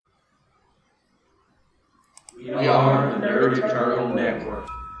We are the Nerd Eternal Network.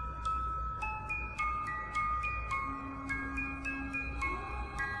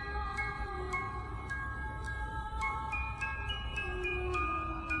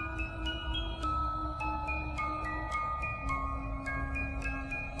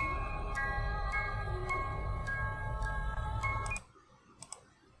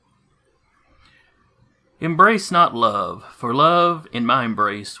 Embrace not love, for love in my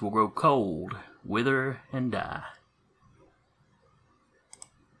embrace will grow cold, wither, and die.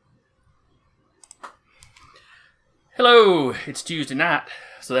 Hello, it's Tuesday night,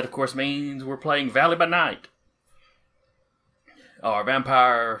 so that of course means we're playing Valley by Night, our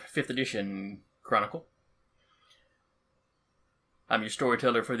Vampire 5th Edition Chronicle. I'm your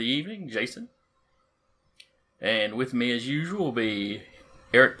storyteller for the evening, Jason. And with me as usual will be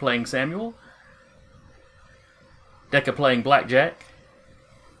Eric playing Samuel, Decca playing Blackjack,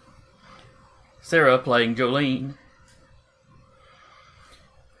 Sarah playing Jolene,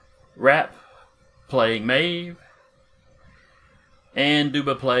 Rap playing Maeve, and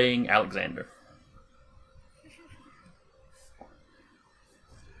Duba playing Alexander.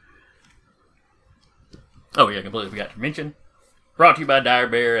 Oh yeah, completely forgot to mention. Brought to you by Dire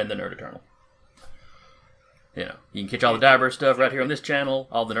Bear and the Nerd Eternal. You know, you can catch all the Dire Bear stuff right here on this channel,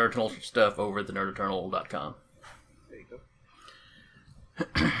 all the Nerd Eternal stuff over at theNerdEternal.com.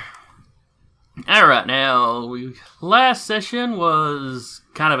 Alright, now, last session was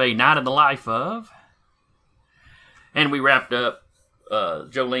kind of a night in the life of, and we wrapped up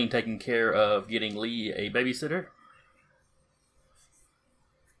Jolene taking care of getting Lee a babysitter.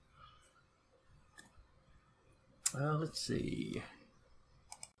 Let's see.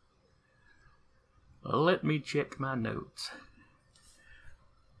 Let me check my notes.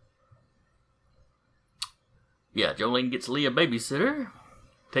 Yeah, Jolene gets Lee a babysitter.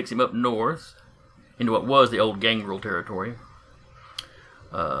 Takes him up north into what was the old Gangrel territory.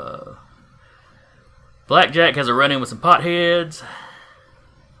 Blackjack has a run-in with some potheads.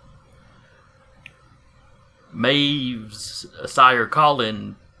 Maeve's sire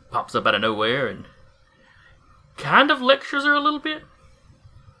Colin pops up out of nowhere and kind of lectures her a little bit.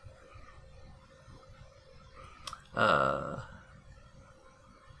 And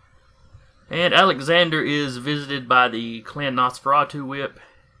Alexander is visited by the Clan Nosferatu whip,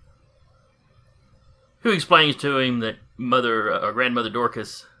 who explains to him that Grandmother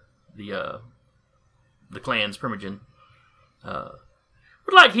Dorcas, the clan's primogen,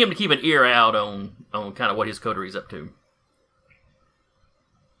 would like him to keep an ear out on kind of what his coterie's up to.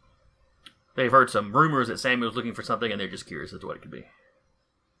 They've heard some rumors that Samuel's looking for something, and they're just curious as to what it could be.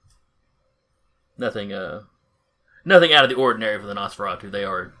 Nothing out of the ordinary for the Nosferatu. They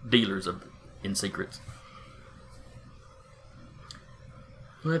are dealers in secrets.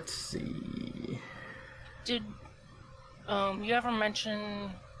 Let's see. Did you ever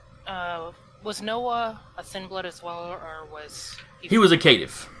mention, was Noah a thin blood as well, or was he was a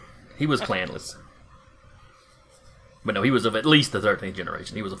caitiff. He was clanless. But no, he was of at least the 13th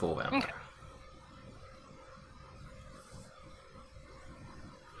generation. He was a full vampire. Okay.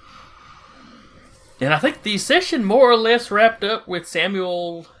 And I think the session more or less wrapped up with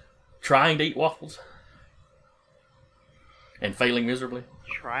Samuel trying to eat waffles. And failing miserably.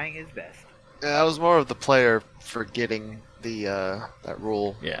 Trying his best. Yeah, that was more of the player forgetting the that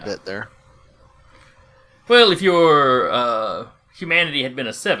rule bit there. Well, if your humanity had been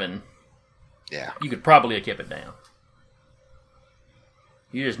a 7, you could probably have kept it down.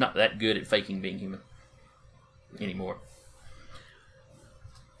 You're just not that good at faking being human anymore.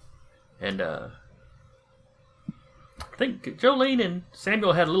 And I think Jolene and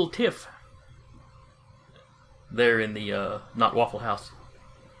Samuel had a little tiff there in the Not Waffle House.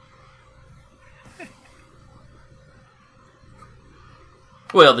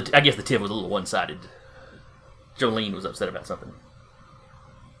 Well, I guess the tiff was a little one-sided. Jolene was upset about something.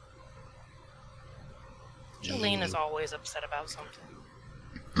 Jolene is always upset about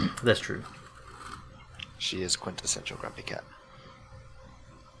something. That's true. She is quintessential grumpy cat.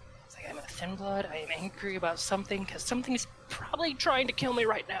 It's like, I'm a thin blood, I am angry about something, because something is probably trying to kill me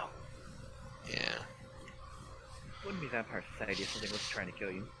right now. Yeah. Wouldn't be Vampire Society if something was trying to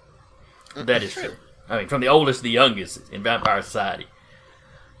kill you. That is true. I mean, from the oldest to the youngest in Vampire Society,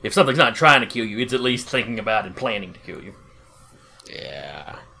 if something's not trying to kill you, it's at least thinking about and planning to kill you.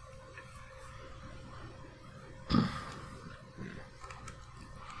 Yeah.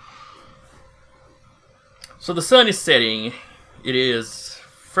 So the sun is setting. It is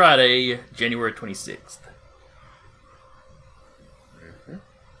Friday, January 26th. Mm-hmm.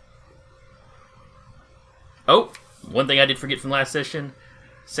 Oh, one thing I did forget from last session.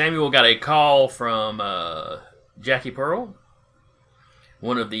 Samuel got a call from Jackie Pearl,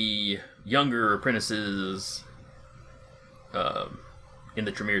 one of the younger apprentices in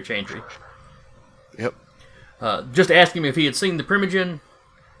the Tremere Chantry. Yep. Just asked him if he had seen the Primogen,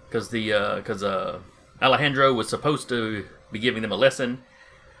 because Alejandro was supposed to be giving them a lesson.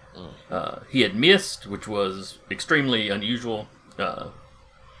 He had missed, which was extremely unusual, to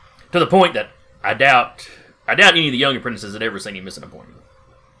the point that I doubt any of the young apprentices had ever seen him miss an appointment.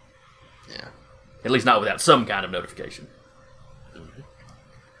 Yeah. At least not without some kind of notification.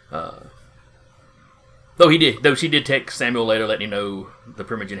 Though she did text Samuel later, letting him know the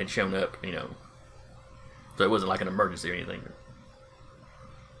Primogen had shown up. So it wasn't like an emergency or anything.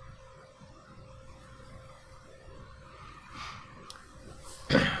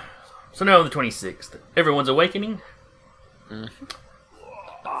 So now on the 26th, everyone's awakening.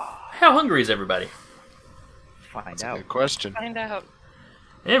 How hungry is everybody? Find That's a out. good question. Find out.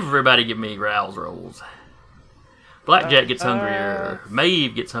 Everybody give me growls rolls. Blackjack gets hungrier.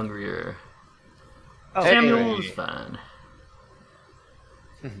 Maeve gets hungrier. Oh, Samuel's hey. fine.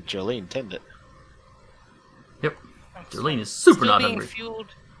 Jolene, tend it. Yep. Jolene is super Still not being hungry.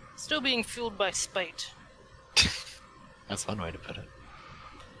 Still being fueled by spite. That's one way to put it.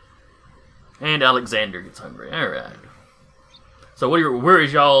 And Alexander gets hungry. All right. So where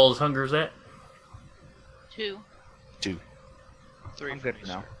is y'all's hungers at? 2. 2. 3. I'm good for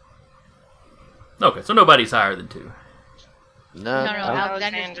now. Okay, so nobody's higher than 2. No. No,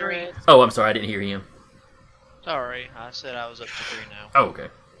 Alexander's 3. Oh, I'm sorry, I didn't hear him. Sorry, I said I was up to 3 now. Oh, okay.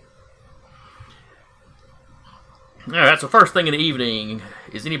 All right, so first thing in the evening,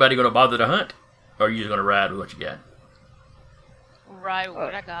 is anybody going to bother to hunt? Or are you just going to ride with what you got? Right,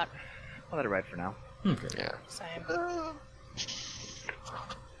 what I got. I'll let it ride for now. Okay. Yeah. Same.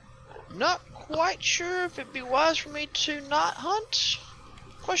 Not quite sure if it'd be wise for me to not hunt?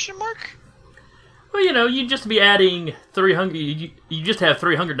 Question mark? Well, you just be adding 3 hunger. You just have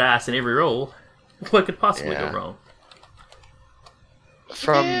 3 hunger dice in every roll. What could possibly go wrong?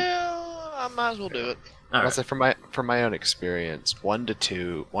 Yeah, I might as well do it. All I'll right. say from my own experience, 1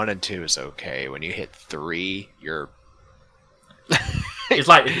 and 2 is okay. When you hit 3, you're It's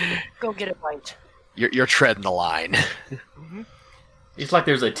like Go get it right. you're treading the line. it's like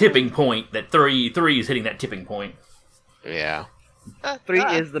there's a tipping point that 3 is hitting that tipping point. Yeah. 3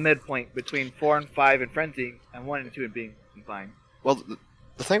 is the midpoint between 4 and 5 in frenzy, and 1 and 2 in being fine. Well,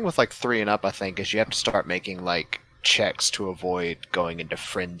 the thing with like 3 and up, I think, is you have to start making like checks to avoid going into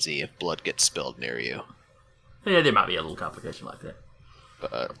frenzy if blood gets spilled near you. Yeah, there might be a little complication like that.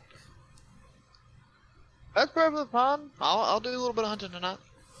 But That's perfectly fine. I'll do a little bit of hunting tonight.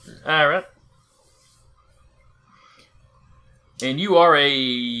 All right. And you are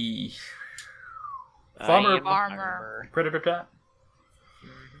a farmer, Farmer. predator type.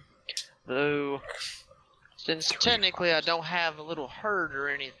 Though, since technically I don't have a little herd or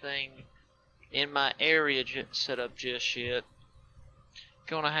anything in my area set up just yet,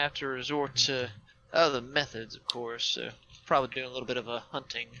 gonna have to resort to other methods, of course. So probably doing a little bit of a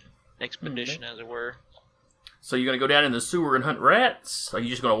hunting expedition, as it were. So you're going to go down in the sewer and hunt rats? Are you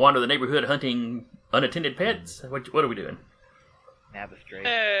just going to wander the neighborhood hunting unattended pets? What are we doing? Nab a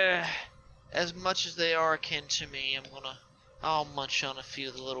stray. As much as they are akin to me, I'll munch on a few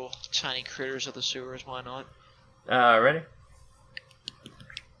of the little tiny critters of the sewers. Why not? Ready?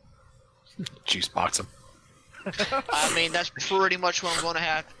 juice box them. I mean, that's pretty much what I'm going to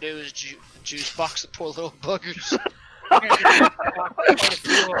have to do is juice box the poor little buggers.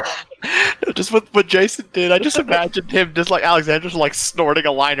 Just what Jason did, I just imagined him just like Alexander's like snorting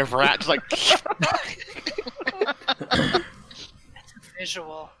a line of rats, like.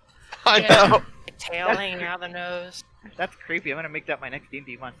 Visual. I know. Tail hanging out the nose. That's creepy. I'm gonna make that my next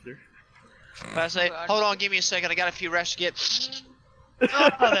D&D monster. If I say, hold on, give me a second, I got a few reps to get. Oh,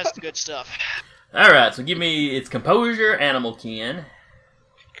 that's the good stuff. Alright, so give me its composure, animal kin. Okay,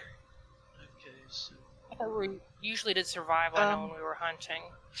 so. I thought we usually did survival when we were hunting.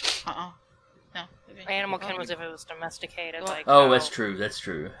 No. Animal kin was if it was domesticated, like Oh, that's true, that's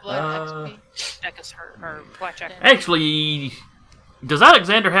true. Deck's hurt, or Blackjack. Actually, does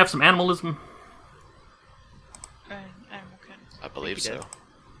Alexander have some animalism? I believe he so. does.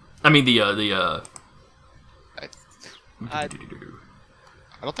 I mean, I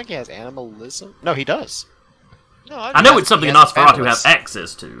don't think he has animalism. No, he does. No, I know it's something he has a Nosferatu have familis.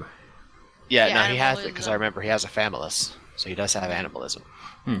 access to. Yeah, Yeah, no, he has it because I animalism. remember he has a familis, so he does have animalism.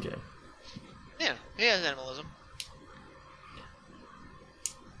 Okay. Yeah, he has animalism.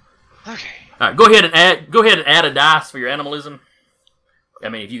 Okay. Alright, go ahead and add a dice for your animalism. I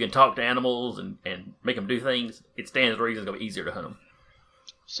mean, if you can talk to animals and make them do things, it stands to reason it's going to be easier to hunt them.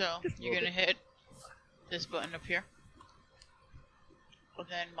 So, you're gonna hit This button up here. And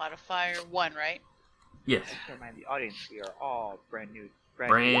then modifier 1, right? Yes. To remind the audience, we are all brand new.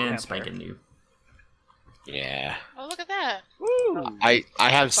 Brand spanking new. Yeah. Oh, look at that. Woo! I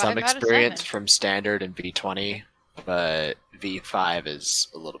have That's why I some got a experience 7. from standard and V20, but V5 is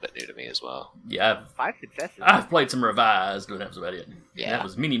a little bit new to me as well. Yeah, 5 successes. I've played some revised, but that was about it. Yeah. That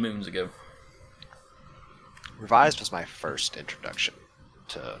was many moons ago. Revised was my first introduction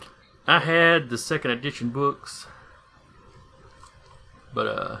to. I had the second edition books,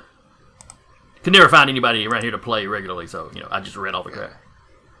 but could never find anybody around here to play regularly, so I just read all the crap.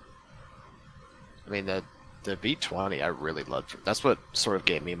 I mean, the V20 I really loved. That's what sort of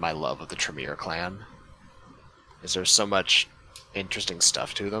gave me my love of the Tremere clan. Is there's so much interesting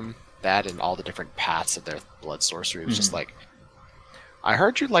stuff to them. That and all the different paths of their blood sorcery was just like, I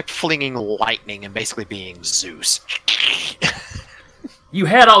heard you like flinging lightning and basically being Zeus. You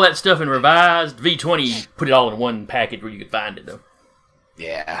had all that stuff in revised. V20 put it all in one package where you could find it, though.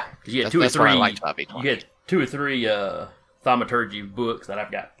 Yeah, Because you had that's what I liked two or about V20. you had 2 or 3 thaumaturgy books that I've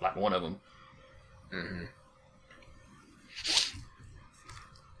got, like one of them. Mm-hmm.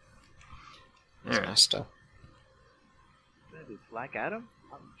 All That's right. nice stuff. Gonna be Black Adam?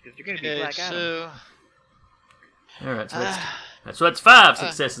 Because you're gonna be Okay, Black Adam. so All right, so that's 5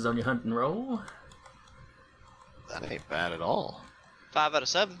 successes on your hunting roll. That ain't bad at all. 5 out of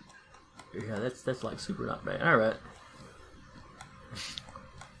 7. Yeah, that's like super not bad. All right.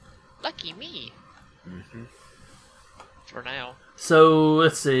 Lucky me. Mm-hmm. For now. So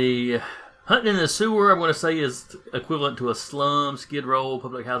let's see. Hunting in the sewer, I'm going to say, is equivalent to a slum, skid row,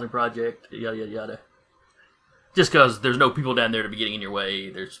 public housing project, yada yada yada. Just because there's no people down there to be getting in your way.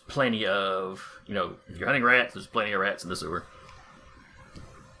 There's plenty of, if you're hunting rats, there's plenty of rats in the sewer.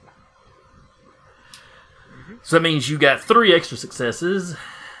 So that means you got 3 extra successes.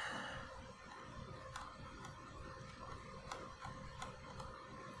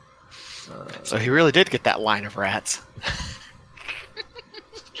 So he really did get that line of rats.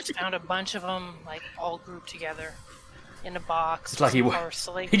 Just found a bunch of them, like all grouped together in a box. It's like with he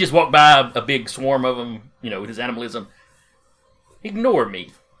parsley. He just walked by a big swarm of them, with his animalism. Ignore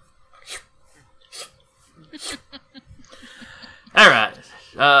me. All right.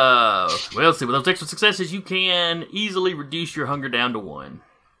 Well, let's see. With those extra successes, you can easily reduce your hunger down to 1.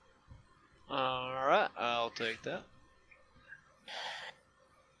 Alright, I'll take that.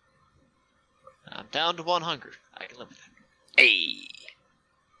 I'm down to 1 hunger. I can live with that. Hey.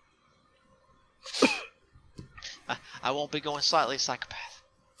 I won't be going slightly psychopath.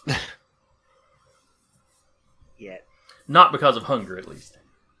 Yet. Not because of hunger, at least.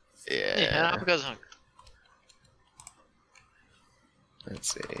 Yeah, not because of hunger.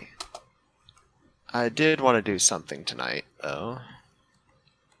 Let's see. I did want to do something tonight, though.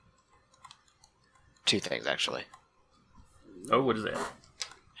 2 things, actually. Oh, what is that?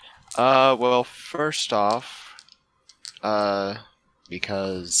 Well, first off,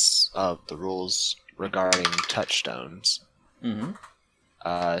 because of the rules regarding touchstones,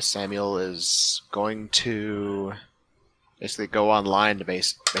 Samuel is going to basically go online to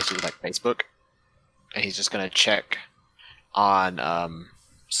basically like Facebook, and he's just going to check on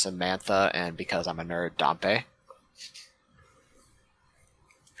Samantha and, because I'm a nerd, Dompe,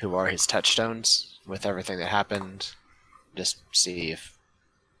 who are his touchstones, with everything that happened. Just see if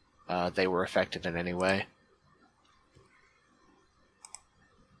they were affected in any way.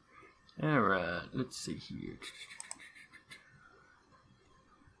 Alright, let's see here.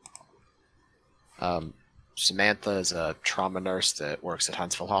 Samantha is a trauma nurse that works at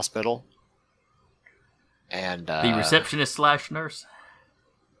Huntsville Hospital. And The receptionist / nurse?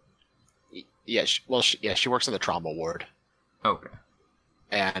 yeah, she works in the trauma ward. Okay.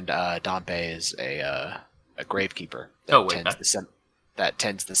 And Dompe is a gravekeeper that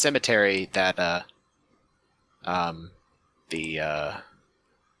tends the cemetery that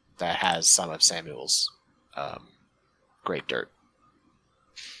that has some of Samuel's grave dirt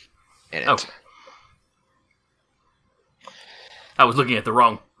in it. Okay. I was looking at the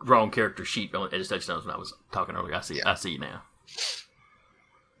wrong character sheet on his touchdowns when I was talking earlier. I see now.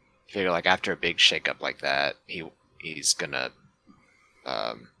 I figure like after a big shakeup like that, he's gonna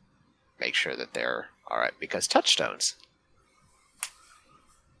make sure that they're all right, because touchstones.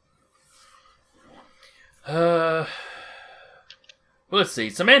 Well, let's see.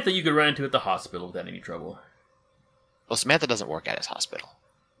 Samantha, you could run into at the hospital without any trouble. Well, Samantha doesn't work at his hospital.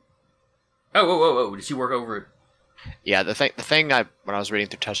 Oh! Did she work over it? Yeah, the thing when I was reading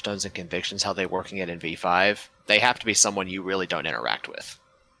through touchstones and convictions, how they're working it in V5, they have to be someone you really don't interact with.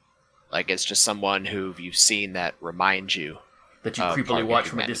 Like, it's just someone who you've seen that reminds you That you part creepily of watch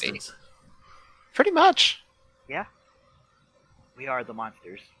from a humanity. distance. Pretty much. Yeah. We are the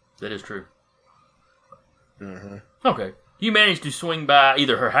monsters. That is true. Mm-hmm. Okay. You managed to swing by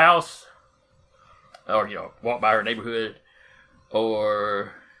either her house, or, walk by her neighborhood,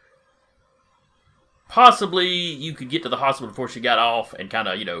 or possibly you could get to the hospital before she got off and kind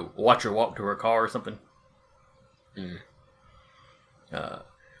of, watch her walk to her car or something. Mm.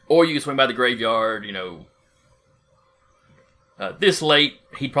 Or you could swing by the graveyard, this late,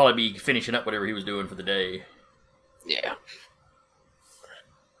 he'd probably be finishing up whatever he was doing for the day. Yeah.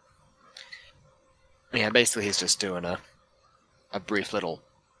 Yeah, basically he's just doing a brief little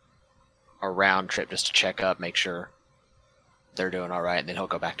round trip just to check up, make sure they're doing all right, and then he'll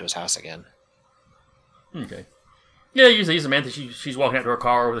go back to his house again. Okay. Yeah, usually he's a man that she's walking out to her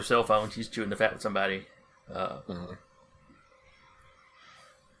car with her cell phone. She's chewing the fat with somebody.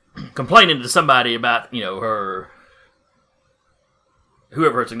 Complaining to somebody about, her...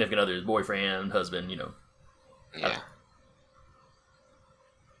 whoever her significant other is, boyfriend, husband, Yeah.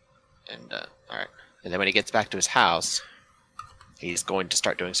 And, alright. And then when he gets back to his house, he's going to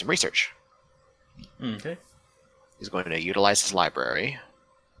start doing some research. Okay. He's going to utilize his library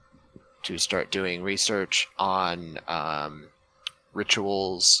to start doing research on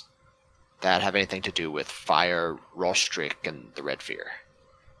rituals that have anything to do with fire, Rostrich, and the Red Fear.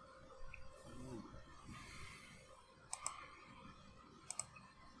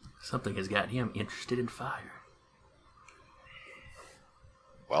 Something has got him interested in fire.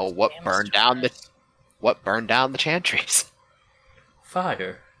 Well, what burned down the chantries?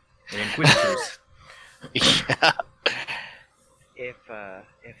 Fire. And Inquisitors. Yeah. If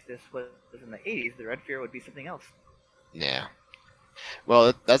this was in the 80s, the Red Fear would be something else. Yeah.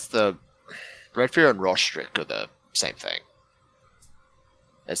 Well, that's the Red Fear and Rostrich are the same thing.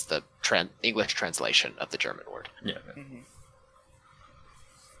 It's the English translation of the German word. Yeah. Mm-hmm.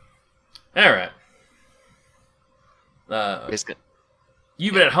 All right.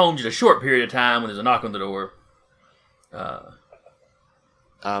 You've been at home just a short period of time when there's a knock on the door. Do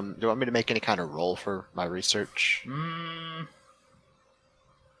you want me to make any kind of roll for my research?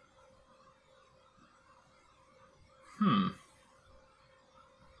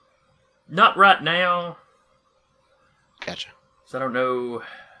 Not right now. Gotcha. So I don't know.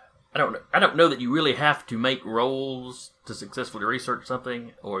 I don't know that you really have to make rolls to successfully research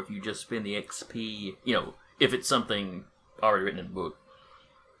something, or if you just spend the XP. If it's something already written in the book.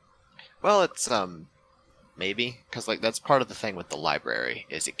 Well, it's maybe because that's part of the thing with the library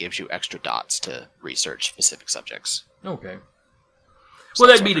is it gives you extra dots to research specific subjects. Okay. So Well,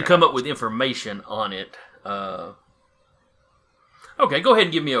 that's that'd be what to come up with information on it. Okay, go ahead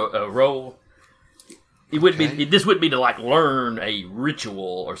and give me a roll. It would be. This wouldn't be to learn a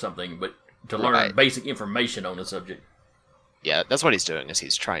ritual or something, but to learn basic information on the subject. Yeah, that's what he's doing. Is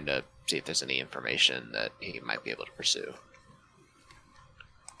he's trying to see if there's any information that he might be able to pursue.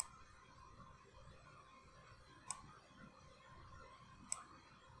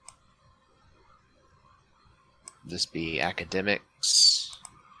 This be academics?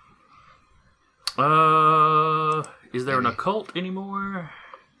 Is there an occult anymore?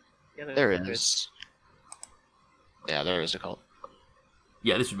 Yeah, There is. Yeah, there is occult.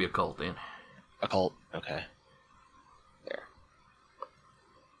 Yeah, this would be occult then. Occult, okay. There.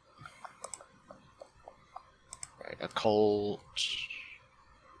 Right, occult.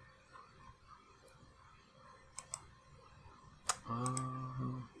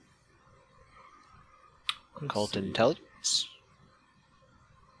 Occult intelligence?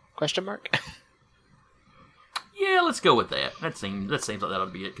 Question mark? Yeah, let's go with that. That seems like that ought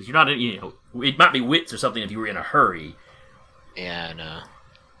to be it because you're not. It might be wits or something if you were in a hurry. Yeah, no.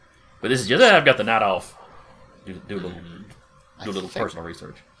 But this is just I've got the night off. Do a little personal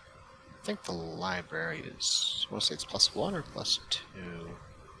research. I think the library is. I want to say it's +1 or +2.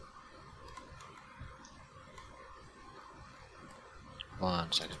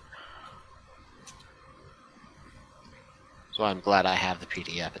 1 second. So I'm glad I have the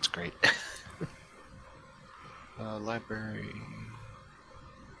PDF. It's great. Library.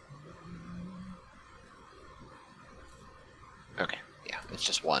 Okay, yeah, it's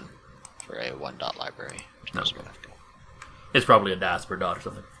just 1 for a 1-dot library. No. It's probably a dice per dot or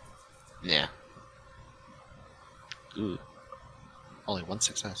something. Yeah. Ooh. Only 1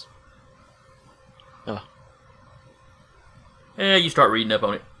 success. Oh. Yeah, you start reading up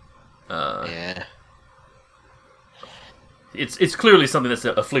on it. Yeah. It's clearly something that's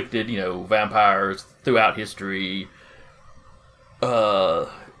afflicted, vampires throughout history.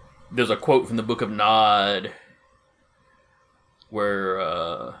 There's a quote from the Book of Nod where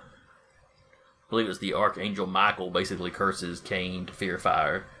I believe it's the Archangel Michael basically curses Cain to fear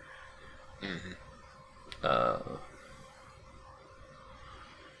fire.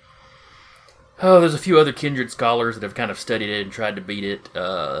 There's a few other kindred scholars that have kind of studied it and tried to beat it.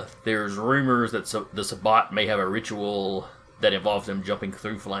 There's rumors that the Sabbat may have a ritual that involves them jumping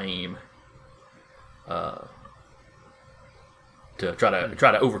through flame to try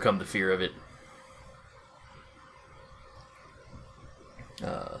to overcome the fear of it.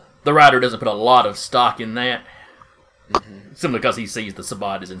 The writer doesn't put a lot of stock in that, simply because he sees the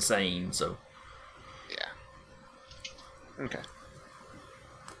Sabbat is insane. So, Yeah. Okay.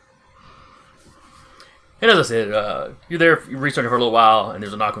 and as I said, you're there, you're researching for a little while, and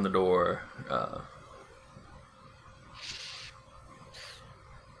there's a knock on the door.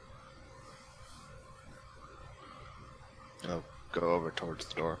 I'll go over towards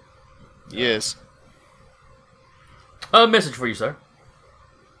the door. Yes. A message for you, sir.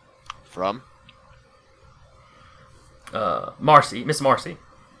 From? Marcy, Miss Marcy,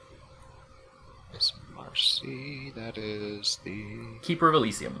 Miss Marcy, that is the... Keeper of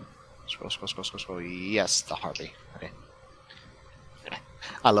Elysium. Scroll. Yes, the Harpy. Okay.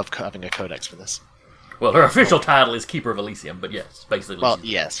 I love having a codex for this. Well, her official title is Keeper of Elysium, but yes, basically, Well,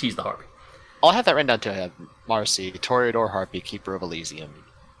 yes. she's the Harpy. I'll have that written down to have Marcy, Toreador Harpy, Keeper of Elysium.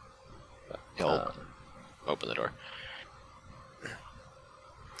 He'll open the door.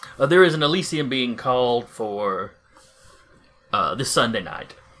 There is an Elysium being called for this Sunday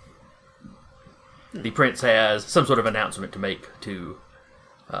night. The prince has some sort of announcement to make to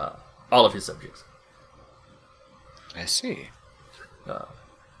all of his subjects. I see.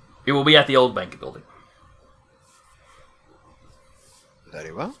 It will be at the old bank building.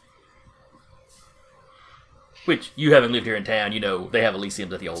 Very well. Which, you having lived here in town, you know they have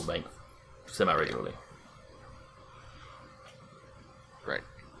Elysiums at the old bank semi-regularly. Right.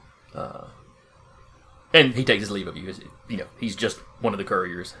 And he takes his leave of you. You know, he's just one of the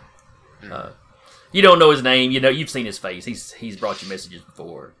couriers. You don't know his name. You know, you've seen his face. He's brought you messages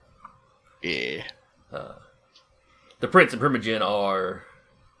before. Yeah. The Prince and Primogen are...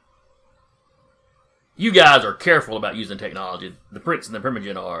 You guys are careful about using technology. The Prince and the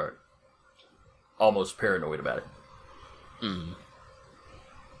Primogen are almost paranoid about it.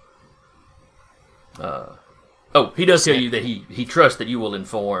 He does tell you that he trusts that you will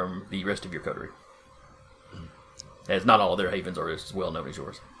inform the rest of your coterie. As not all of their havens are as well known as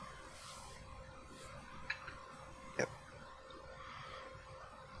yours. Yep.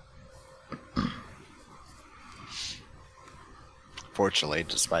 Fortunately,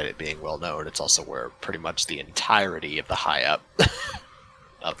 despite it being well known, it's also where pretty much the entirety of the high up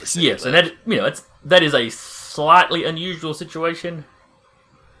of the city Yes, live. and that is a slightly unusual situation.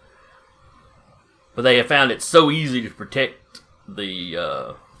 But they have found it so easy to protect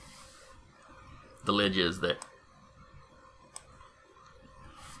the ledges that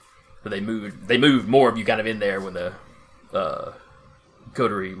they moved more of you kind of in there when the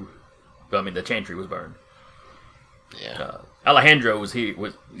coterie, the chantry was burned. Yeah. Alejandro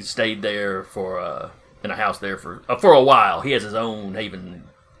stayed there for in a house there for a while. He has his own haven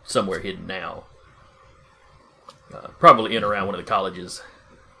somewhere hidden now, probably in around one of the colleges.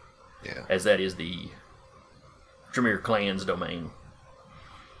 Yeah. As that is the Tremere clan's domain.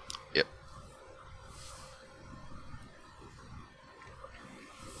 Yep.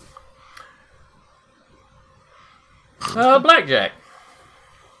 Blackjack.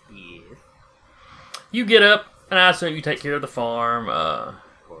 Yes, You get up, and I assume you take care of the farm. of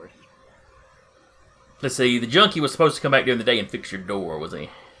course. Let's see, the junkie was supposed to come back during the day and fix your door, was he?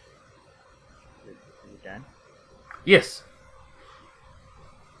 Is it done? Yes.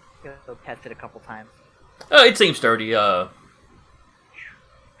 Go test it a couple times. It seems sturdy. It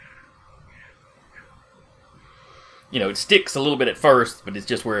sticks a little bit at first, but it's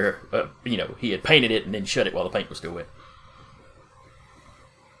just where, he had painted it and then shut it while the paint was still wet.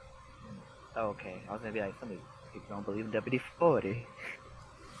 Oh, okay, I was gonna be like, some of these people don't believe in WD-40.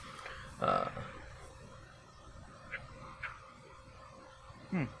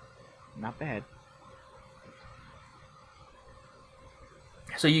 Not bad.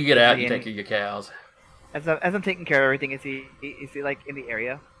 So you get out, you Again. take care of your cows. As I'm taking care of everything, is he like in the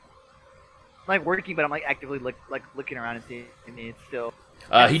area? I'm like working, but I'm like actively looking around and seeing if it's still.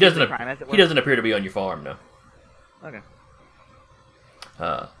 He doesn't. crime, as it He were? doesn't appear to be on your farm, no. Okay.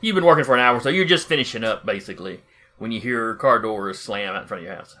 You've been working for an hour, so you're just finishing up basically when you hear car doors slam out in front of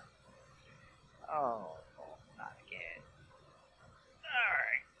your house. Oh, not again.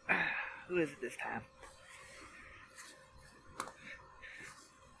 All right. Who is it this time?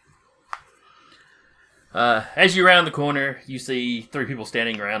 As you round the corner, you see three people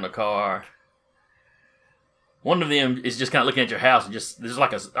standing around the car. One of them is just kind of looking at your house and just there's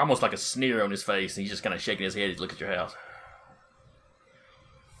like almost like a sneer on his face, and he's just kind of shaking his head as he looks at your house.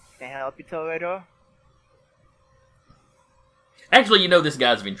 Can I help you, Toledo? Actually, you know this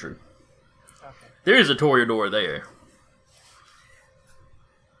guy's been true. Okay. There is a toreador there.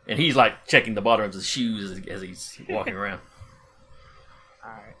 And he's like checking the bottom of his shoes as he's walking around.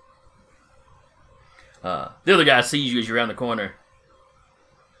 Alright. The other guy sees you as you're around the corner.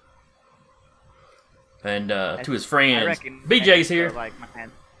 And to his friends, BJ's here. Like my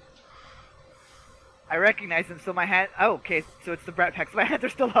hand. I recognize him, so my hand. Oh, okay, so it's the Brat Pack. So my hands are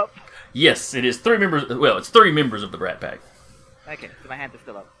still up. Yes, it is 3 members. Well, it's 3 members of the Brat Pack, Okay, so my hands are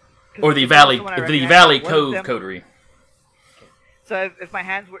still up. or the Valley Cove Coterie. So if my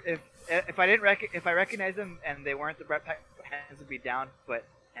hands were if I didn't if I recognize them and they weren't the Brat Pack, my hands would be down, but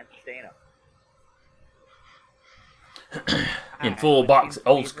hands are staying up. In full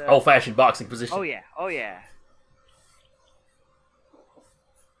old-fashioned boxing position. Oh yeah, oh yeah.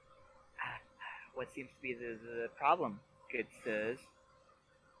 What seems to be the problem, good sirs?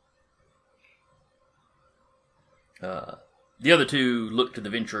 The other 2 look to the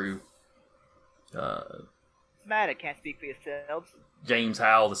Ventru. What's the matter? Can't speak for yourselves. James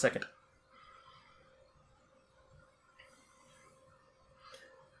Howell II.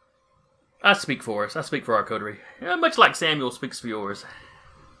 I speak for us. I speak for our coterie. Much like Samuel speaks for yours.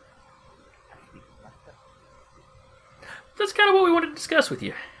 That's kind of what we wanted to discuss with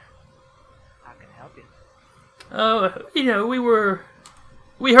you. How can I help you?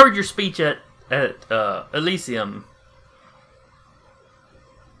 We heard your speech at Elysium.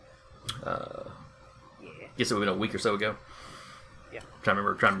 Yeah. Guess it would have been a week or so ago. Yeah. Trying to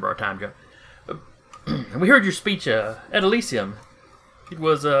remember our time, Joe. And we heard your speech at Elysium. It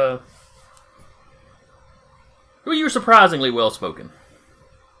was well, you were surprisingly well spoken.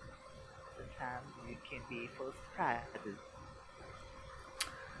 Sometimes you can be full of surprises.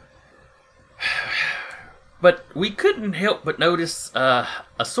 But we couldn't help but notice a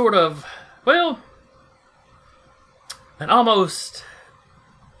sort of, well, an almost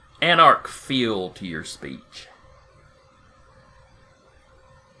anarch feel to your speech.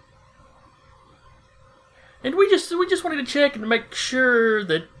 And we just wanted to check and make sure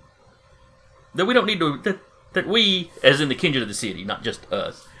that we don't need to that we, as in the kindred of the city, not just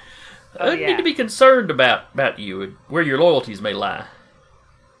us, need to be concerned about you and where your loyalties may lie.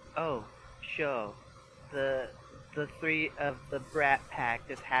 Oh, sure. The 3 of the Brat Pack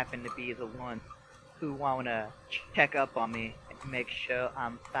just happen to be the ones who wanna check up on me and make sure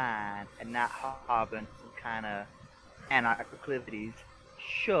I'm fine and not harboring some kind of anarch proclivities.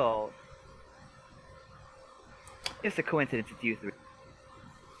 Sure. It's a coincidence it's you 3.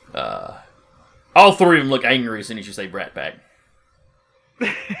 All 3 of them look angry as soon as you say Brat Pack.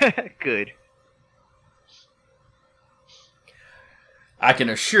 Good. I can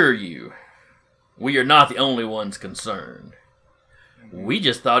assure you, we are not the only ones concerned. We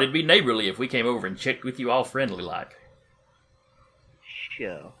just thought it'd be neighborly if we came over and checked with you all friendly like.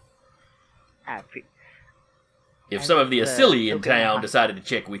 Sure. If some of the Asili in town decided to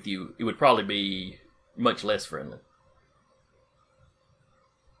check with you, it would probably be much less friendly.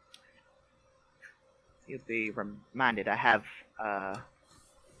 You'll be reminded I have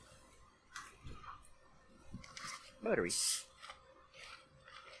motory.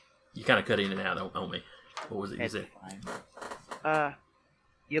 You kind of cut in and out on me. What was it you It's said? fine.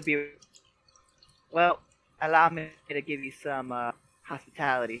 You'll be... Well, allow me to give you some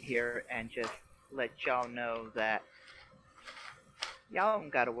hospitality here and just let y'all know that y'all don't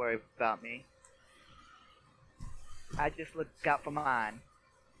gotta worry about me. I just look out for mine.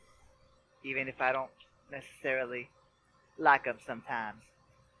 Even if I don't necessarily like them sometimes.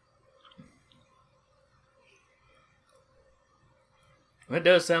 That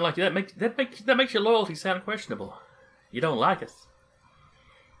does sound like that makes your loyalty sound questionable. You don't like us.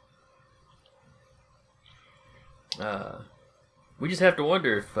 We just have to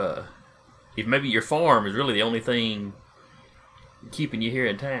wonder if maybe your farm is really the only thing keeping you here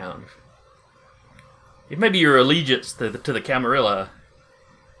in town. If maybe your allegiance to the Camarilla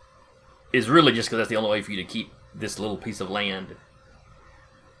is really just because that's the only way for you to keep this little piece of land.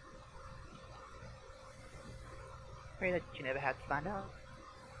 Pray that you never had to find out.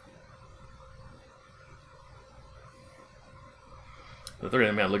 The 3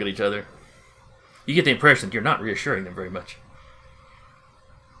 of them look at each other. You get the impression that you're not reassuring them very much.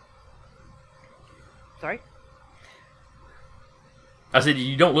 Sorry? I said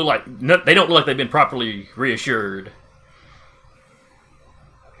you don't look like they don't look like they've been properly reassured.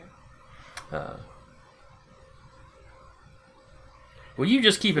 Okay. Well, you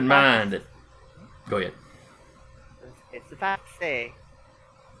just keep in mind that. Go ahead. suffice to say,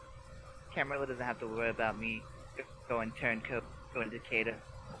 Camarilla doesn't have to worry about me going turncoat, going indicator,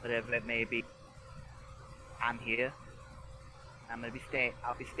 whatever it may be. I'm here. I'll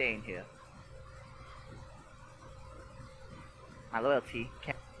be staying here. My loyalty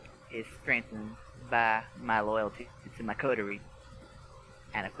is strengthened by my loyalty to my coterie,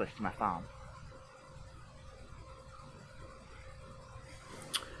 and of course to my farm.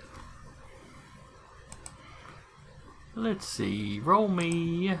 Let's see. Roll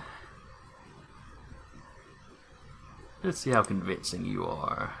me. Let's see how convincing you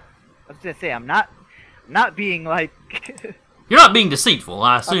are. I was gonna say I'm not being like. You're not being deceitful.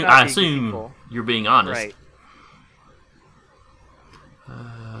 I assume. I being assume deceitful. you're being honest. Right.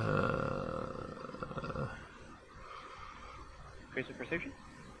 Grace of persuasion.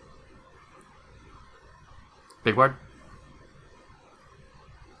 Big word.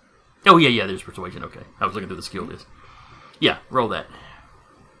 Oh yeah. There's persuasion. Okay, I was looking through the skill list. Yeah, roll that.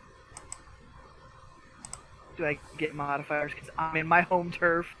 Do I get modifiers? Because I'm in my home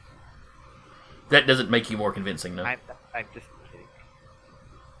turf. That doesn't make you more convincing, no. I'm just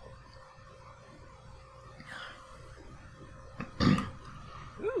kidding.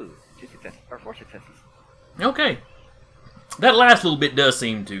 Ooh, 2 successes, or 4 successes. Okay. That last little bit does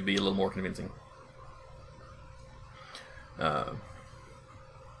seem to be a little more convincing.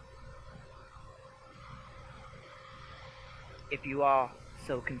 If you are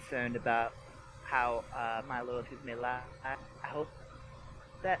so concerned about how my loyalties may lie, I hope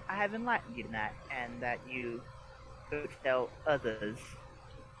that I have enlightened you tonight, and that you could tell others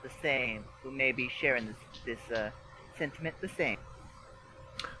the same, who may be sharing this sentiment the same.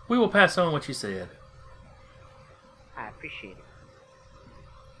 We will pass on what you said. I appreciate it.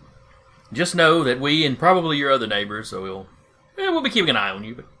 Just know that we and probably your other neighbors, so we'll be keeping an eye on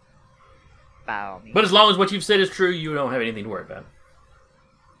you. By all means. But as long as what you've said is true, you don't have anything to worry about.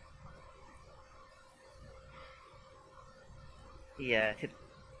 Yeah, tip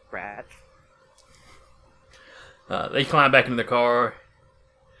brats. They climb back into the car.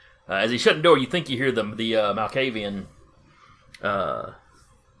 As he's shutting the door, you think you hear the Malkavian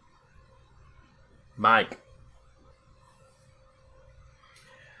Mike.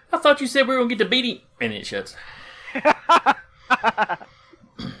 I thought you said we were going to get to beat him. And it shuts.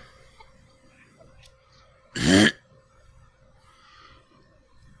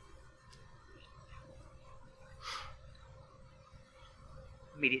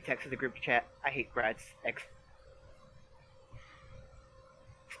 Immediate text to the group chat. I hate brats.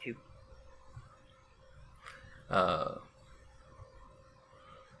 X2.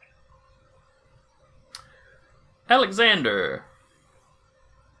 Alexander.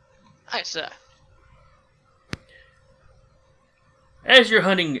 Hi, sir. As you're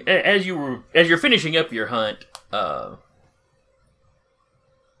hunting, as you're finishing up your hunt,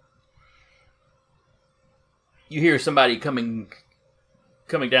 you hear somebody coming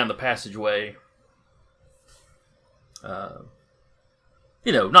down the passageway.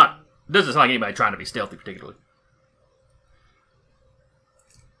 Doesn't sound like anybody trying to be stealthy particularly.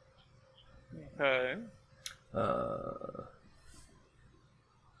 Okay.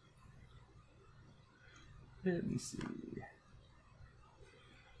 Let me see.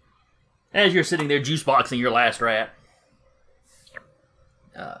 As you're sitting there juice boxing your last rat,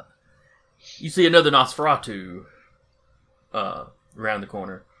 you see another Nosferatu around the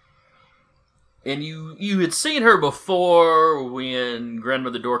corner. And you had seen her before when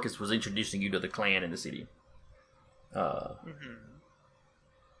Grandmother Dorcas was introducing you to the clan in the city.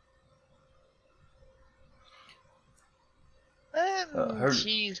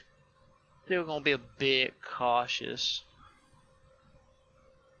 She's still gonna be a bit cautious.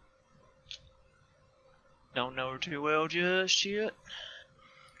 Don't know her too well just yet.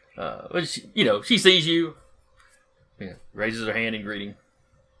 But she sees you. Yeah, raises her hand in greeting.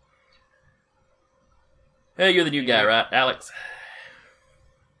 Hey, you're the new guy, right, Alex?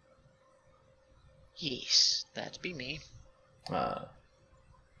 Yes, that'd be me.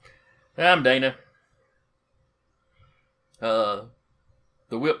 I'm Dana. The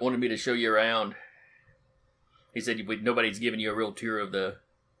whip wanted me to show you around. He said nobody's given you a real tour of the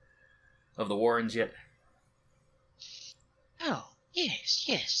Warrens yet. Oh,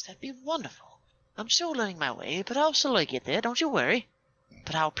 yes, that'd be wonderful. I'm still learning my way, but I'll slowly get there, don't you worry.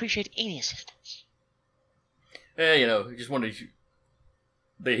 But I'll appreciate any assistance. He just wanted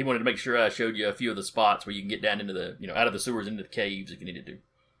he wanted to make sure I showed you a few of the spots where you can get down into the, out of the sewers into the caves if you needed to.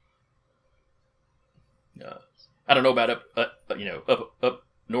 I don't know about up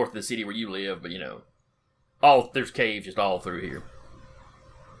north of the city where you live, but there's caves just all through here.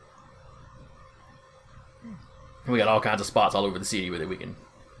 We got all kinds of spots all over the city where we can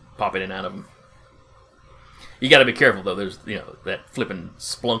pop in and out of them. You got to be careful though. There's that flipping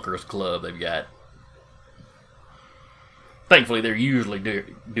Splunkers Club they've got. Thankfully, they're usually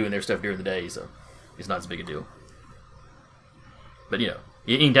doing their stuff during the day, so it's not as big a deal. But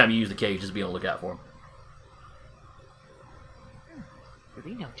anytime you use the cage, just be on the lookout for them.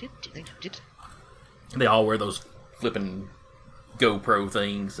 They all wear those flipping GoPro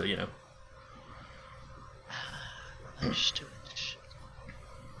things, so Understood.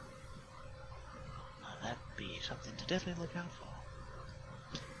 That'd be something to definitely look out for.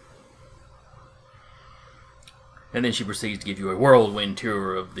 And then she proceeds to give you a whirlwind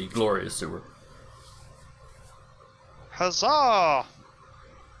tour of the glorious sewer. Huzzah!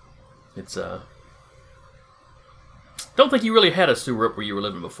 It's don't think you really had a sewer up where you were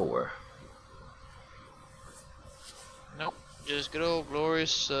living before. Nope, just good old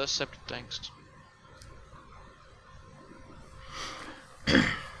glorious septic tanks.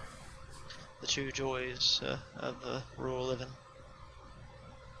 The true joys of rural living.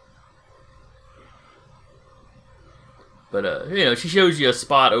 But she shows you a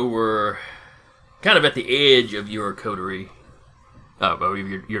spot over, kind of at the edge of your coterie, or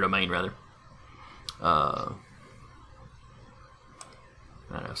your domain rather. I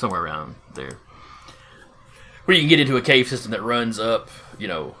don't know, somewhere around there, where you can get into a cave system that runs up,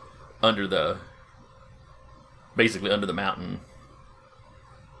 basically under the mountain,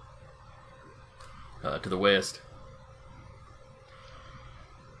 to the west.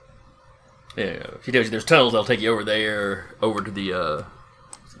 Yeah, she tells you there's tunnels that'll take you over there, over to the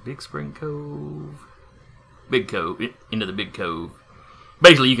Big Spring Cove, Big Cove, into the Big Cove.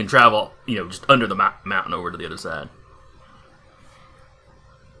 Basically, you can travel, just under the mountain over to the other side.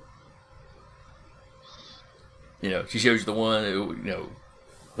 She shows you the one,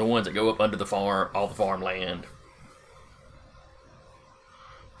 the ones that go up under the farm, all the farmland.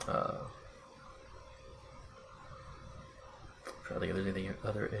 I think if there's anything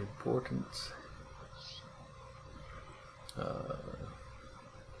other importance.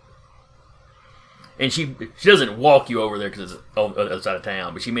 And she doesn't walk you over there because it's on the other side of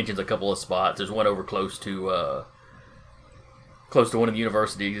town, but she mentions a couple of spots. There's one over close to one of the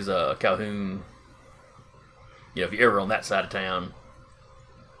universities, Calhoun. If you're ever on that side of town,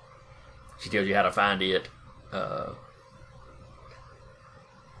 she tells you how to find it. The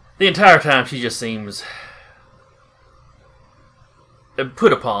entire time, she just seems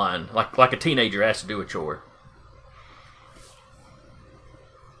put upon, like a teenager has to do a chore.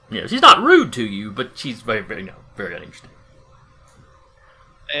 She's not rude to you, but she's very, very, very uninterested.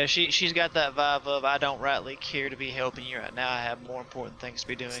 Yeah, she's got that vibe of, I don't rightly care to be helping you right now. I have more important things to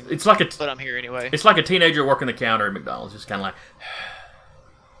be doing. It's like but I'm here anyway. It's like a teenager working the counter at McDonald's, just kind of like,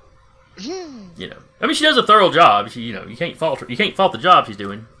 I mean, she does a thorough job. She, you can't fault her. You can't fault the job she's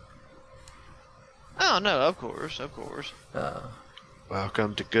doing. Oh no, of course.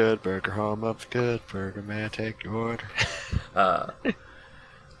 Welcome to Good Burger, home of the Good Burger. May I take your order?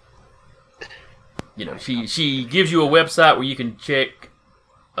 She gives you a website where you can check,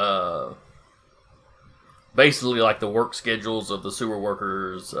 basically like the work schedules of the sewer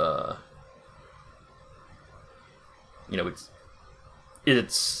workers.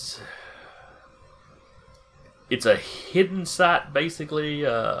 It's a hidden site basically,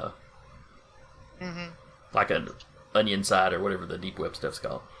 like an onion site or whatever the deep web stuff's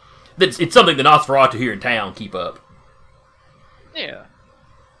called. It's something the Nosferatu here in town keep up. Yeah.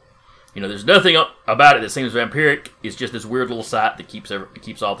 There's nothing about it that seems vampiric. It's just this weird little site that keeps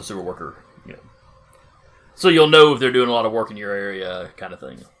all the sewer worker, So you'll know if they're doing a lot of work in your area, kind of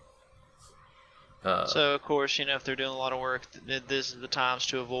thing. So, of course, if they're doing a lot of work, this is the times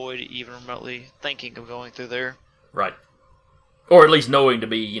to avoid even remotely thinking of going through there. Right. Or at least knowing to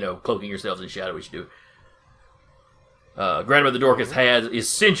be, cloaking yourselves in shadow as you do. Grandmother Dorcas has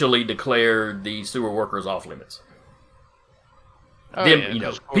essentially declared the sewer workers off limits. Oh,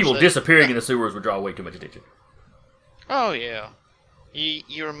 People disappearing in the sewers would draw way too much attention. Oh, yeah.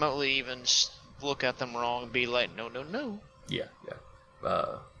 You remotely even look at them wrong and be like, no. Yeah.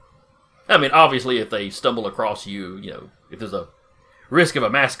 I mean, obviously, if they stumble across you, if there's a risk of a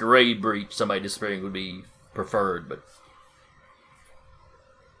masquerade breach, somebody disappearing would be preferred, but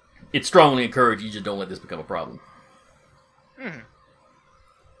it's strongly encouraged you just don't let this become a problem.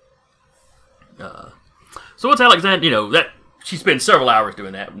 So what's Alexander, that she spends several hours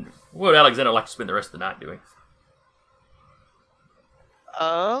doing that. What would Alexander like to spend the rest of the night doing?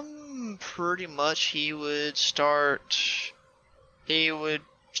 Pretty much he would start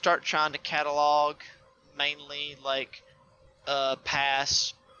trying to catalog mainly, like,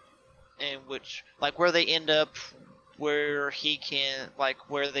 past in which, like, where they end up, where he can, like,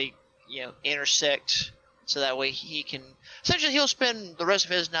 where they, intersect, so that way he can, essentially he'll spend the rest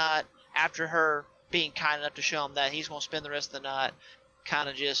of his night, after her being kind enough to show him that, he's going to spend the rest of the night kind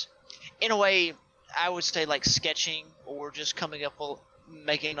of just, in a way, I would say, like, sketching, or just coming up with,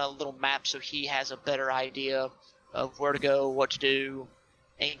 making a little map so he has a better idea of where to go, what to do,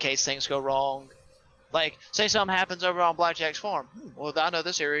 in case things go wrong. Like, say something happens over on Blackjack's farm. Well, I know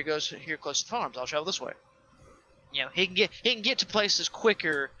this area goes here close to the farms. I'll travel this way. He can get to places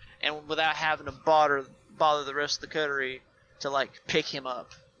quicker and without having to bother the rest of the coterie to, like, pick him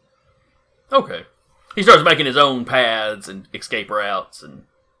up. Okay. He starts making his own paths and escape routes, and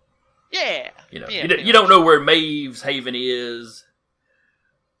you don't know where Maeve's Haven is,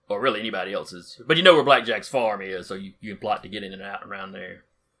 or really anybody else's, but you know where Blackjack's farm is, so you can plot to get in and out around there.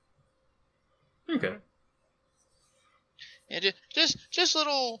 Okay. Yeah, just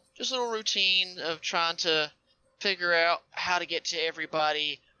little routine of trying to figure out how to get to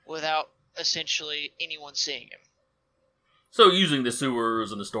everybody without essentially anyone seeing him. So using the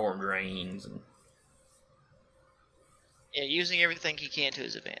sewers and the storm drains and using everything he can to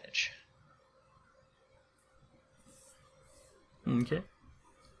his advantage. Okay.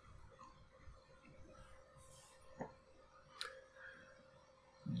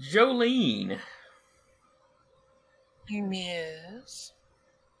 Jolene. Yes.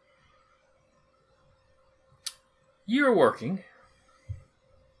 You're working,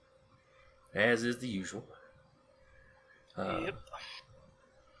 as is the usual. Yep.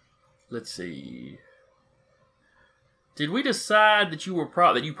 Let's see. Did we decide that your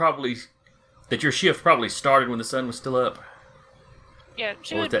shift probably started when the sun was still up? Yeah,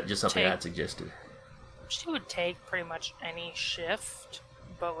 Or was that just something I'd suggested? She would take pretty much any shift,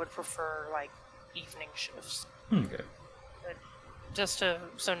 but would prefer, like, evening shifts. Okay. So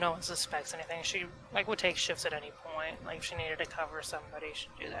no one suspects anything. She, like, would take shifts at any point. Like, if she needed to cover somebody, she'd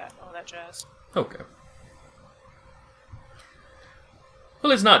do that. All that jazz. Okay.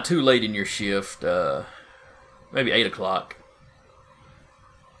 Well, it's not too late in your shift. Maybe 8 o'clock.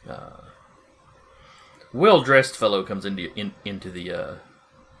 Well-dressed fellow comes into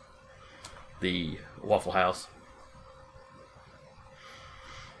the Waffle House.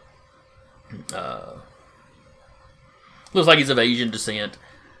 Looks like he's of Asian descent.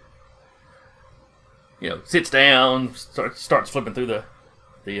 Sits down, starts flipping through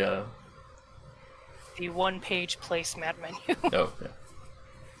the one-page placemat menu. Oh, yeah.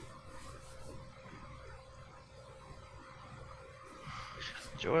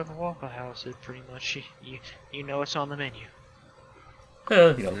 Joy of the Waffle House is pretty much, you know it's on the menu.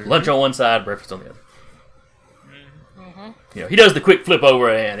 Lunch on one side, breakfast on the other. Mm-hmm. He does the quick flip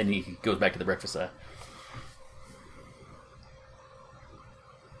over and then he goes back to the breakfast side.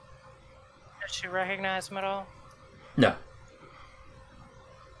 Did she recognize him at all? No.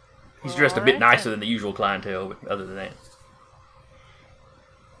 He's dressed a bit nicer than the usual clientele, but other than that.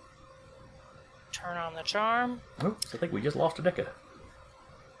 Turn on the charm. Oops, I think we just lost a deca.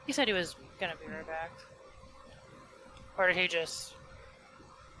 He said he was gonna be right back. Or did he just...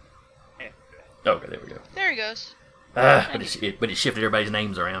 Okay, there we go. There he goes. But it shifted everybody's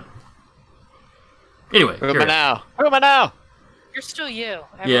names around. Anyway, Who am I now? You're still you.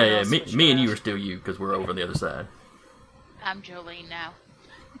 Everyone yeah. else switched Me and you around. are still you because we're over on the other side. I'm Jolene now.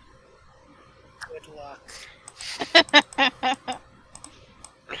 Good luck.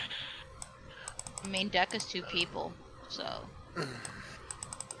 I mean, Deck is 2 people, so.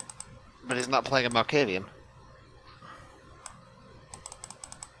 But he's not playing a Malkavian.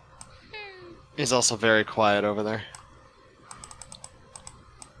 He's also very quiet over there.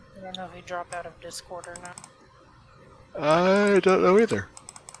 I don't know if he dropped out of Discord or not. I don't know either.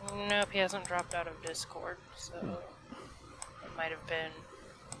 Nope, he hasn't dropped out of Discord, so it might have been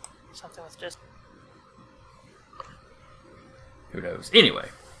something with Discord. Who knows? Anyway,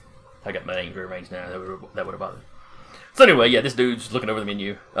 I got my names rearranged now. That would have bothered me. So anyway, yeah, this dude's looking over the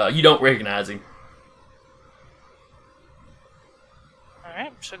menu. You don't recognize him.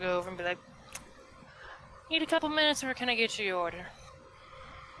 Alright, she'll go over and be like, need a couple minutes or can I get you your order?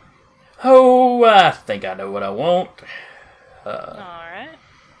 Oh, I think I know what I want. Alright.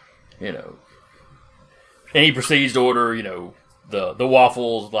 And he proceeds to order, the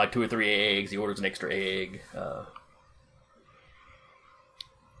waffles, like 2 or 3 eggs. He orders an extra egg.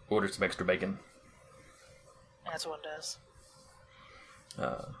 Orders some extra bacon. That's what it does.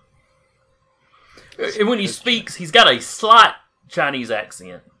 And when he speaks, he's got a slight Chinese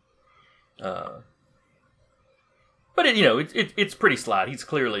accent. But it's pretty slight. He's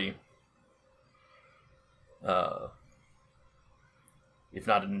clearly if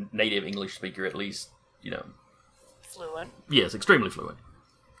not a native English speaker, at least, Fluent. yes, extremely fluent.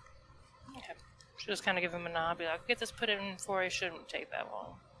 Okay. Just kind of give him a nod. Be like, get this put in for you. Shouldn't take that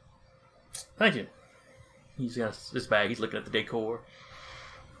long. Thank you. He's got this bag. He's looking at the decor.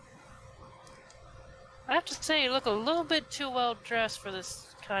 I have to say, you look a little bit too well dressed for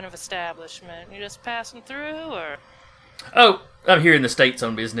this kind of establishment. You just passing through, or? Oh, I'm here in the States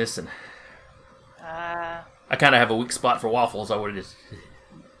on business, and Ah. I kind of have a weak spot for waffles. I wanted to,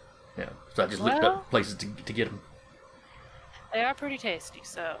 so I just looked Well- up places to get them. They are pretty tasty,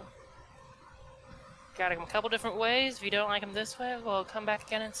 so. Got them a couple different ways. If you don't like them this way, well, come back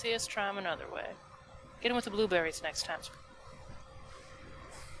again and see us try them another way. Get them with the blueberries next time.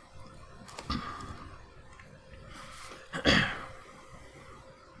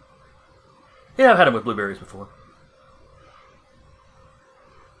 Yeah, I've had them with blueberries before.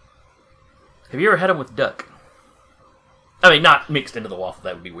 Have you ever had them with duck? I mean, not mixed into the waffle.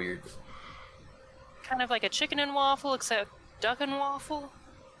 That would be weird. Kind of like a chicken and waffle, except duck and waffle.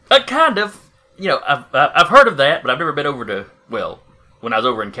 Kind of. I've heard of that, but I've never been over to. Well, when I was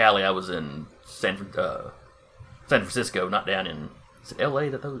over in Cali, I was in San Francisco, not down in. Is it L.A.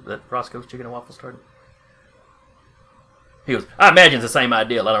 that Roscoe's Chicken and Waffle started? He goes. I imagine it's the same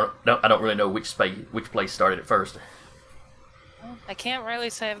idea. I don't really know which place started it first. I can't really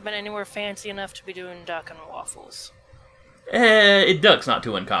say I've been anywhere fancy enough to be doing duck and waffles. Duck's not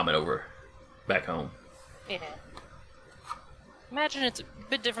too uncommon over back home. Yeah. Imagine it's a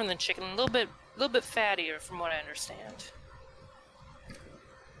bit different than chicken, a little bit fattier from what I understand.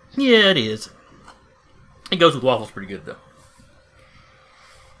 Yeah, it is. It goes with waffles pretty good, though.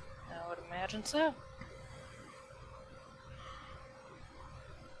 I would imagine so.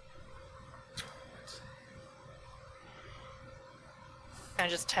 Kind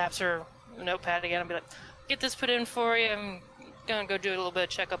of just taps her notepad again and be like, get this put in for you. I'm gonna go do a little bit of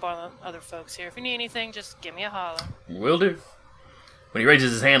checkup on the other folks here. If you need anything, just give me a holler. Will do. When he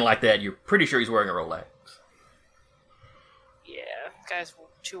raises his hand like that, you're pretty sure he's wearing a Rolex. Yeah, guy's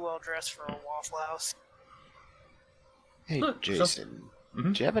too well dressed for a Waffle House. Hey, Look, Jason,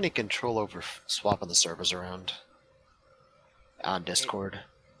 Mhm. do you have any control over swapping the servers around on Discord?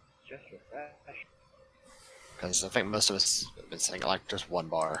 Just refresh. Because I think most of us have been saying like just one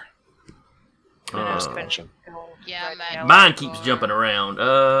bar. Uh, Yeah, I'm at- Mine keeps jumping around.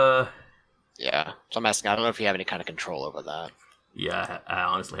 Yeah, so I'm asking. I don't know if you have any kind of control over that. Yeah, I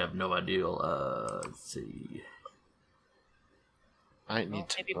honestly have no idea. Let's see. Might need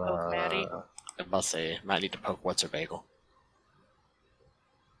to. Maybe poke Maddie. I'll say might need to poke What's Her Bagel.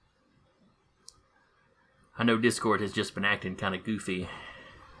 I know Discord has just been acting kind of goofy.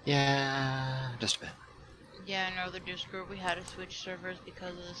 Yeah, just a bit. Yeah, I know the Discord. We had to switch servers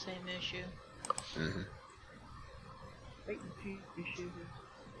because of the same issue. Mm-hmm. Latency issues.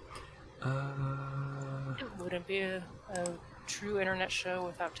 It wouldn't be a true internet show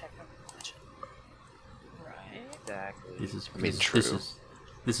without technical glitch. Right? Exactly. This is I mean, this, true.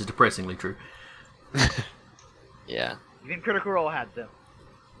 This is depressingly true. Yeah, Even Critical Role had them.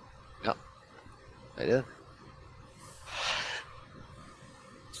 I did.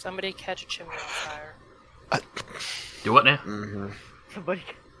 Somebody catch a chimney on fire. Do what now? Mm-hmm. Somebody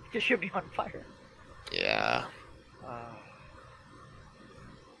just should be on fire. Yeah.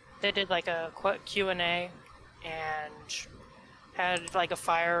 They did like a Q&A and had like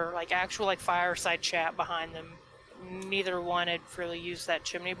a actual fireside chat behind them. Neither one had really used that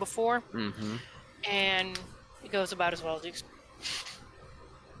chimney before, Mm-hmm. and it goes about as well as you expect.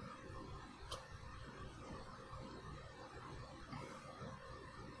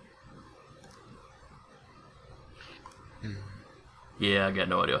 Yeah, I got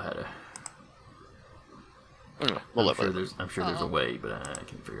no idea how to. We'll I'm live sure with it. there's a way, but I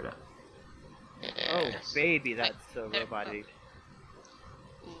can't figure it out. Oh, Yes. baby, that's so There- robotic.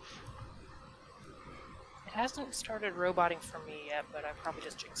 Oof. It hasn't started roboting for me yet, but I probably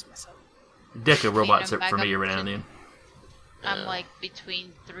just jinxed myself. Deca robots I'm are back for me up every now to- and then. I'm Yeah. like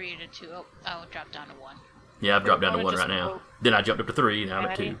between 3 to 2. Oh, I'll drop down to 1. Yeah, I've dropped down to Wanna 1 just right now. vote Then I jumped up to 3, now I'm at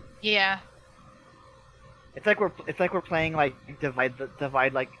Maddie? 2. Yeah. It's like we're playing like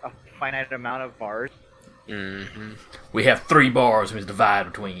divide like a finite amount of bars. Mm-hmm. We have 3 bars, we divide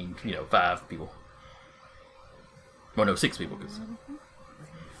between, 5 people. Well, no, 6 people. Cause...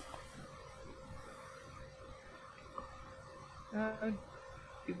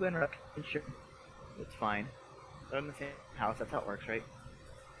 People interrupt. Sure, it's fine. They're in the same house. That's how it works, right?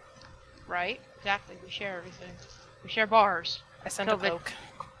 Right? Exactly. We share everything. We share bars. I sent So a the- poke.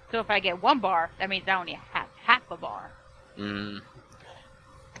 So if I get 1 bar, that means I only have half a bar. Mm.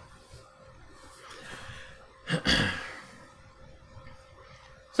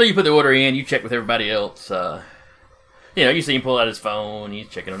 So you put the order in, you check with everybody else. You see him pull out his phone, he's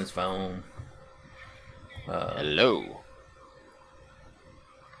checking on his phone. Hello.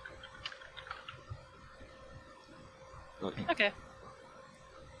 Okay.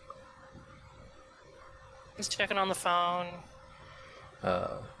 He's checking on the phone.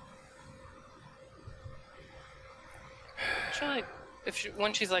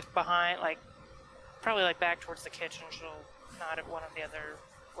 When she's like behind, like probably like back towards the kitchen, she'll nod at one of the other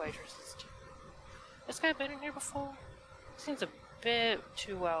waitresses. This guy been in here before? Seems a bit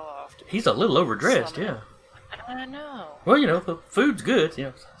too well off. He's a little overdressed, yeah. I know. Well, the food's good,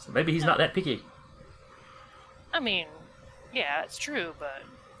 so maybe he's not that picky. I mean, yeah, it's true, but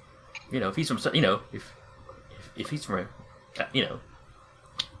if he's from, if he's from,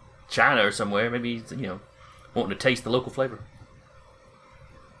 China or somewhere, maybe he's, wanting to taste the local flavor.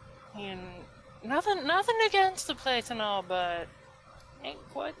 Nothing against the place and all, but ain't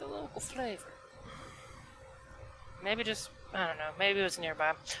quite the local flavor. Maybe I don't know, maybe it was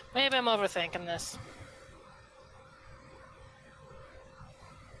nearby. Maybe I'm overthinking this.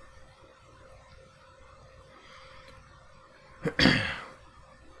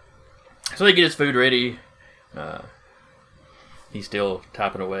 So they get his food ready. He's still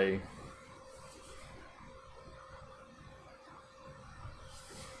typing away.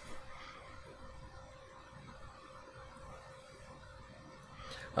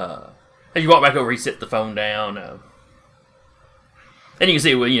 As you walk back over, he sets the phone down. And you can see,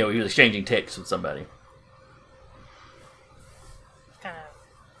 he was exchanging texts with somebody. Kind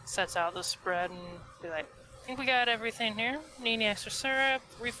of sets out the spread and be like, I think we got everything here. Need any extra syrup?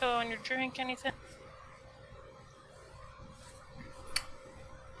 Refill on your drink? Anything?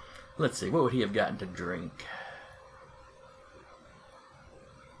 Let's see, what would he have gotten to drink?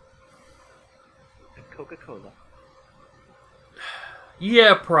 Coca-Cola.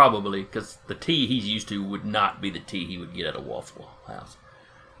 Yeah, probably, because the tea he's used to would not be the tea he would get at a Waffle House.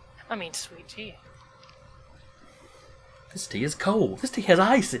 I mean, sweet tea. This tea is cold. This tea has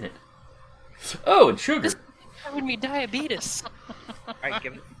ice in it. Oh, and sugar. That would be diabetes. Alright,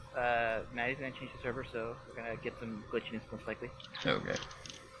 give it. Maddie's gonna change the server, so we're gonna get some glitchiness most likely. Okay.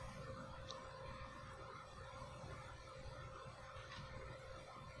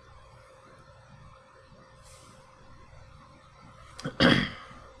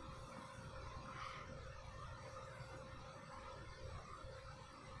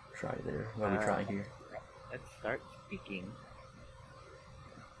 Try there. What are we trying here? Let's start speaking.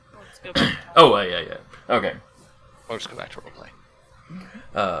 Let's go back. Oh, yeah. Okay. We'll just go back to roleplay.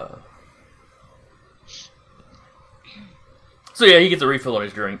 So yeah, he gets a refill on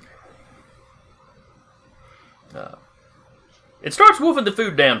his drink. It starts wolfing the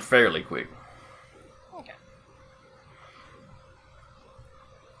food down fairly quick. Okay.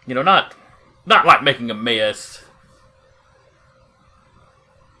 Not like making a mess,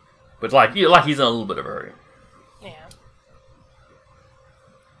 but like he's in a little bit of a hurry. Yeah.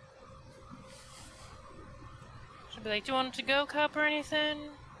 Should be like, do you want a to-go cup or anything?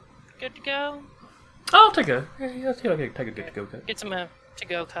 Good to go? I'll take a good to go cup. Gets him a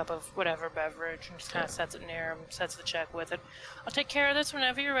to-go cup of whatever beverage and just kind of sets it near him, sets the check with it. I'll take care of this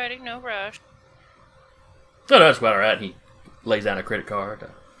whenever you're ready, no rush. No, that's quite alright. He lays down a credit card.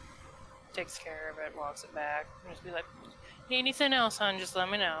 Takes care of it, walks it back, and just be like, need anything else, hon, just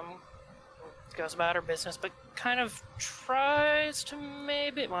let me know. Goes about her business, but kind of tries to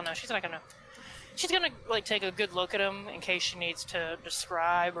maybe, well no, she's gonna like take a good look at him in case she needs to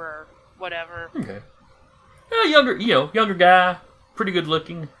describe or whatever. Okay. Younger guy, pretty good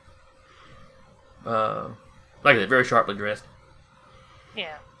looking. Like I said, very sharply dressed.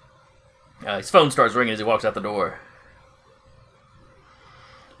 Yeah. His phone starts ringing as he walks out the door.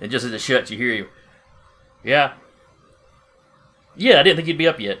 And just as it shuts, you hear you. Yeah, I didn't think you'd be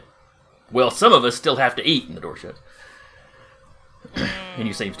up yet. Well, some of us still have to eat, and the door shuts. And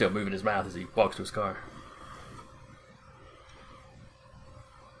you see him still moving his mouth as he walks to his car.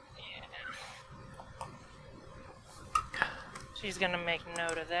 She's gonna make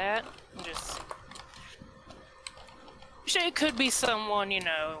note of that. And just, it could be someone,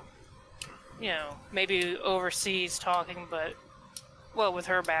 maybe overseas talking, but well, with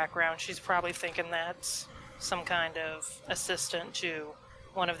her background, she's probably thinking that's some kind of assistant to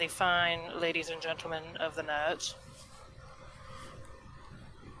one of the fine ladies and gentlemen of the night.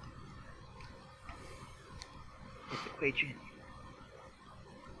 It's equation.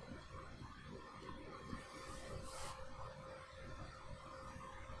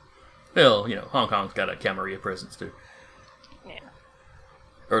 Well, Hong Kong's got a Camarilla presence too. Yeah.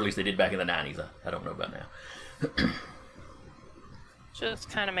 Or at least they did back in the 90s. I don't know about now. Just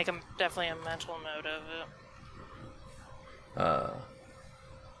kind of make definitely a mental note of it.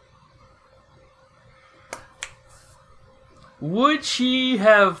 Would she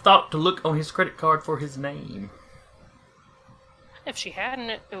have thought to look on his credit card for his name? If she hadn't,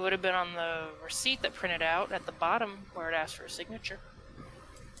 it would have been on the receipt that printed out at the bottom where it asked for a signature.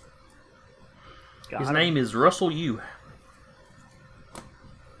 His name is Russell Yu.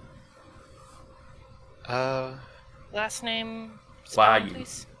 Last name? Why spelling, you?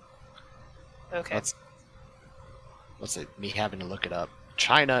 please? Okay. Let's see, me having to look it up.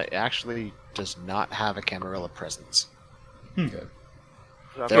 China actually does not have a Camarilla presence. Okay.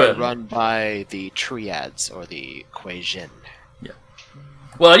 They're Well- run by the Triads or the Kuei-jin.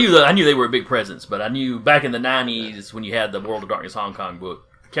 Well, I knew they were a big presence, but I knew back in the 90s when you had the World of Darkness Hong Kong book,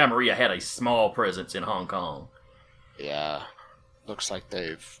 Camarilla had a small presence in Hong Kong. Yeah, looks like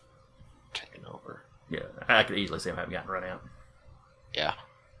they've taken over. Yeah, I could easily see them having gotten run out. Yeah.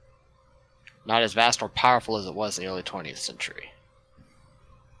 Not as vast or powerful as it was in the early 20th century.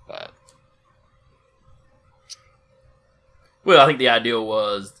 But Well, I think the ideal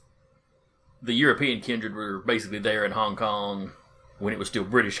was the European kindred were basically there in Hong Kong when it was still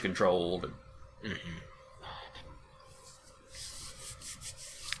British controlled.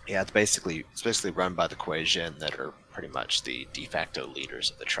 yeah, it's basically run by the Kuei-jin that are pretty much the de facto leaders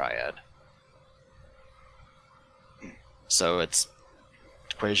of the Triad. So it's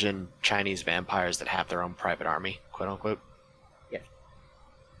Kuei-jin Chinese vampires that have their own private army, quote unquote. Yes.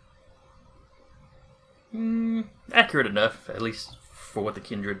 Accurate enough, at least for what the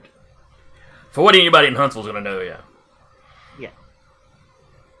kindred... For what anybody in Huntsville's going to know, yeah. Yeah.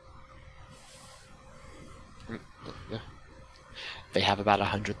 Yeah. They have about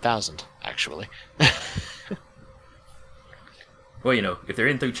 100,000, actually. Well, you know, if they're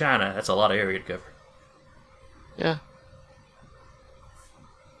in through China, that's a lot of area to cover. Yeah.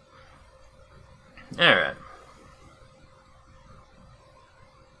 Alright.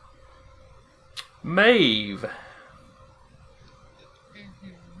 Maeve.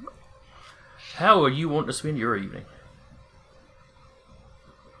 How are you wanting to spend your evening?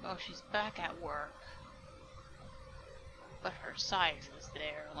 Oh, she's back at work. But her sire is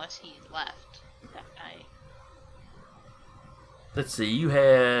there, unless he's left that night. Let's see, you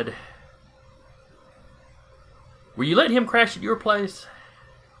had... Were you letting him crash at your place?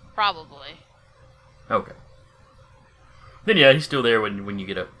 Probably. Okay. Then yeah, he's still there when you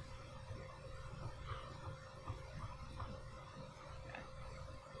get up.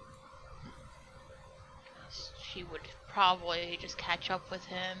 She would probably just catch up with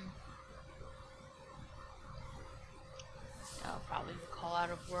him. Probably call out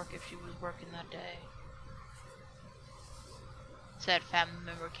of work if she was working that day. Said family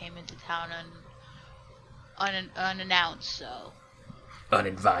member came into town unannounced, so.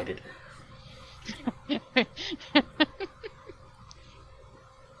 Uninvited.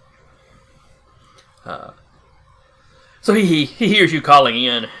 So he hears you calling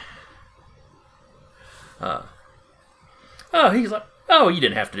in. He's like, oh, you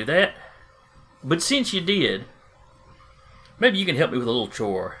didn't have to do that. But since you did, maybe you can help me with a little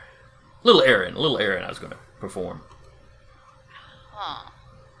chore. A little errand I was going to perform. Huh.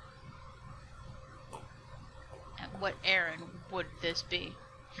 And what errand would this be?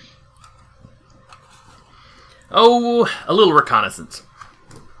 Oh, a little reconnaissance.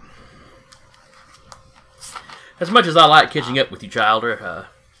 As much as I like catching up with you, Childer,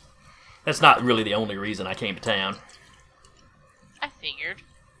 that's not really the only reason I came to town. I figured.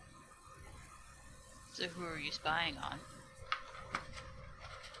 So who are you spying on?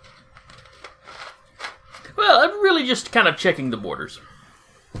 Well, I'm really just kind of checking the borders.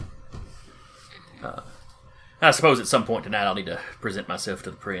 I suppose at some point tonight I'll need to present myself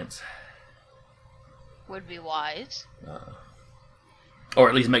to the prince. Would be wise. Or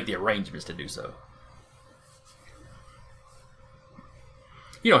at least make the arrangements to do so.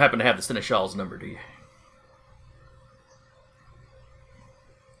 You don't happen to have the Seneschal's number, do you?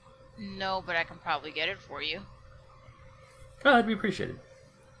 No, but I can probably get it for you. Oh, that'd be appreciated.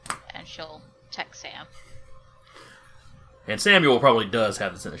 And she'll text Sam. And Samuel probably does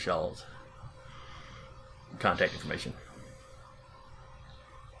have the Seneschal's contact information.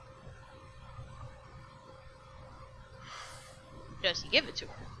 Does he give it to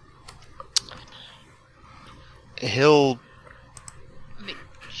her? He'll... I mean,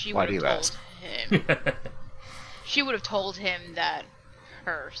 she Why would do you have ask? told him. She would have told him that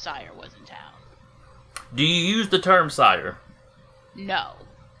her sire was in town. Do you use the term sire? No.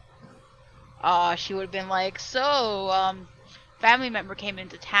 She would have been like, so, family member came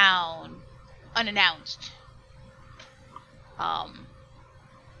into town unannounced.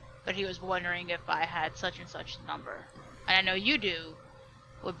 but he was wondering if I had such and such number. And I know you do.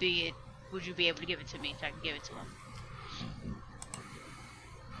 Would you be able to give it to me so I can give it to him?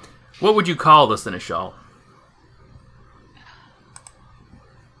 What would you call the seneschal?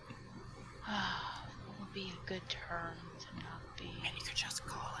 What would be a good term to not be? And you could just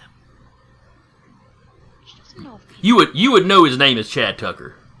call him. She doesn't know if he... You would know his name is Chad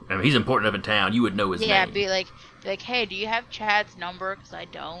Tucker. I mean, he's important enough in town. You would know his Yeah, name. be like, hey, do you have Chad's number? Because I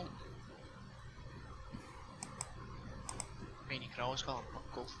don't. I mean, you can always call him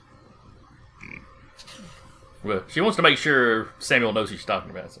Uncle. Well, she wants to make sure Samuel knows who she's talking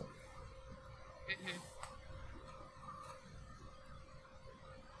about. So.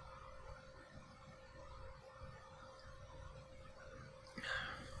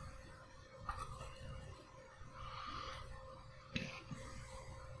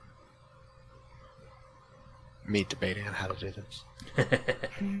 Me debating on how to do this.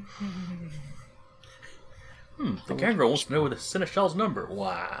 The kangaroo wants to know the seneschal's number.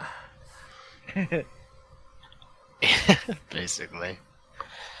 Why? Basically.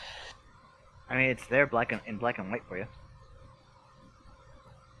 I mean, it's there in black and white for you.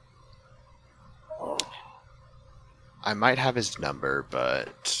 I might have his number,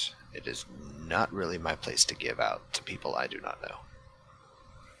 but it is not really my place to give out to people I do not know.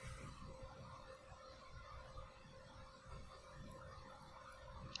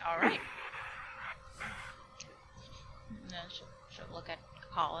 All right. And then she'll look at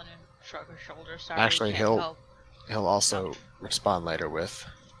Colin and shrug her shoulders. Sorry, Actually, can't help. he'll also respond later with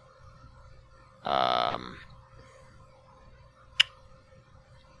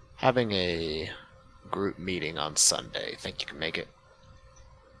having a group meeting on Sunday. Think you can make it?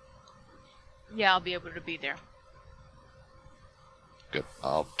 Yeah, I'll be able to be there. Good.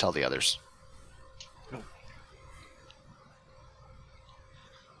 I'll tell the others. So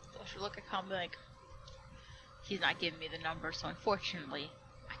she'll look at Colin and be like, he's not giving me the number, so unfortunately,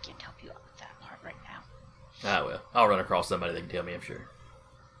 I can't help you out with that part right now. Ah, well. I'll run across somebody that can tell me, I'm sure.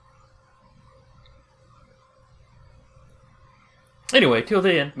 Anyway, till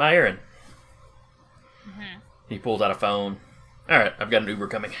then, my errand. Mm-hmm. He pulls out a phone. Alright, I've got an Uber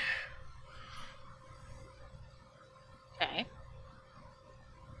coming. Okay.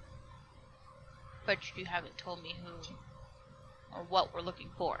 But you haven't told me who or what we're looking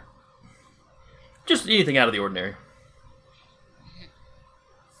for. Just anything out of the ordinary.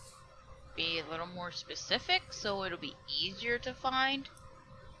 Be a little more specific so it'll be easier to find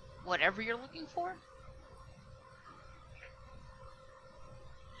whatever you're looking for.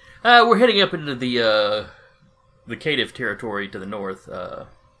 We're heading up into the Caitiff territory to the north. The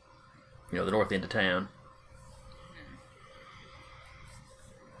north end of town.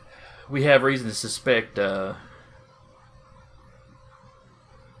 We have reason to suspect well,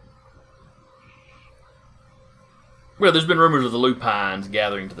 there's been rumors of the lupines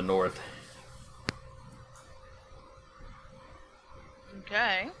gathering to the north.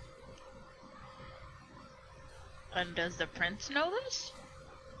 Okay. And does the prince know this?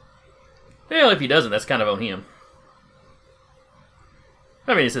 Well, if he doesn't, that's kind of on him.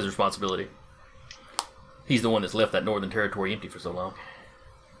 I mean, it's his responsibility. He's the one that's left that northern territory empty for so long.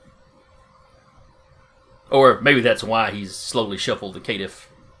 Or maybe that's why he's slowly shuffled the Caitiff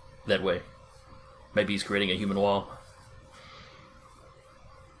that way. Maybe he's creating a human wall.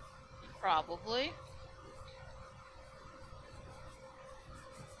 Probably.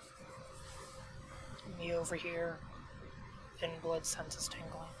 Me over here, and blood senses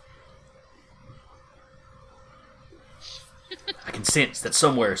tingling. I can sense that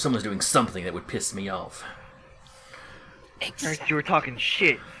somewhere someone's doing something that would piss me off. Heard you were talking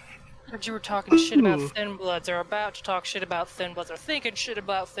shit. Heard you were talking shit about Thin Bloods, or about to talk shit about Thin Bloods, or thinking shit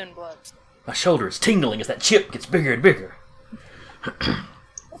about Thin Bloods. My shoulder is tingling as that chip gets bigger and bigger. That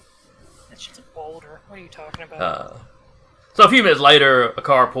shit's a boulder. What are you talking about? So a few minutes later, a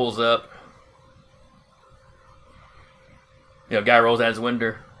car pulls up. Guy rolls out his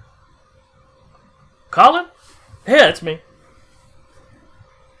window. Colin? Yeah, it's me.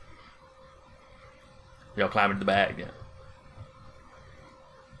 Y'all climb into the bag, yeah.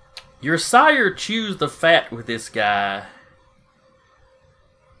 Your sire chews the fat with this guy.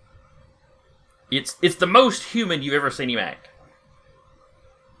 It's the most human you've ever seen him act.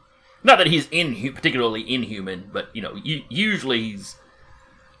 Not that he's particularly inhuman, but, usually he's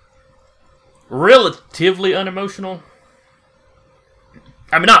relatively unemotional.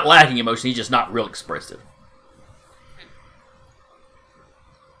 I mean, not lacking emotion, he's just not real expressive.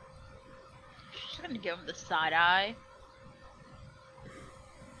 She's gonna give him the side eye.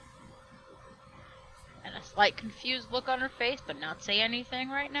 And a slight confused look on her face, but not say anything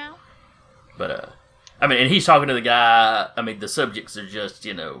right now. But I mean, and he's talking to the guy. I mean, the subjects are just,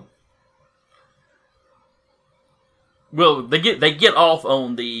 you know. Well, they get off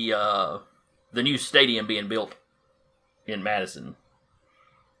on the new stadium being built in Madison.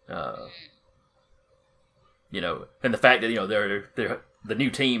 You know, and the fact that, you know, they're the new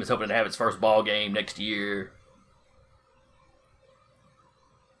team is hoping to have its first ball game next year.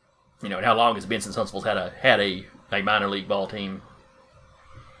 You know, and how long has it been since Huntsville's had a minor league ball team?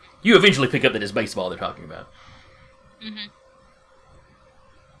 You eventually pick up that it's baseball they're talking about. Mm-hmm.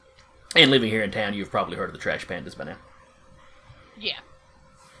 And living here in town, you've probably heard of the Trash Pandas by now. Yeah.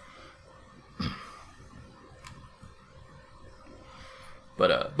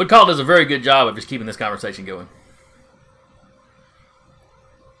 But Carl does a very good job of just keeping this conversation going.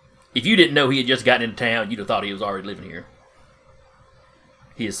 If you didn't know he had just gotten into town, you'd have thought he was already living here.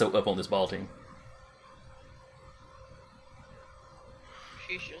 He is so up on this ball team.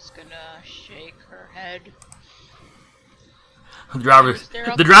 She's just gonna shake her head.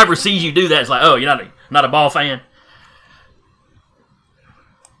 The driver sees you do that. It's like, oh, you're not a ball fan?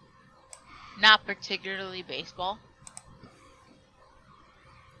 Not particularly baseball.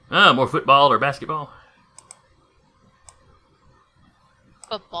 More football or basketball?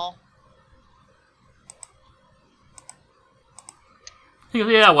 Football. He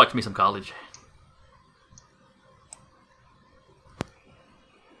goes, yeah, I watched me some college.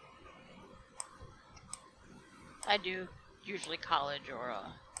 I do usually college or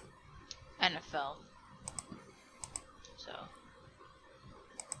NFL. So.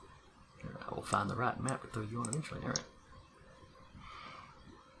 I will find the right map to throw you on eventually. All right.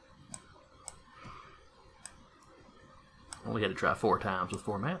 Only had to try 4 times with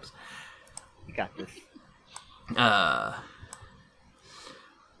 4 maps. You got this.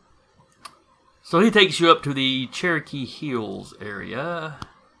 So he takes you up to the Cherokee Hills area.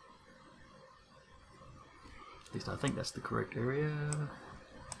 At least I think that's the correct area.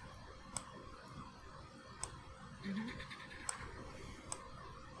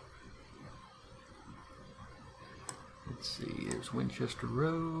 Let's see, there's Winchester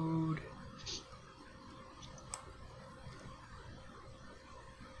Road.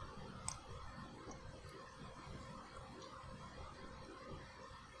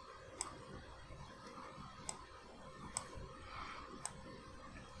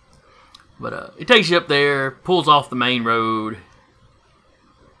 But it takes you up there, pulls off the main road,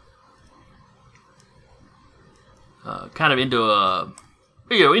 kind of into a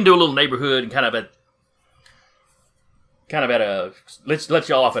little neighborhood, and kind of at a lets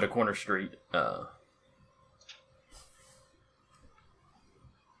you off at a corner street. Trying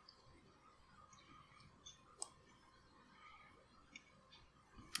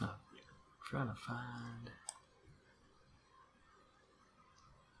to find.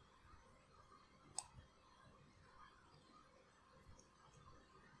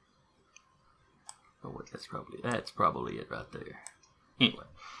 Oh wait, that's probably it right there. Anyway,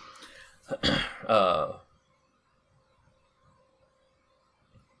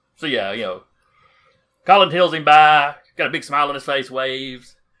 so yeah, you know, Colin tells him bye, got a big smile on his face,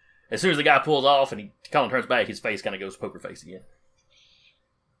 waves. As soon as the guy pulls off and Colin turns back, his face kind of goes poker face again.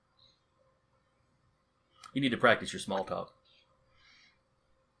 You need to practice your small talk.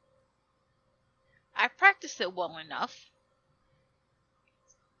 I practiced it well enough.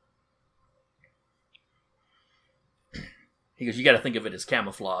 He goes, you got to think of it as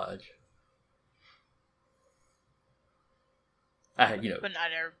camouflage. I had, But not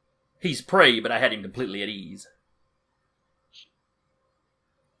he's prey, but I had him completely at ease.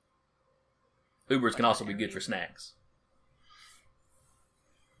 Ubers can also be good for snacks.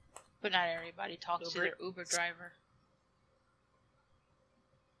 But not everybody talks to their Uber driver.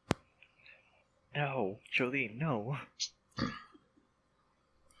 No, Jolene, no.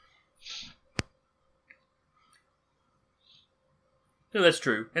 No, that's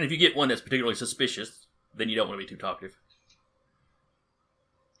true. And if you get one that's particularly suspicious, then you don't want to be too talkative.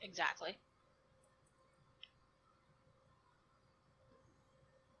 Exactly.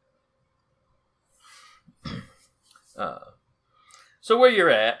 So where you're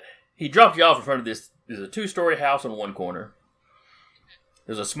at, he dropped you off in front of this. There's a 2-story house on one corner.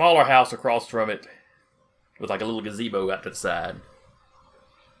 There's a smaller house across from it with like a little gazebo out to the side.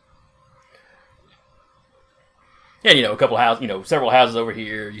 And, a couple of houses, several houses over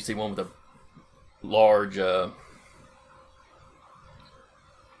here. You see one with a large,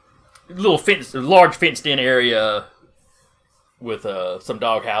 large fenced-in area with some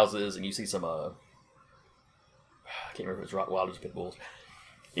dog houses, and you see some, I can't remember if it's Rottweilers or pit bulls.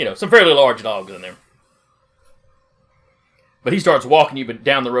 Some fairly large dogs in there. But he starts walking you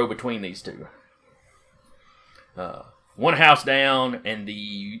down the road between these two. One house down, and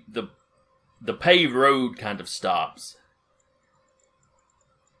the paved road kind of stops.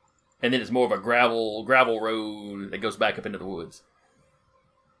 And then it's more of a gravel road that goes back up into the woods.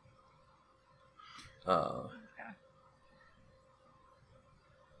 And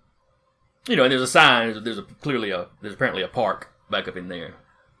there's a sign. There's apparently a park back up in there.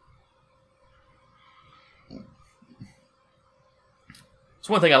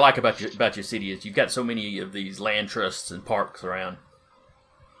 So one thing I like about your city is you've got so many of these land trusts and parks around.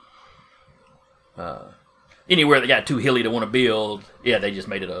 Anywhere that got too hilly to want to build, they just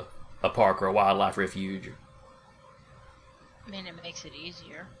made it a park or a wildlife refuge. I mean, it makes it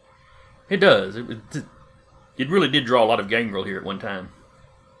easier. It does. It really did draw a lot of gangrel here at one time.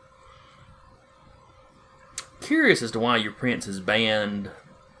 Curious as to why your prince has banned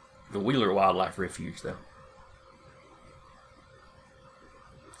the Wheeler Wildlife Refuge, though.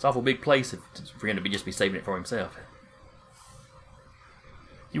 It's an awful big place for him to just be saving it for himself.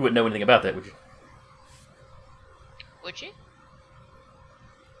 You wouldn't know anything about that, would you? Would you?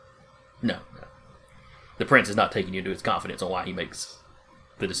 No. The prince is not taking you into his confidence on why he makes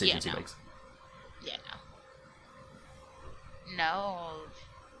the decisions he makes. Yeah, no.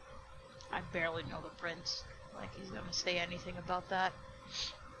 I barely know the prince. Like he's gonna say anything about that.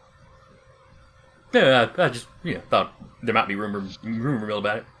 Yeah, I just thought there might be rumor mill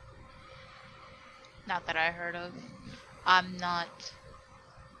about it. Not that I heard of. I'm not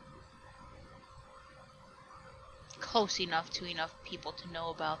close enough to enough people to know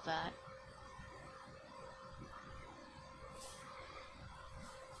about that.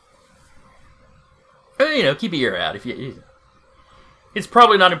 Keep your ear out. It's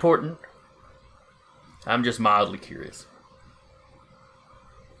probably not important. I'm just mildly curious.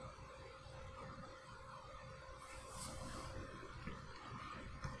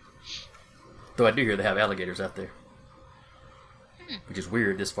 Though I do hear they have alligators out there. Which is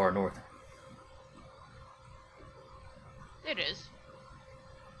weird this far north. It is.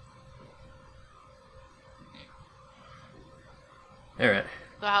 Alright.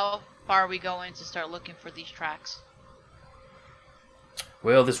 So how far are we going to start looking for these tracks?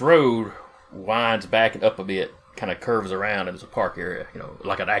 Well, this road winds back and up a bit, kind of curves around, and there's a park area,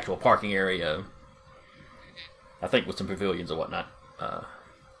 like an actual parking area. I think with some pavilions or whatnot.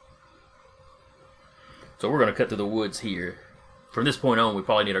 So we're going to cut through the woods here. From this point on, we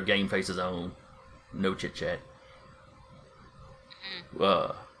probably need our game faces on. No chit-chat.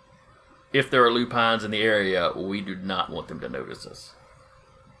 If there are lupines in the area, we do not want them to notice us.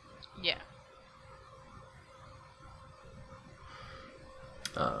 Yeah.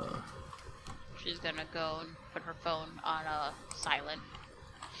 She's gonna go and put her phone on silent.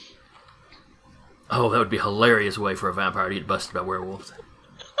 Oh, that would be a hilarious way for a vampire to get busted by werewolves.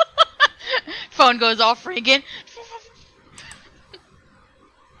 Phone goes off ringing.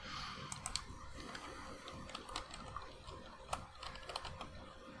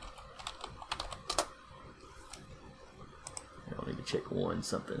 I'll need to check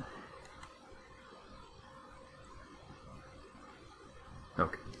something.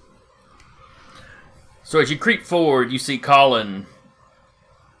 Okay. So as you creep forward, you see Colin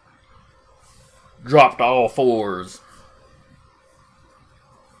dropped to all fours.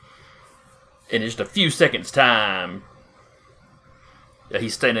 In just a few seconds' time,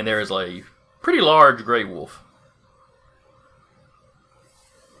 he's standing there as a pretty large gray wolf.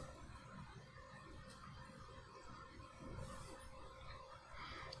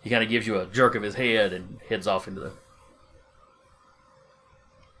 He kind of gives you a jerk of his head and heads off into the...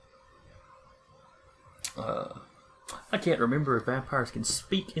 I can't remember if vampires can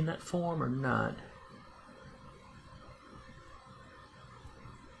speak in that form or not.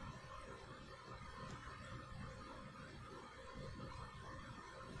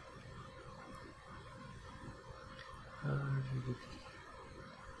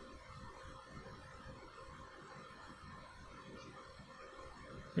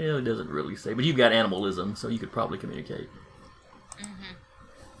 Yeah, it doesn't really say, but you've got animalism, so you could probably communicate. Mm-hmm.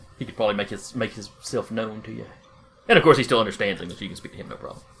 He could probably make himself known to you, and of course he still understands English. So you can speak to him, no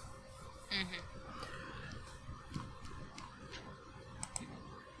problem. Mm-hmm.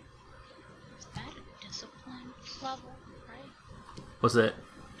 Is that a discipline level, right? What's that?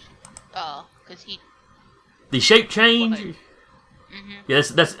 Oh, because he... The shape change? Mm-hmm. Yeah,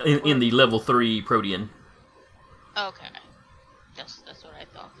 that's in the level 3 Protean. Okay. That's what I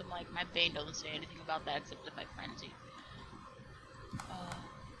thought. I'm like, my Bane doesn't say anything about that except if I frenzy.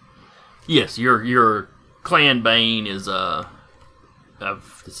 Yes, your clan Bane is let's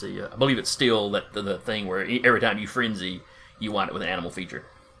see, I believe it's still the thing where every time you frenzy, you wind up with an animal feature.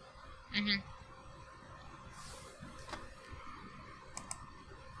 Mm-hmm.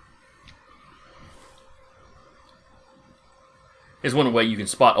 It's one way you can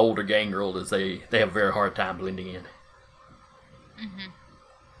spot older gangrel is they have a very hard time blending in. Mm-hmm.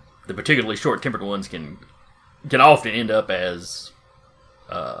 The particularly short-tempered ones can often end up as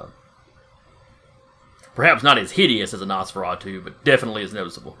perhaps not as hideous as a Nosferatu, but definitely as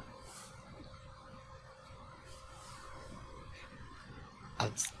noticeable. I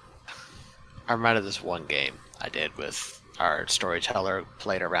reminded of this one game I did with our storyteller,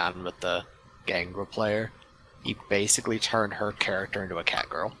 played around with the gangrel player. He basically turned her character into a cat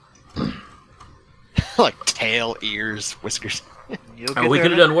girl. Like tail, ears, whiskers. Oh, we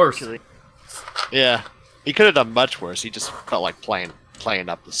could have done worse. Yeah, he could have done much worse. He just felt like playing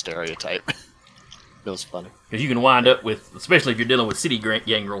up the stereotype. It was funny. Because you can wind up with, especially if you're dealing with city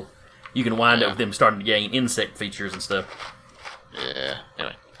gangrel, you can wind up with them starting to gain insect features and stuff. Yeah.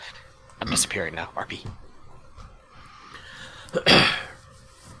 Anyway, I'm disappearing now. RP.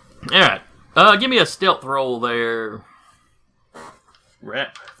 Alright. Give me a stealth roll there.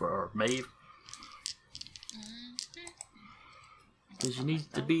 Rat for Maeve. Because you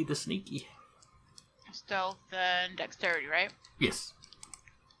need to be the sneaky. Stealth and dexterity, right? Yes.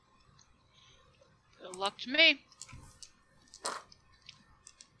 Good luck to me.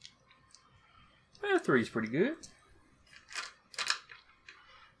 3's pretty good.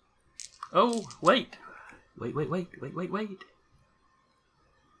 Oh, wait. Wait.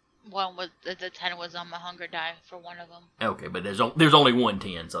 One was the 10 was on my hunger die for one of them. Okay, but there's only one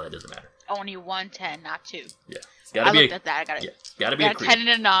 10, so that doesn't matter. Only one 10, not two. Yeah, it's gotta I be. looked at that. I got it's gotta be a a crit. 10 and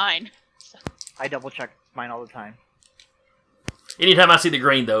a 9. So. I double check mine all the time. Anytime I see the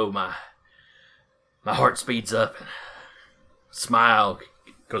green, though, my heart speeds up. And smile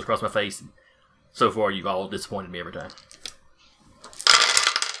goes across my face. And so far, you've all disappointed me every time.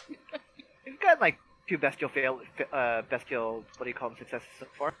 We've got like 2 bestial bestial, what do you call them, successes so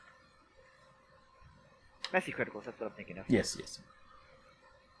far? Messy criticals, that's what I'm thinking of. Yes.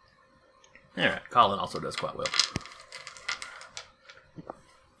 Alright, Colin also does quite well.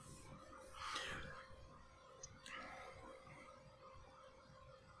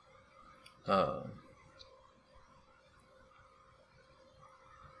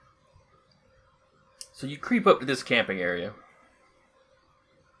 So you creep up to this camping area.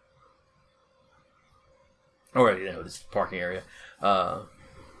 Or, this parking area.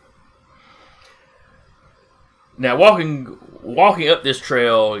 Now, walking up this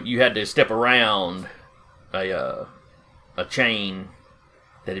trail, you had to step around a chain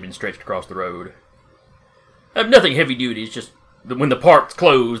that had been stretched across the road. Nothing heavy duty. It's just when the park's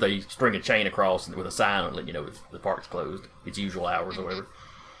closed, they string a chain across with a sign on it. You know, the park's closed. It's usual hours or whatever.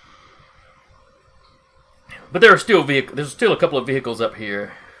 But there are still there's still a couple of vehicles up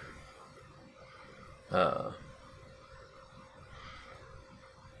here.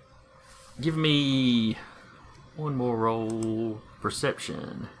 Give me one more roll.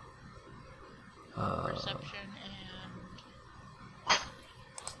 Perception. Perception and...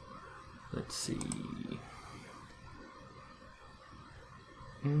 Let's see.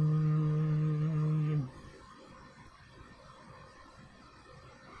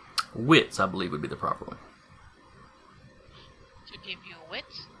 Wits, I believe, would be the proper one. To give you a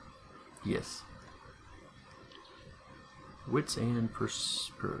wits? Yes. Wits and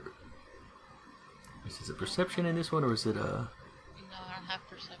is it perception in this one, or is it No, I don't have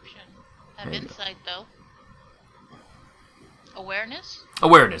perception. I have And- insight, though. Awareness?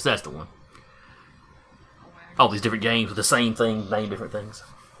 awareness? That's the one. Awareness. All these different games with the same thing, name different things.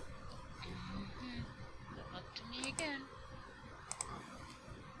 Mm-hmm. Good luck to me again.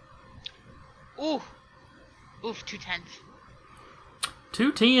 Ooh! Oof, 2 10s.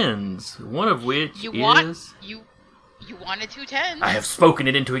 2 10s, one of which You is... want... You wanted 2 10s. I have spoken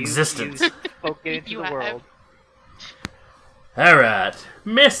it into existence. You spoke it into You the have. world. Alright,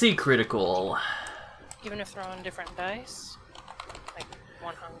 messy critical. Even if they're on different dice? Like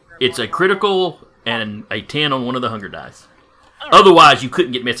one hunger. It's one a critical and a 10 on one of the hunger dice. Alright. Otherwise, you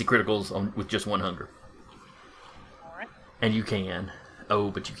couldn't get messy criticals with just one hunger. Alright. And you can. Oh,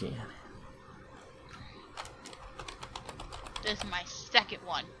 but you can. This is my second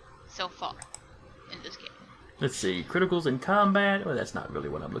one so far in this game. Let's see. Criticals in combat. Well, that's not really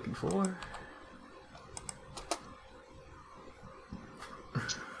what I'm looking for.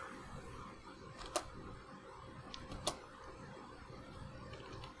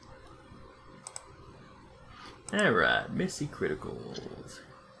 Alright, messy criticals.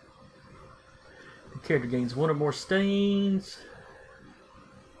 The character gains 1 or more stains.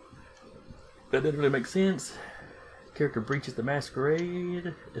 That doesn't really make sense. character breaches the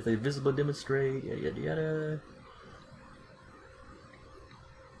masquerade if they visibly demonstrate, yada yada yada.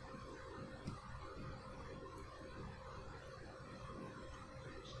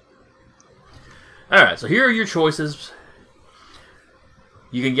 Alright, so here are your choices.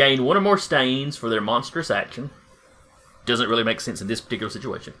 You can gain one or more stains for their monstrous action. Doesn't really make sense in this particular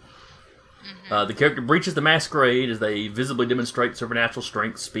situation. The character breaches the masquerade as they visibly demonstrate supernatural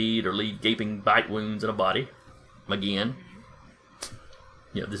strength, speed, or leave gaping bite wounds in a body. Again,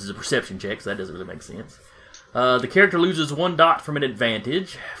 this is a perception check, so that doesn't really make sense. The character loses 1 dot from an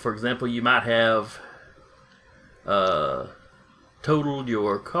advantage. For example, you might have totaled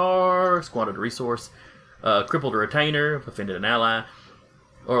your car, squandered a resource, crippled a retainer, offended an ally,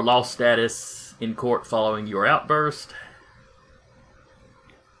 or lost status in court following your outburst.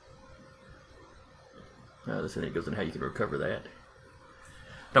 This thing goes in how you can recover that.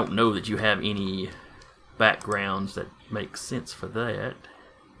 I don't know that you have any backgrounds that make sense for that.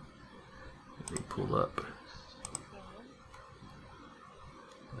 Let me pull up.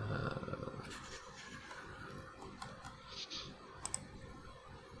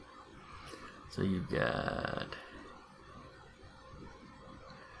 So you've got...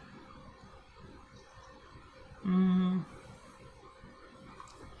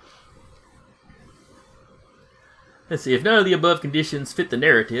 Let's see, if none of the above conditions fit the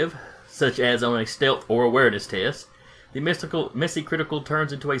narrative, such as on a stealth or awareness test, the messy critical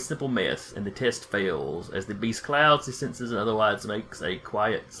turns into a simple mess, and the test fails, as the beast clouds the senses and otherwise makes a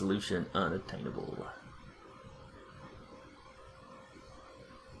quiet solution unattainable.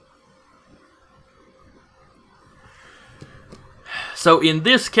 So in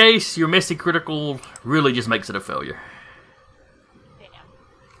this case, your messy critical really just makes it a failure.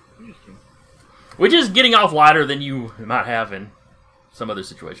 Interesting. Which is getting off lighter than you might have in some other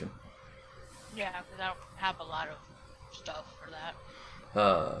situation. Yeah, because I don't have a lot of stuff for that.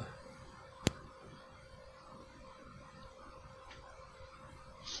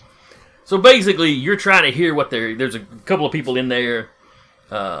 So basically, you're trying to hear what there's a couple of people in there,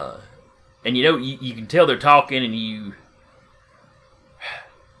 and you can tell they're talking, and you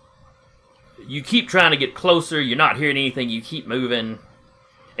keep trying to get closer. You're not hearing anything. You keep moving,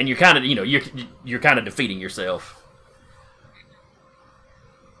 and you're kind of you're kind of defeating yourself.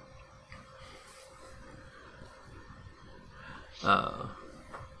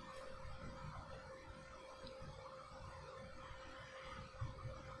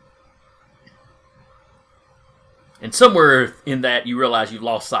 And somewhere in that, you realize you've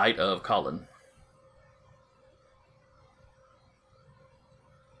lost sight of Colin.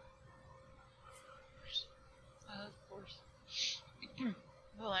 Of course.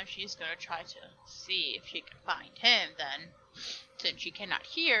 Well, then she's gonna try to see if she can find him. Then, since she cannot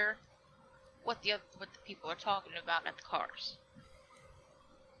hear what the people are talking about at the cars.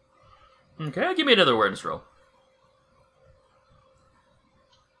 Okay, give me another awareness roll.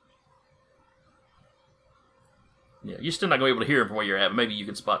 Yeah, you're still not going to be able to hear him from where you're at. Maybe you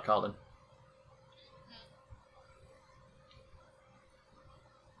can spot Colin.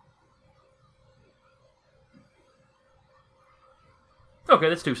 Okay,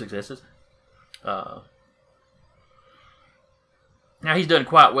 that's 2 successes. Now, he's done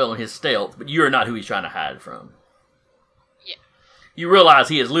quite well in his stealth, but you're not who he's trying to hide from. Yeah. You realize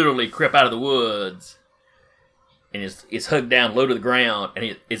he has literally crept out of the woods and is hugged down low to the ground, and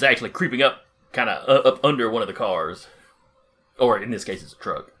he is actually creeping up, kind of up under one of the cars. Or, in this case, it's a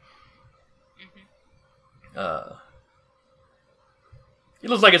truck. Mm-hmm. It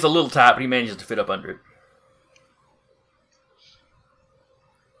looks like it's a little tight, but he manages to fit up under it.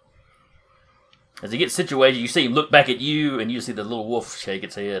 As he gets situated, you see him look back at you, and you see the little wolf shake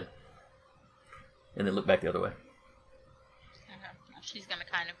its head. And then look back the other way. Okay. She's gonna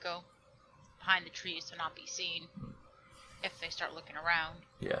kind of go behind the trees to not be seen if they start looking around.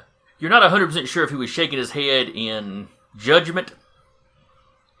 Yeah. You're not 100% sure if he was shaking his head in judgment,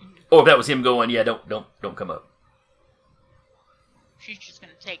 or if that was him going, yeah, don't come up. She's just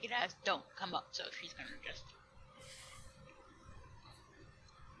gonna take it as don't come up, so she's gonna just...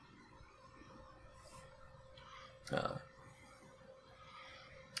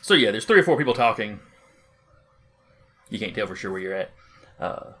 So yeah, there's 3 or 4 people talking. You can't tell for sure where you're at.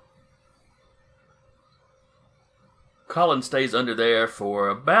 Colin stays under there for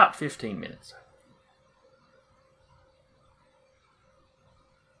about 15 minutes.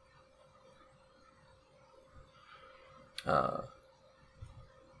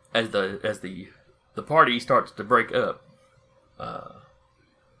 As the party starts to break up,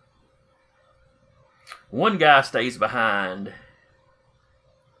 one guy stays behind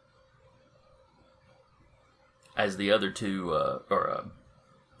as the other two,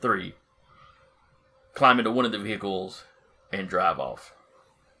 three, climb into one of the vehicles and drive off.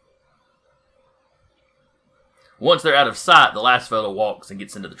 Once they're out of sight, the last fellow walks and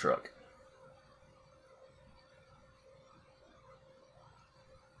gets into the truck.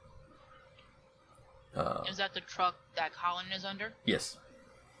 Is that the truck that Colin is under? Yes.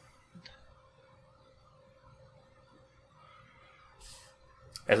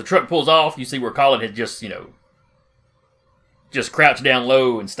 As the truck pulls off, you see where Colin had just crouched down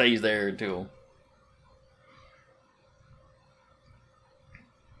low and stays there until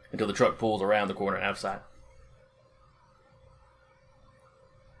the truck pulls around the corner and out of sight.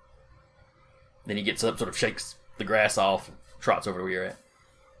 Then he gets up, sort of shakes the grass off, and trots over to where you're at.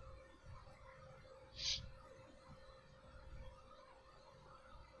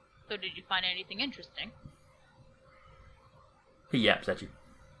 So did you find anything interesting? He yaps at you.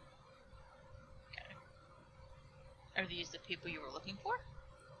 Okay. Are these the people you were looking for?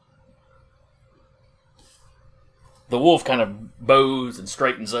 The wolf kind of bows and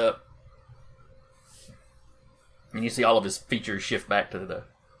straightens up. And you see all of his features shift back to the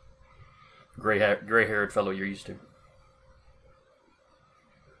gray-haired fellow you're used to.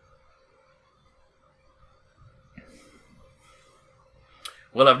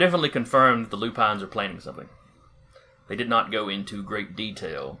 Well, I've definitely confirmed that the Lupines are planning something. They did not go into great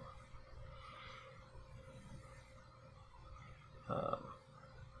detail.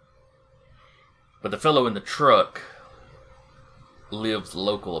 But the fellow in the truck lives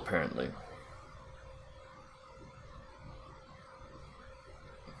local, apparently.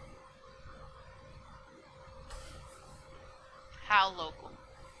 How local?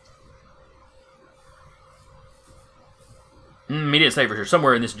 He didn't say for sure.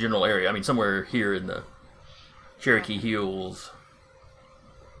 Somewhere in this general area. I mean, somewhere here in the Cherokee Hills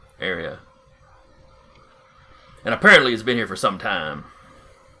area. And apparently it's been here for some time.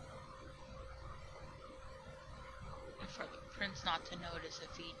 For the prince not to notice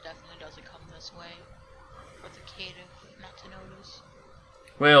if he definitely doesn't come this way. For the caitiff not to notice.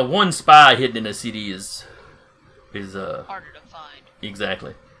 Well, one spy hidden in a city is harder to find.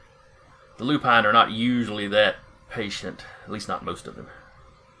 Exactly. The Lupine are not usually that patient. At least not most of them.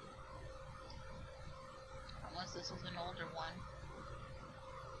 Unless this is an older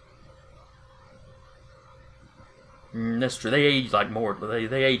one. That's true. They age like more.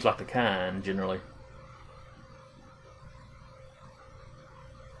 They age like the kind, generally.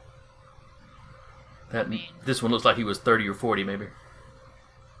 This one looks like he was 30 or 40, maybe.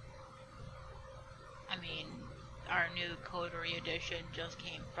 I mean, our new coterie edition just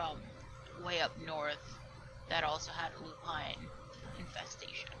came from way up north. That also had a lupine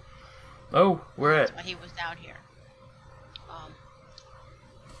infestation. Oh, where at? That's why he was down here.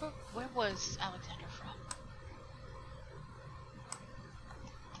 Where was Alexander from?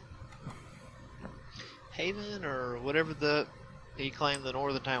 Haven or whatever he claimed the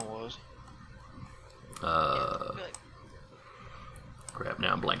northern town was. Crap,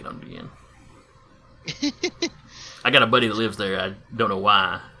 now I'm blanking on it again. I got a buddy that lives there. I don't know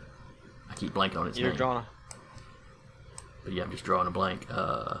why. I keep blanking on his name. You're drawing But yeah, I'm just drawing a blank.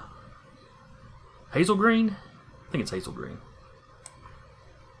 Hazel Green? I think it's Hazel Green.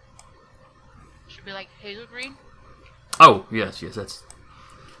 Should be like Hazel Green? Oh, yes,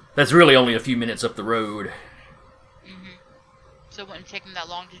 that's really only a few minutes up the road. Mm-hmm. So it wouldn't take them that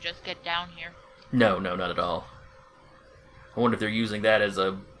long to just get down here. No, not at all. I wonder if they're using that as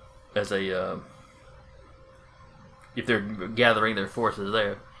a if they're gathering their forces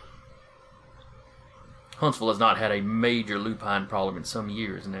there. Huntsville has not had a major lupine problem in some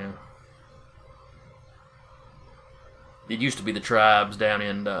years now. It used to be the tribes down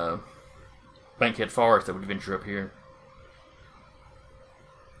in Bankhead Forest that would venture up here.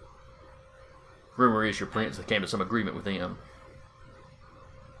 Rumor is your prince came to some agreement with them.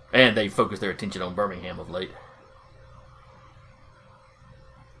 And they focused their attention on Birmingham of late.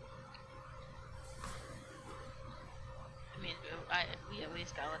 I mean, we at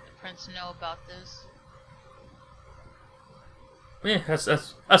least gotta let the prince know about this. Yeah,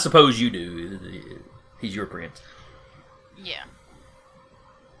 I suppose you do. He's your prince. Yeah.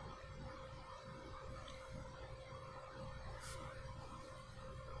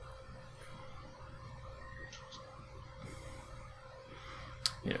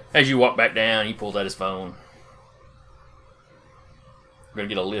 You know, as you walk back down, he pulls out his phone. We're gonna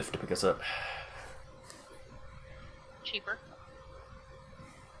get a lift to pick us up. Cheaper.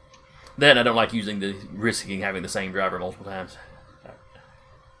 Then I don't like risking having the same driver multiple times.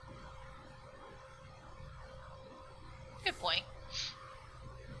 Good point.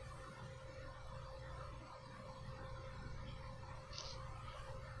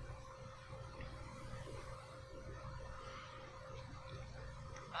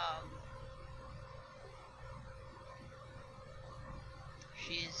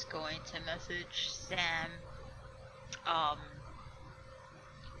 she's going to message Sam.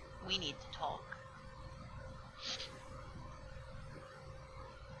 We need to talk.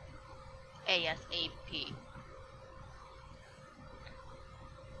 ASAP.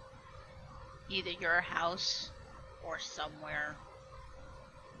 Either your house or somewhere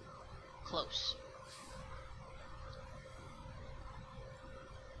close.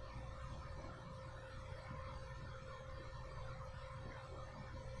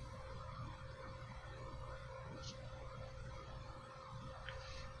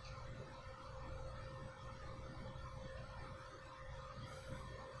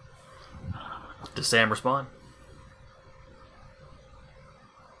 Does Sam respond?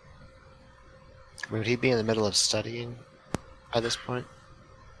 Would he be in the middle of studying by this point?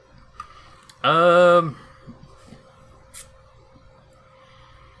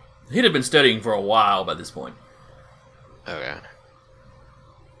 He'd have been studying for a while by this point. Okay.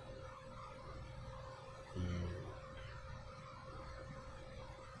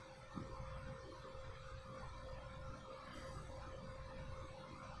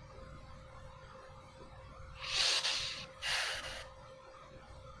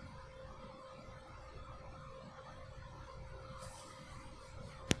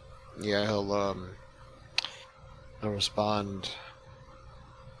 Yeah, he'll respond.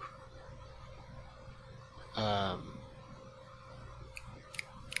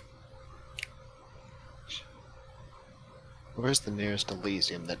 Where's the nearest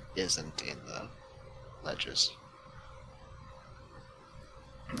Elysium that isn't in the ledges?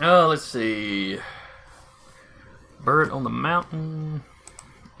 Oh, let's see. Bird on the Mountain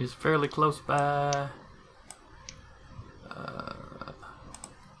is fairly close by.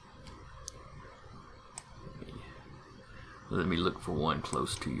 Let me look for one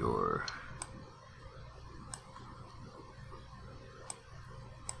close to your...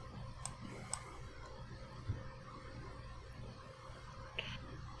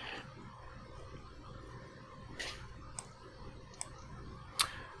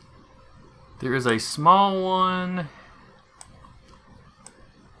 There is a small one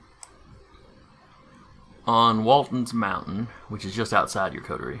on Walton's Mountain, which is just outside your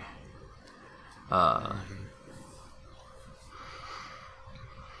coterie.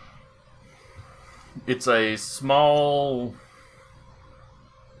 It's a small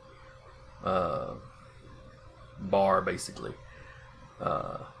bar, basically.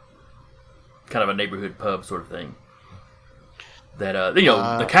 Kind of a neighborhood pub sort of thing. That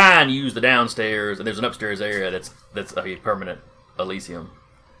the kind use the downstairs, and there's an upstairs area that's a permanent Elysium.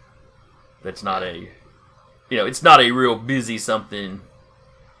 That's not a, it's not a real busy something.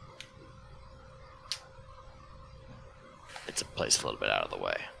 It's a place a little bit out of the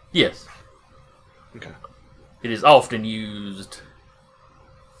way. Yes. Okay. It is often used.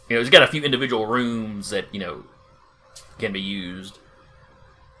 It's got a few individual rooms that can be used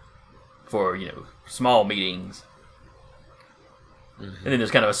for small meetings. And then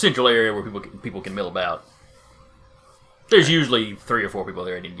there's kind of a central area where people can mill about. There's usually 3 or 4 people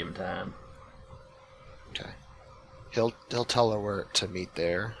there at any given time. Okay. He'll tell her where to meet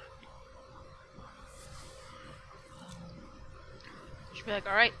there. She'll be like,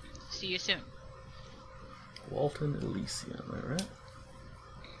 all right, see you soon. Walton Elysium, alright.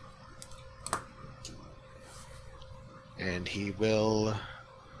 And he will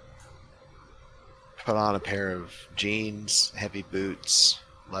put on a pair of jeans, heavy boots,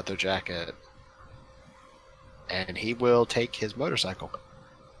 leather jacket, and he will take his motorcycle.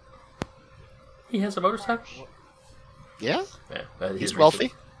 He has a motorcycle? Yeah? Yeah, He's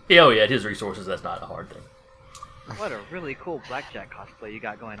wealthy. Yeah, at his resources, that's not a hard thing. What a really cool blackjack cosplay you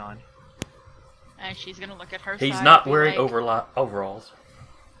got going on. And she's gonna look at her He's side not and be wearing like, overalls.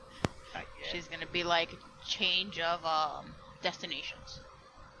 She's gonna be like, change of destinations.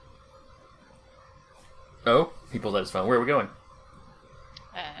 Oh, he pulls out his phone. Where are we going?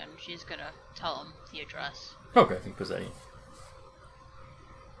 And she's gonna tell him the address. Okay, he puts that in.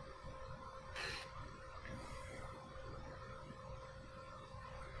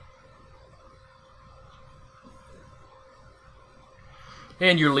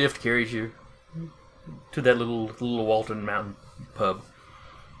 And your lift carries you to that little Walton Mountain pub.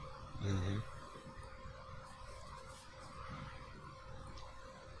 Mm-hmm.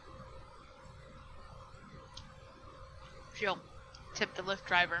 She'll tip the Lyft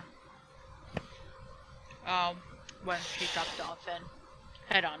driver when she dropped off and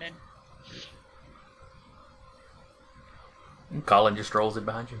head on in. And Colin just strolls in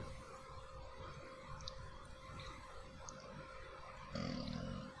behind you.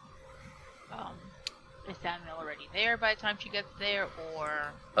 Samuel already there by the time she gets there,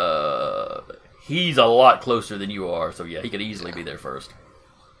 or? He's a lot closer than you are, so yeah, he could easily be there first.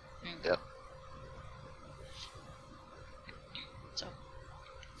 Yep. So,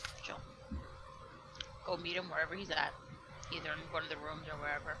 she'll go meet him wherever he's at, either in one of the rooms or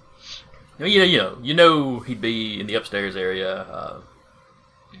wherever. You know he'd be in the upstairs area.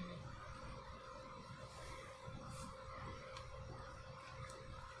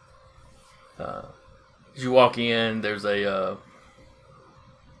 As you walk in, there's a.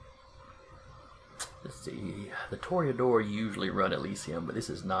 Let's see. The Toreador usually run Elysium, but this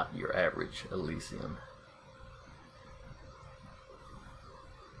is not your average Elysium.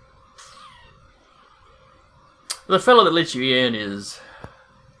 The fellow that lets you in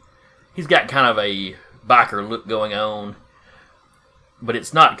he's got kind of a biker look going on, but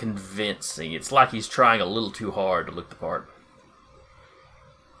it's not convincing. It's like he's trying a little too hard to look the part.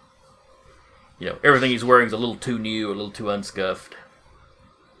 Everything he's wearing is a little too new, a little too unscuffed.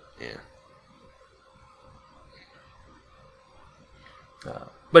 Yeah.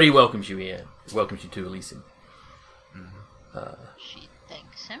 But he welcomes you in. He welcomes you to Elysium. She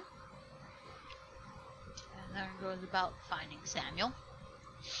thanks him. And then goes about finding Samuel.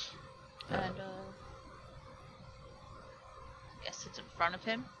 And, guess sits in front of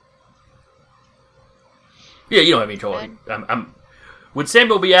him. Yeah, you don't have any trouble. Would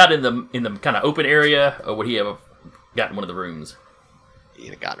Samuel be out in the kind of open area, or would he have gotten one of the rooms?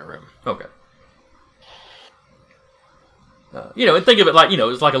 He'd have gotten a room. Okay. And think of it like,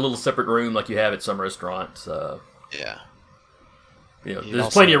 it's like a little separate room like you have at some restaurants. Yeah. There's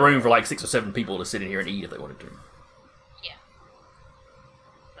plenty of room for like 6 or 7 people to sit in here and eat if they wanted to. Yeah.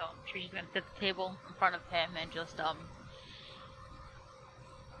 So she's gonna sit at the table in front of him and just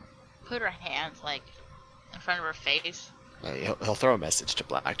put her hands like in front of her face. He'll throw a message to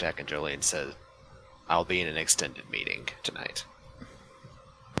Blackjack and Jolie and says, "I'll be in an extended meeting tonight."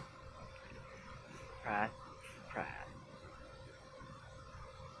 Right.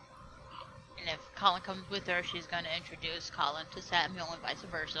 And if Colin comes with her, she's going to introduce Colin to Samuel and vice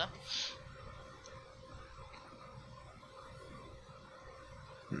versa.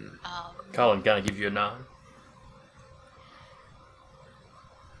 Colin kind of gives you a nod.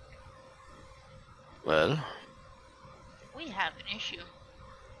 Well, We have an issue.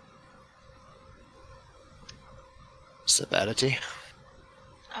 severity.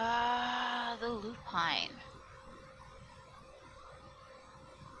 The lupine.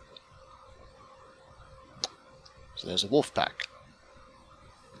 So there's a wolf pack.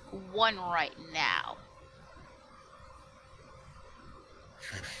 One right now.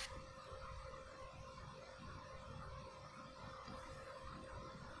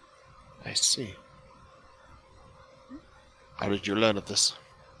 I see. How did you learn of this?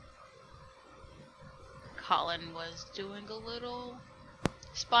 Colin was doing a little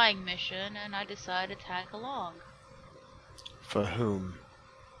spying mission, and I decided to tag along. For whom?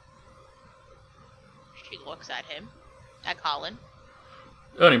 She looks at him. At Colin.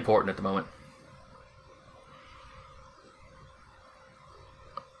 Unimportant at the moment.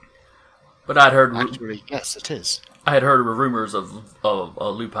 But I'd heard Actually, yes, it is. I had heard rumors of a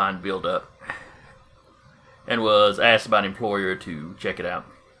lupine build-up, and was asked by an employer to check it out.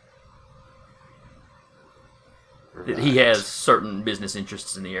 Right. He has certain business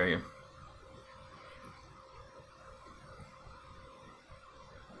interests in the area.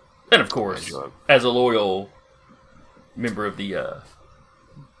 And of course, as a loyal member of the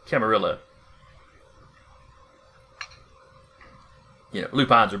Camarilla,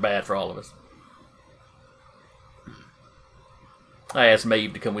 lupines are bad for all of us. I asked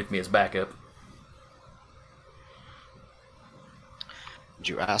Maeve to come with me as backup. Did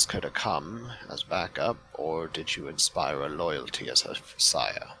you ask her to come as backup, or did you inspire a loyalty as her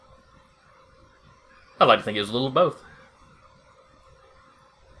sire? I'd like to think it was a little of both.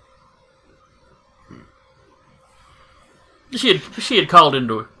 She had called in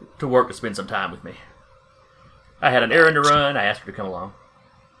to work to spend some time with me. I had an errand to run. I asked her to come along.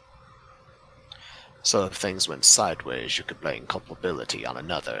 So if things went sideways, you could blame culpability on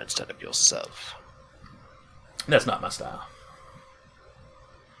another instead of yourself. That's not my style.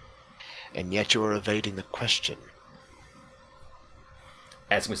 And yet you are evading the question.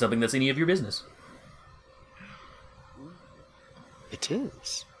 Ask me something that's any of your business. It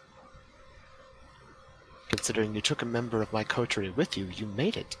is. Considering you took a member of my coterie with you, you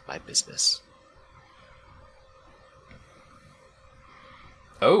made it my business.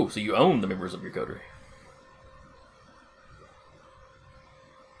 Oh, so you own the members of your coterie.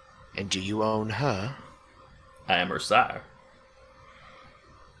 And do you own her? I am her sire.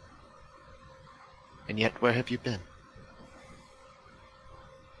 And yet, where have you been?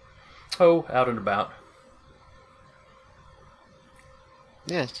 Oh, out and about.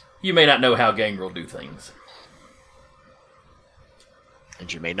 Yes. You may not know how Gangrel do things.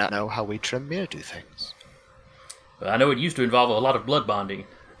 And you may not know how we Tremere do things. But I know it used to involve a lot of blood bonding.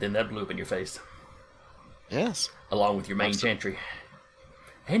 Then that blew up in your face. Yes. Along with your main chantry.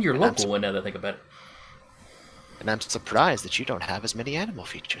 And your local one, now that I think about it. And I'm surprised that you don't have as many animal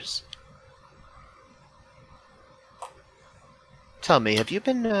features. Tell me, have you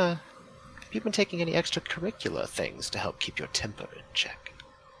been taking any extracurricular things to help keep your temper in check?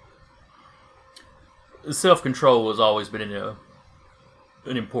 Self-control has always been an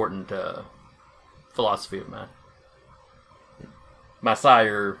important philosophy of mine. My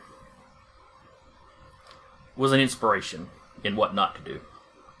sire was an inspiration in what not to do.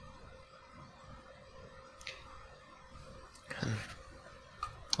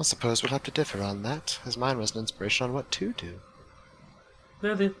 I suppose we'll have to differ on that, as mine was an inspiration on what to do.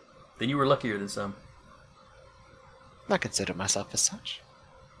 Then you were luckier than some. I consider myself as such.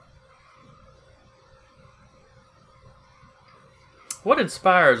 What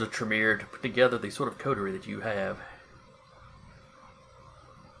inspires a Tremere to put together the sort of coterie that you have?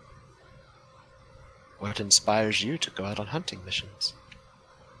 What inspires you to go out on hunting missions?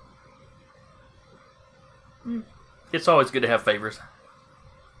 It's always good to have favors.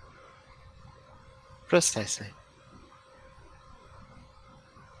 Precisely.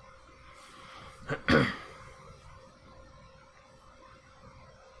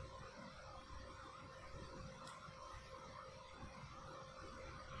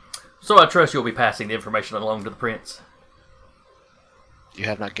 So I trust you'll be passing the information along to the prince. You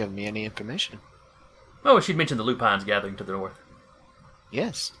have not given me any information. Oh, she'd mentioned the lupines gathering to the north.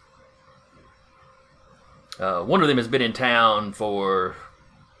 Yes. One of them has been in town for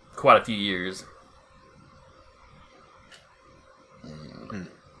quite a few years.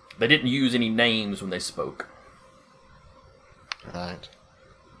 They didn't use any names when they spoke. Right.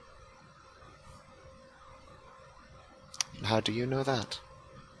 How do you know that?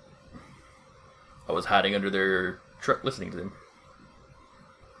 I was hiding under their truck listening to them.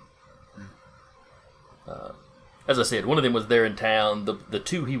 As I said, one of them was there in town. The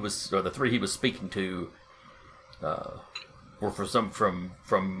three he was speaking to were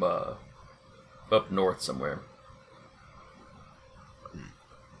from up north somewhere.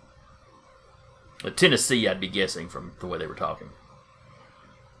 Tennessee, I'd be guessing from the way they were talking.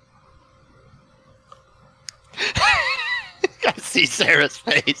 I see Sarah's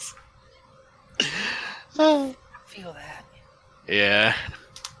face. Feel that. Yeah.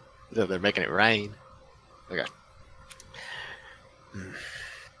 So they're making it rain. Okay.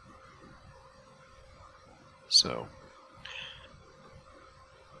 So.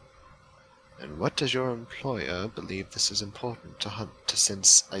 And what does your employer believe this is important to hunt, to send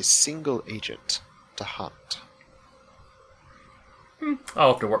a single agent to hunt? I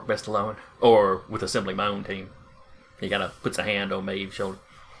often work best alone, or with assembling my own team. He kind of puts a hand on Maeve's shoulder.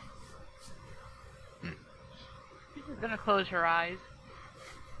 She's just gonna close her eyes.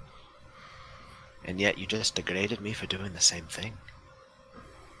 And yet you just degraded me for doing the same thing.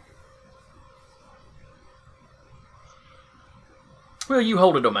 Well, you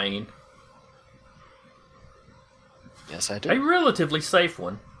hold a domain. Yes, I do. A relatively safe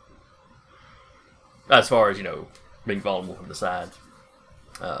one. As far as, being vulnerable from the side.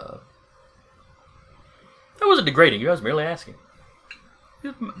 I wasn't degrading you, I was merely asking.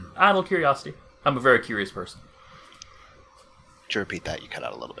 Idle curiosity. I'm a very curious person. Could you repeat that? You cut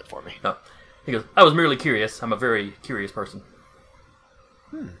out a little bit for me. No. He goes, I was merely curious. I'm a very curious person.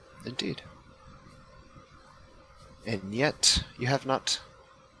 Indeed. And yet, you have not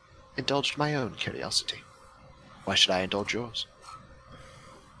indulged my own curiosity. Why should I indulge yours?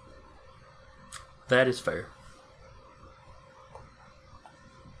 That is fair.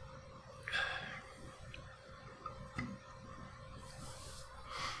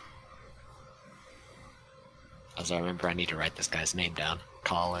 As I remember, I need to write this guy's name down.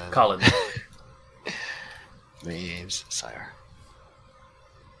 Colin. Maeve's sire.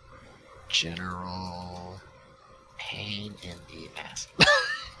 General pain in the ass.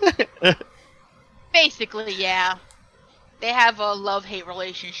 Basically, yeah. They have a love-hate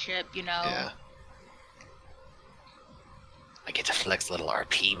relationship, Yeah. I get to flex a little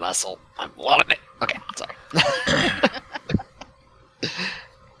RP muscle. I'm loving it. Okay, sorry.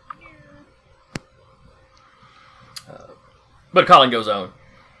 But Colin goes on.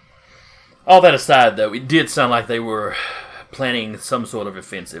 All that aside, though, it did sound like they were planning some sort of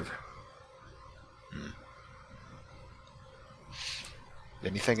offensive.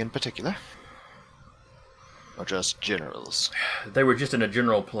 Anything in particular? Or just generals? They were just in a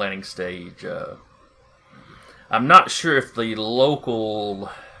general planning stage. I'm not sure if the local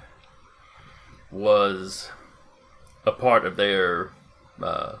was a part of their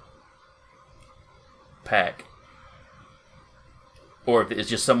pack, or if it's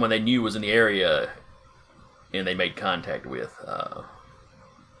just someone they knew was in the area and they made contact with.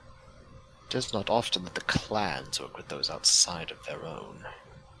 It is not often that the clans work with those outside of their own.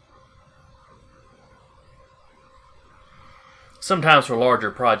 Sometimes for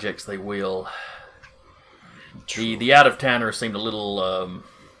larger projects they will. The out-of-towners seemed a little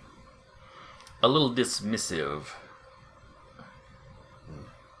dismissive.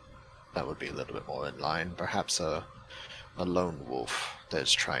 That would be a little bit more in line. Perhaps a lone wolf that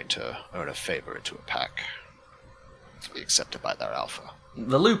is trying to earn a favor into a pack to be accepted by their alpha.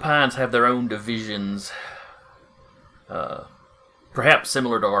 The Lupines have their own divisions, perhaps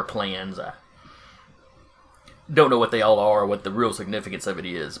similar to our clans. I don't know what they all are, or what the real significance of it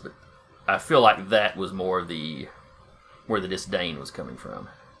is, but I feel like that was more of where the disdain was coming from.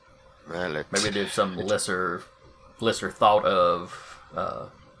 Well, maybe there's some lesser thought of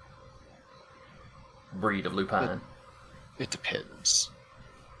breed of Lupine. It depends.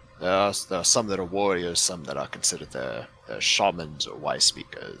 There are some that are warriors, some that are considered their shamans or wise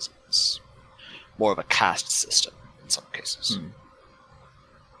speakers. It's more of a caste system in some cases.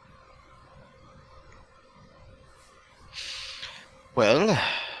 Well,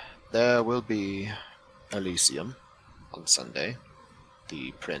 there will be Elysium on Sunday.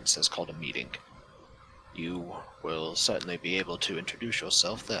 The prince has called a meeting. You will certainly be able to introduce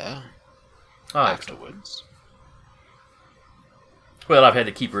yourself there afterwards. Well, I've had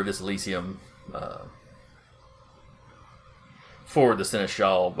the keeper of this Elysium forward the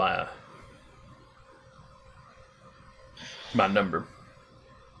Seneschal my number.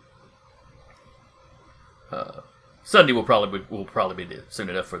 Sunday will probably be soon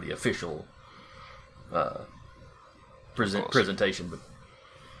enough for the official presentation, but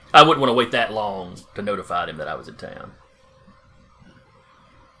I wouldn't want to wait that long to notify him that I was in town.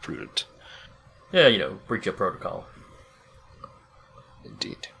 Prudent. Yeah, breach of protocol.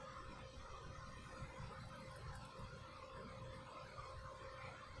 Indeed.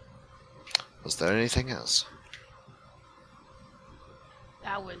 Was there anything else?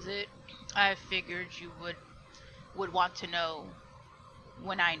 That was it. I figured you would want to know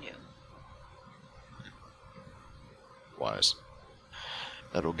when I knew. Wise.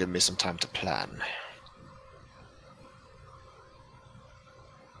 That will give me some time to plan.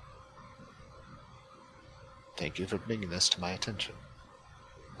 Thank you for bringing this to my attention.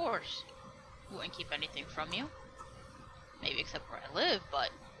 Of course. Wouldn't keep anything from you. Maybe except where I live, but...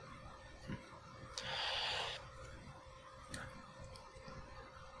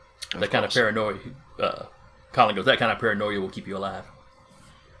 That kind of paranoia, Colin goes, that kind of paranoia will keep you alive.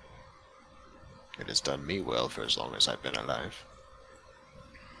 It has done me well for as long as I've been alive.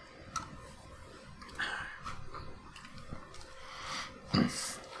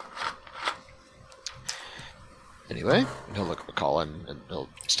 Anyway, he'll look at Colin and he'll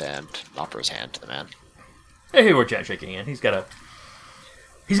stand and offer his hand to the man. Hey, we're shaking hand. He's got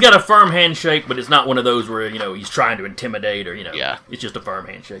a firm handshake, but it's not one of those where, he's trying to intimidate or, Yeah. It's just a firm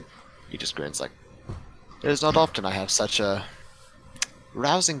handshake. He just grins like, it is not often I have such a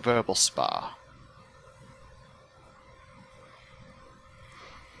rousing verbal spar.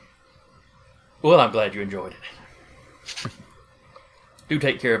 Well, I'm glad you enjoyed it. Do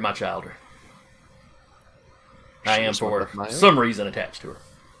take care of my childer. I am, for some reason, attached to her.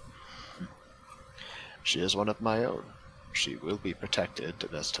 She is one of my own. She will be protected to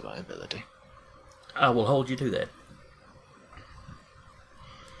the best of my ability. I will hold you to that.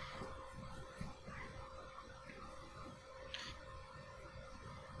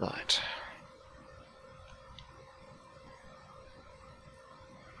 Right.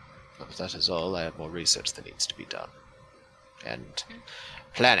 If that is all, I have more research that needs to be done. And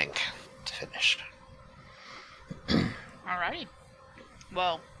planning to finish. Alrighty.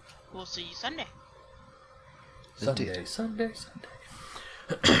 Well, we'll see you Sunday. Sunday.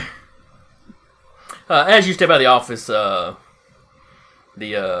 As you step out of the office, the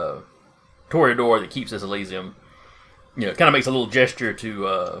toreador that keeps this Elysium, kind of makes a little gesture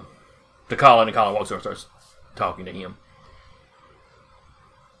to Colin, and Colin walks over and starts talking to him.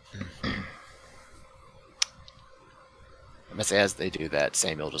 I must say, as they do that,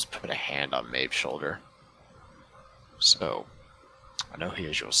 Samuel just put a hand on Maeve's shoulder. So, I know he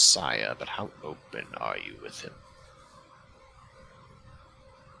is your sire, but how open are you with him?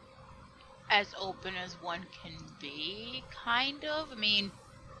 As open as one can be, kind of. I mean,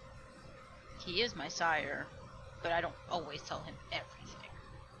 he is my sire. but I don't always tell him everything.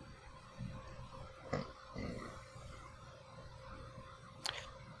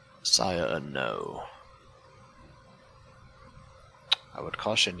 Sire, no. I would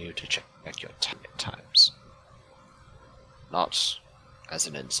caution you to check your times. Not as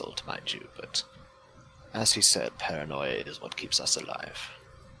an insult, mind you, but as he said, paranoia is what keeps us alive.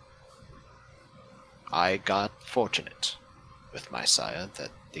 I got fortunate with my sire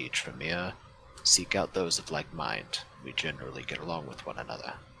that the Tremere seek out those of like mind. We generally get along with one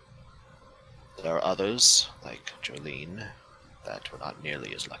another. There are others, like Jolene, that were not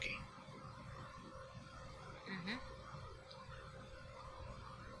nearly as lucky. Mm-hmm.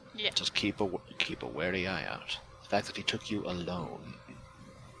 Yeah. Just keep a wary eye out. The fact that he took you alone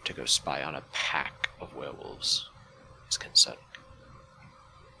to go spy on a pack of werewolves is concerning.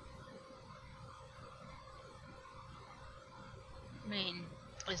 I mean,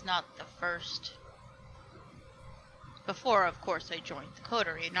 is not the first. Before, of course, I joined the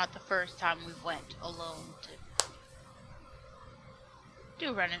coterie. Not the first time we went alone to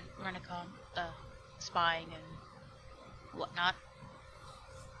do Renacon, spying and whatnot.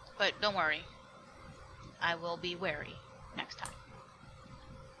 But don't worry, I will be wary next time.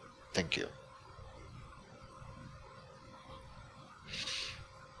 Thank you.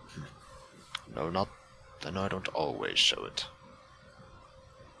 No, I don't always show it.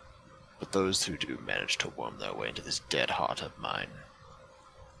 But those who do manage to worm their way into this dead heart of mine,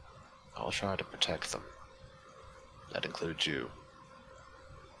 I'll try to protect them. That includes you.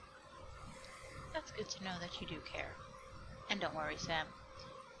 That's good to know that you do care. And don't worry, Sam.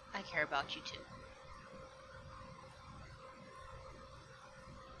 I care about you too.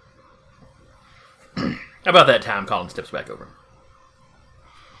 About that time, Colin steps back over.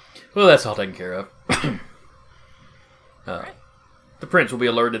 Well, that's all taken care of. The prince will be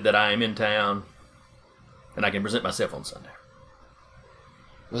alerted that I am in town, and I can present myself on Sunday.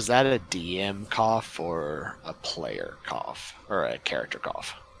 Was that a DM cough or a player cough? Or a character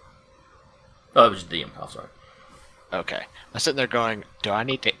cough? Oh, it was a DM cough, sorry. Okay. I'm sitting there going, do I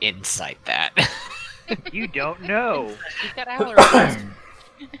need to insight that? You don't know. You've got allergies.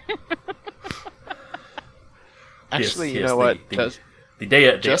 Actually, Yes, you yes, know what? The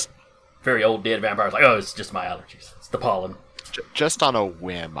very old dead vampire's like, oh, it's just my allergies. It's the pollen. Just on a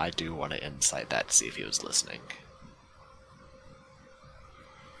whim, I do want to insight that to see if he was listening.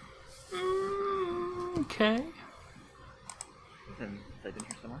 Okay. Is in here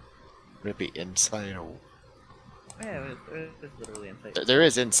somewhere? Would it be insight or... Yeah, it was literally insight. There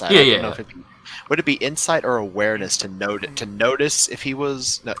is insight. Yeah, I don't yeah. know if would it be insight or awareness to notice if he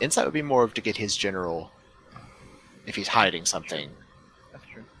was... No, insight would be more of to get his general... If he's hiding something. That's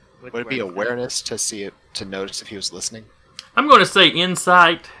true. Would it be awareness to see it, to notice if he was listening? I'm going to say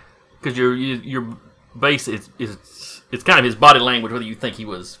insight, because your base is it's kind of his body language, whether you think he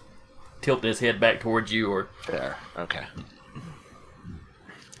was tilting his head back towards you or... There. Okay.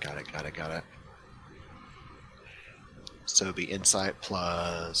 Got it. So it'd be insight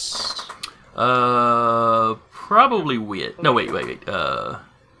plus... Probably wit. No, wait.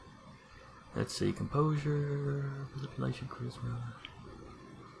 Let's see, composure, manipulation, charisma.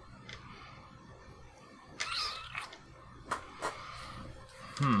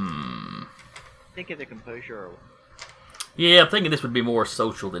 Think of the composure or... Yeah, I'm thinking this would be more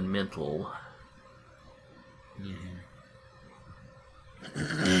social than mental.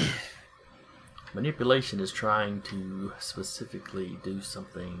 Manipulation is trying to specifically do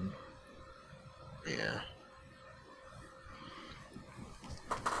something. Yeah.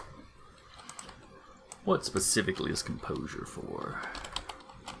 What specifically is composure for?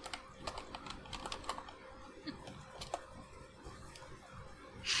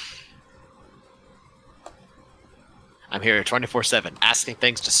 I'm here 24/7, asking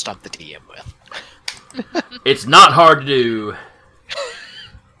things to stump the DM with. It's not hard to do.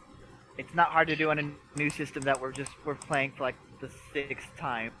 It's not hard to do on a new system that we're playing for like the 6th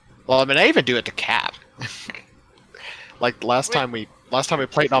time. Well, I mean, I even do it to Cap. Like last time we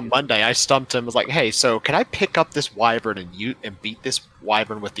played on Monday, I stumped him. Was like, "Hey, so can I pick up this wyvern and beat this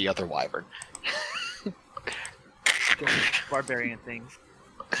wyvern with the other wyvern?" Just barbarian things.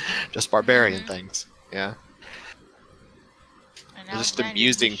 Just barbarian things. Yeah. And It was just outlanding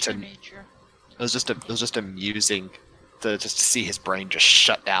amusing is to- your nature. It was just amusing to see his brain just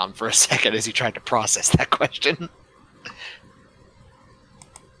shut down for a second as he tried to process that question.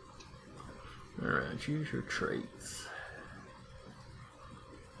 Alright, choose your traits.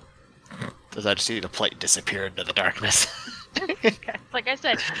 Does I just see the plate disappear into the darkness? Like I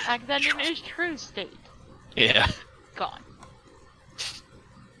said, Alexander in his true state. Yeah. Gone.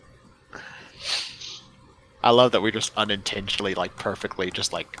 I love that we just unintentionally, like, perfectly,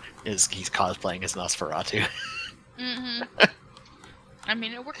 just like he's cosplaying as Nosferatu. Mm-hmm. I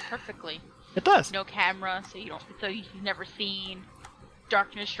mean, it works perfectly. It does. No camera, so he's never seen.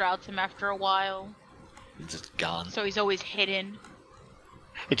 Darkness shrouds him after a while, It's just gone. so he's always hidden.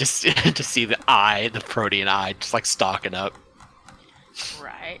 You just to see the eye, the protean eye, just like stalking up.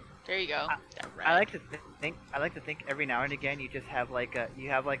 Right. There you go. Right. I like to think. I like to think every now and again you just have like a. You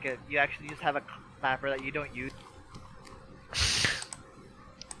actually just have a clapper that you don't use.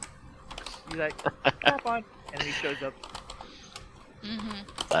 You like clap on, and then he shows up.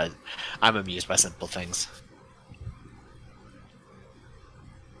 Mm-hmm. I'm amused by simple things.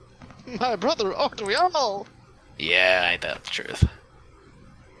 My brother, aren't we all? Yeah, ain't that the truth?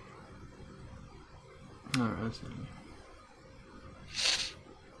 Alright, let's see.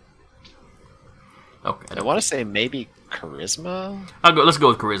 Okay. I want to say maybe charisma. Let's go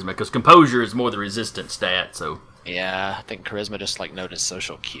with charisma because composure is more the resistant stat. So Yeah, I think charisma just like notice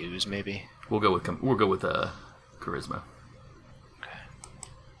social cues. Maybe we'll go with charisma.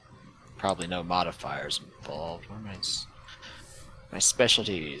 probably no modifiers involved. What are my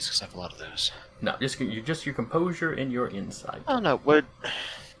specialties? Because I have a lot of those. No, just your composure and your insight. Oh no, would.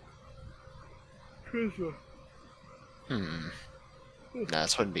 Charisma. No,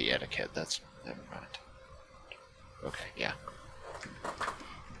 this wouldn't be etiquette. That's never mind. Okay, yeah.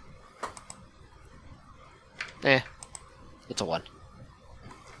 It's a 1.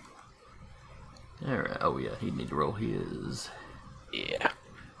 All right. Oh yeah, he'd need to roll his Yeah.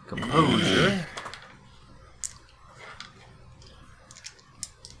 composure.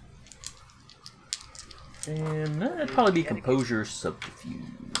 And that'd probably be composure subterfuge.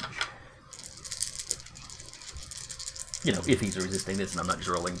 You know, if he's resisting this, and I'm not just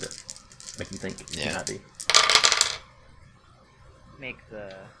rolling to make you think he might be. Make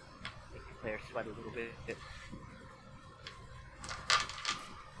the player sweat a little bit.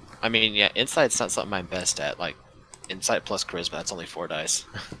 I mean, yeah, insight's not something I'm best at. Like, insight plus charisma, that's only 4 dice.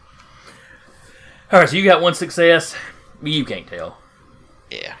 All right, so you got 1 success. You can't tell.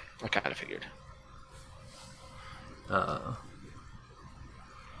 Yeah, I kind of figured. But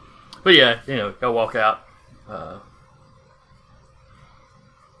yeah, go walk out.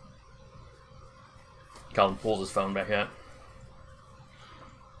 Colin pulls his phone back out.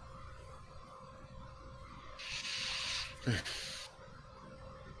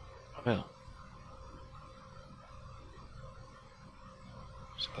 Well,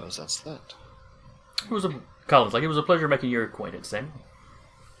 suppose that's that. Colin's like, it was a pleasure making your acquaintance, Samuel.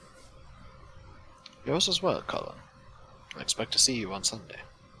 Yours as well, Colin. I expect to see you on Sunday.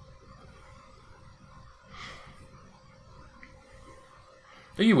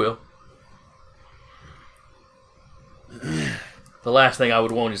 You will. The last thing I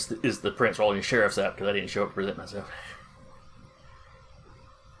would want is the prince rolling his sheriff's out because I didn't show up to present myself.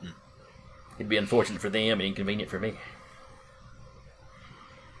 It'd be unfortunate for them and inconvenient for me.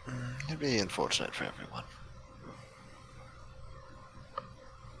 It'd be unfortunate for everyone.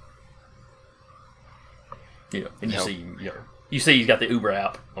 And you see he's got the Uber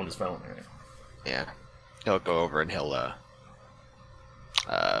app on his phone. Right? Yeah. He'll go over and he'll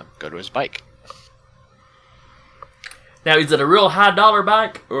go to his bike. Now, is it a real high dollar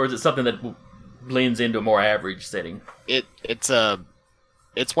bike, or is it something that blends into a more average setting? It's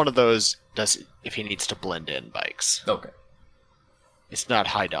one of those if he needs to blend in bikes. Okay. It's not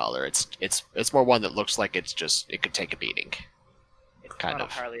high dollar. It's more one that looks like it could take a beating. It's Kind not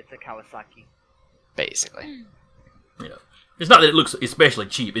of. a Harley, it's a Kawasaki. Basically. It's not that it looks especially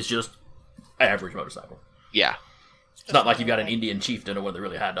cheap. It's just average motorcycle. Yeah. It's not like you've got an Indian Chieftain or one of the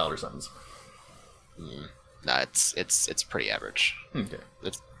really high dollar somethings. No, it's pretty average. Okay.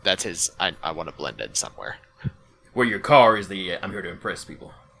 That's his. I want to blend in somewhere. Where Where your car is the I'm here to impress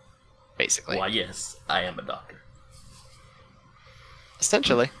people. basically. Why, yes, I am a doctor.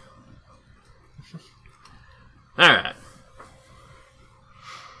 Essentially. All right.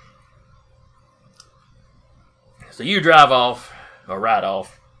 So you drive off, or ride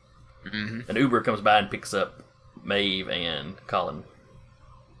off. Mm-hmm. An Uber comes by and picks up Maeve and Colin.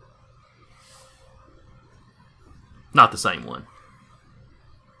 Not the same one.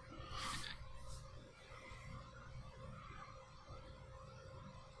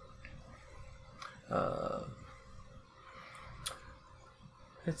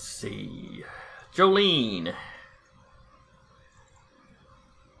 Let's see. Jolene.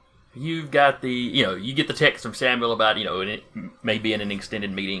 You've got you get the text from Samuel about, it may be in an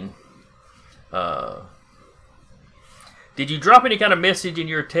extended meeting. Did you drop any kind of message in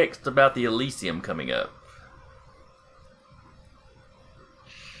your text about the Elysium coming up?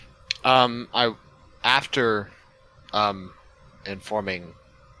 I after informing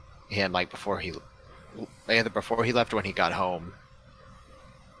him, like either before he left or when he got home.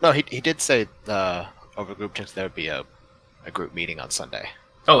 No, he did say over group text there would be a group meeting on Sunday.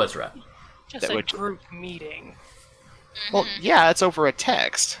 Oh, that's right. Just a group meeting. Well, yeah, it's over a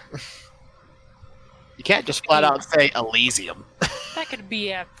text. You can't just flat out say Elysium. That could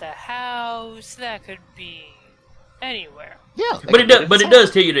be at the house. That could be anywhere. Yeah, But it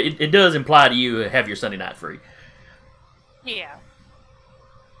does tell you that it does imply to you have your Sunday night free. Yeah.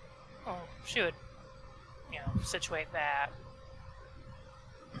 Oh, she would, situate that.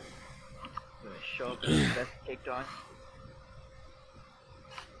 Show up and investigate Dawn.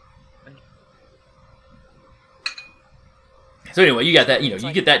 So anyway, you got that. You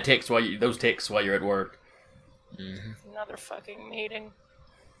get that text those texts while you're at work. Mm-hmm. Another fucking meeting.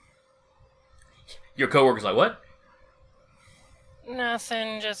 Your coworker's like, what?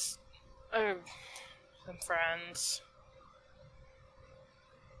 Nothing, just some friends.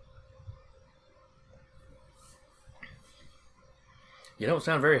 You don't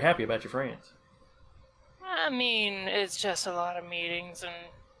sound very happy about your friends. I mean, it's just a lot of meetings, and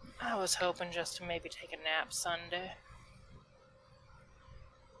I was hoping just to maybe take a nap Sunday.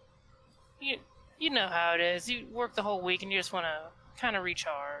 You know how it is. You work the whole week, and you just want to kind of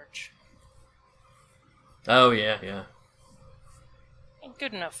recharge. Oh, yeah. Ain't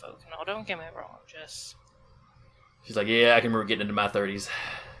good enough folk and all, don't get me wrong, just... She's like, yeah, I can remember getting into my 30s.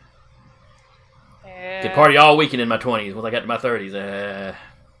 Yeah. Could party all weekend in my 20s. Once I got to my 30s,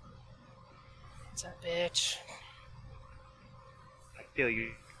 It's a bitch. I feel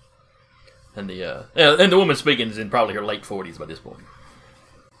you. And the woman speaking is in probably her late 40s by this point.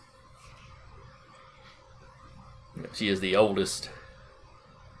 She is the oldest.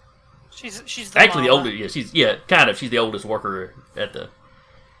 She's actually mama. the oldest. Yeah, kind of. She's the oldest worker at the.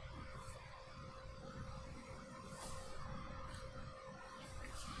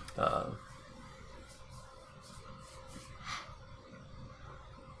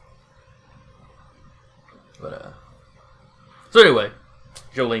 So anyway,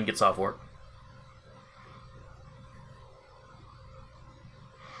 Jolene gets off work.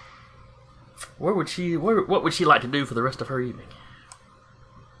 What would she like to do for the rest of her evening?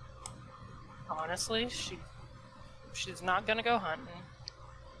 Honestly, she's not gonna go hunting.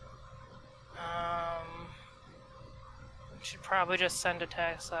 She'd probably just send a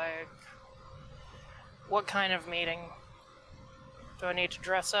text like, what kind of meeting? Do I need to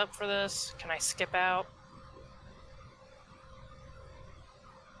dress up for this? Can I skip out?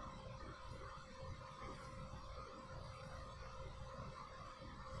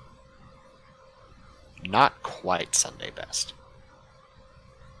 Not quite Sunday best.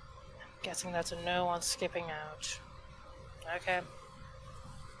 Guessing that's a no on skipping out. Okay.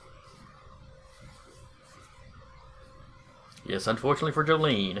 Yes, unfortunately for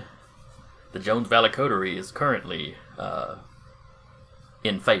Jolene, the Jones Valley Coterie is currently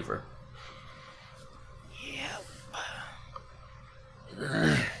in favor. Yep.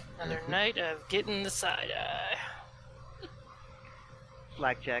 Another night of getting the side eye.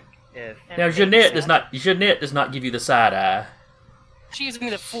 Blackjack, if Now Jeanette does not give you the side eye. She gives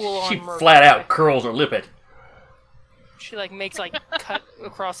me the full-on She murder. flat out curls her lip at. She makes cut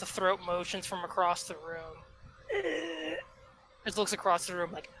across the throat motions from across the room. Just looks across the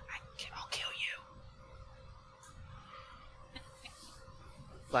room like, I'll kill you.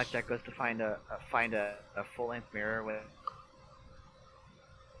 Blackjack goes to find a full-length mirror with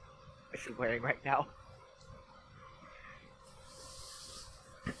what she's wearing right now.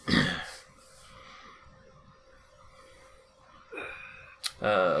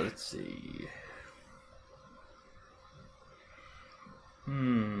 Let's see.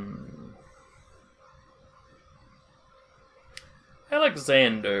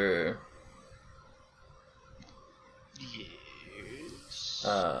 Alexander. Yes.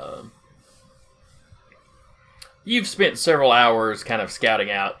 You've spent several hours kind of scouting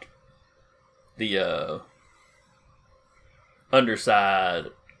out the underside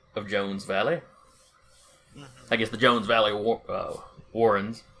of Jones Valley. I guess the Jones Valley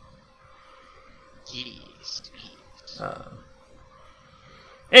Warrens. Yes.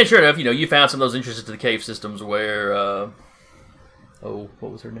 And sure enough, you found some of those entrances to the cave systems where,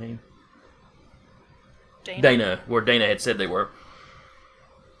 what was her name? Dana, where Dana had said they were.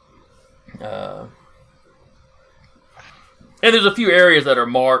 And there's a few areas that are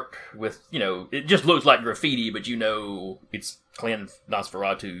marked with, it just looks like graffiti, but it's Clan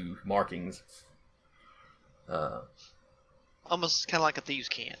Nosferatu markings. Almost kind of like a thieves'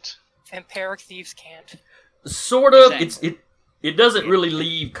 cant. Vampiric thieves can't. Sort of. Exactly. It doesn't really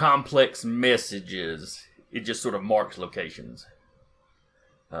leave complex messages. It just sort of marks locations.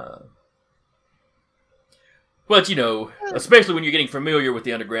 But, you know, especially when you're getting familiar with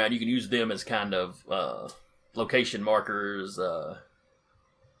the underground, you can use them as kind of location markers. And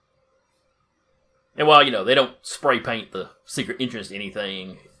while, you know, they don't spray paint the secret entrance to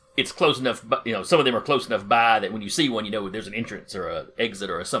anything, it's close enough, you know, some of them are close enough by that when you see one, you know there's an entrance or an exit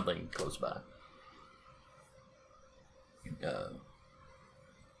or something close by.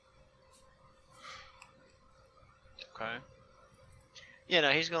 Okay. Yeah,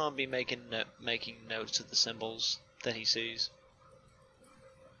 no, he's gonna be making notes of the symbols that he sees.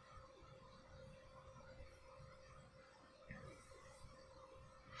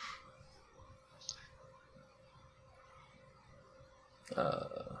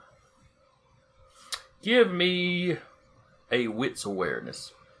 Give me a wits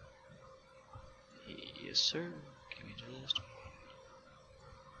awareness. Yes, sir. Give me just.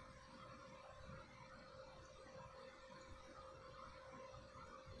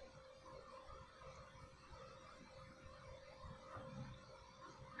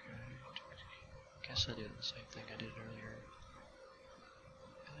 Guess I did the same thing I did earlier.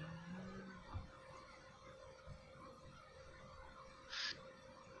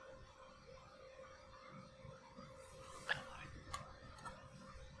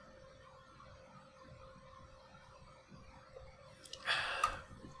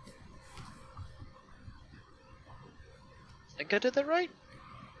 I think I did that right?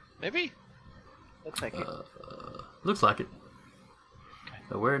 Maybe? Looks like it. Looks like it.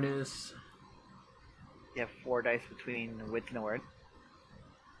 Awareness. You have 4 dice between wits and awareness.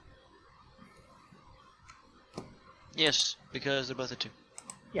 Yes, because they're both a 2.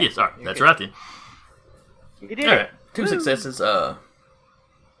 Yeah, Yes, alright, you're that's good. right then. You did Alright, it. 2 Woo. successes.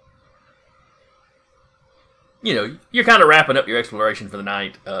 You know, you're kind of wrapping up your exploration for the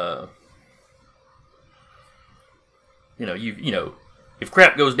night. You know, if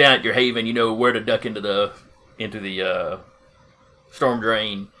crap goes down at your haven, you know where to duck into the storm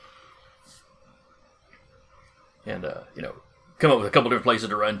drain, and you know, come up with a couple different places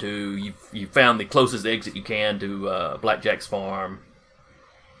to run to. You found the closest exit you can to Blackjack's farm.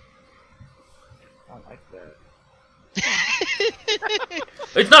 I don't like that.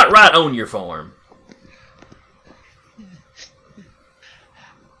 It's not right on your farm.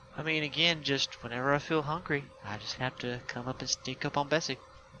 I mean, again, just whenever I feel hungry, I just have to come up and sneak up on Bessie.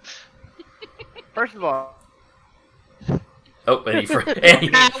 First of all, Oh, and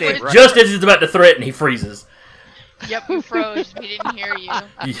just as he's about to threaten, he freezes. Yep, you froze. We didn't hear you.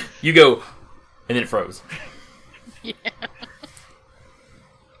 You go, and then it froze. Yeah.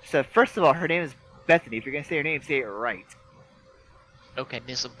 so first of all, her name is Bethany. If you're gonna say her name, say it right. Okay,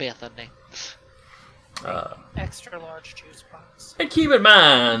 Miss Bethany. Extra large juice box. And keep in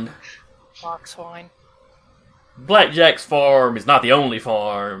mind, Box wine. Blackjack's farm is not the only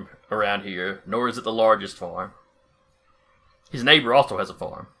farm around here, nor is it the largest farm. His neighbor also has a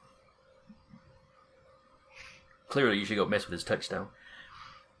farm. Clearly, you should go mess with his touchstone.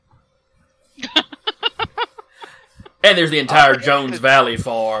 And there's the entire Jones Valley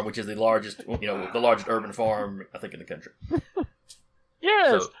farm, which is the largest urban farm, I think, in the country.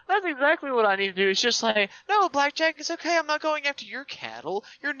 Yes, So- that's exactly what I need to do. It's just like, no, Blackjack, it's okay. I'm not going after your cattle.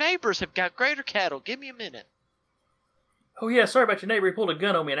 Your neighbors have got greater cattle. Give me a minute. Oh yeah, sorry about your neighbor. He pulled a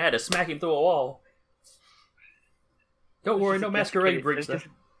gun on me and I had to smack him through a wall. Don't worry, There's no just a masquerade desiccated- bricks there's though.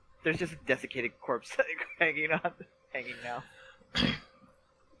 There's just a desiccated corpse hanging now.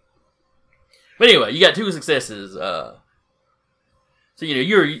 But anyway, you got 2 successes. So you know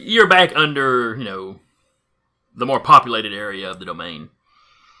you're back under the more populated area of the domain.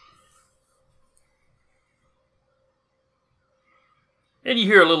 And you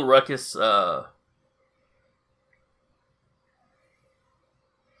hear a little ruckus.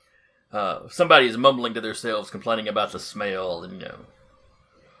 Somebody is mumbling to themselves, complaining about the smell, and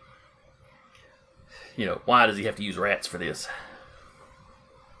why does he have to use rats for this?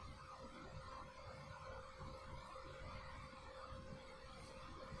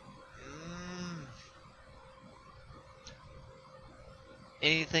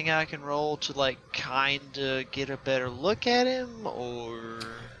 Anything I can roll to, like, kinda get a better look at him, or...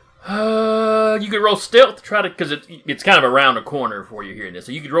 You could roll stealth to try to, because it's kind of around a corner for you hearing this.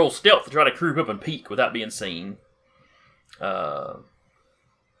 So you could roll stealth to try to creep up and peek without being seen. I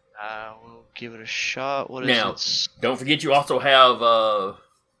will give it a shot. What is Now, it? don't forget you also have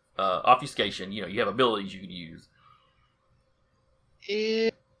obfuscation. You have abilities you can use.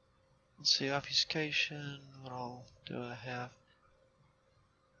 Let's see, obfuscation. What all do I have?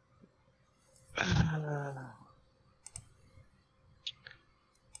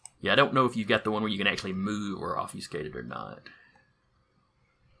 Yeah, I don't know if you got the one where you can actually move or obfuscate it or not.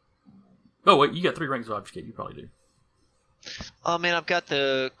 Oh, wait, you got 3 ranks of obfuscate. You probably do. Oh man, I've got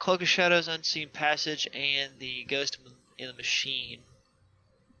the Cloak of Shadows, Unseen Passage, and the Ghost in the Machine.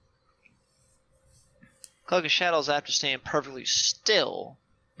 Cloak of Shadows, I have to stand perfectly still.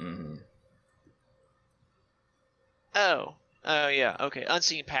 Mm-hmm. Oh, yeah, okay.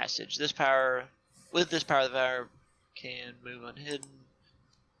 Unseen Passage. With this power, the power can move unhidden.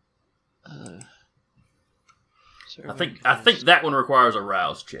 I think that one requires a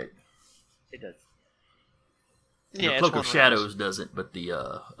rouse check. It does. The Cloak of Shadows doesn't, but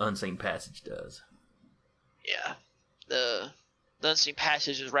the Unseen Passage does. Yeah, the Unseen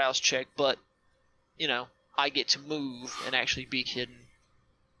Passage is rouse check, but I get to move and actually be hidden.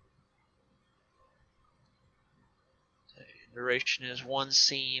 Duration is 1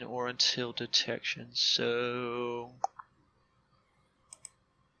 scene or until detection. So,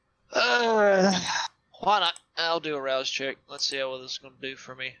 why not? I'll do a rouse check. Let's see how this is going to do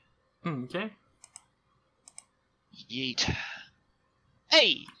for me. Okay. Yeet.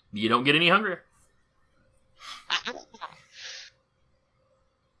 Hey! You don't get any hungrier.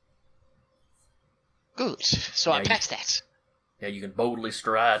 Good. So I passed that. Yeah, you can boldly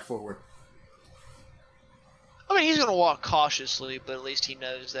stride forward. I mean, he's going to walk cautiously, but at least he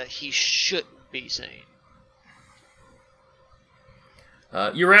knows that he shouldn't be seen.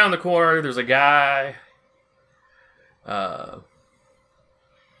 You're around the corner. There's a guy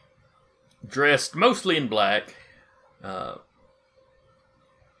dressed mostly in black.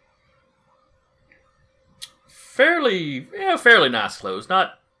 Fairly nice clothes.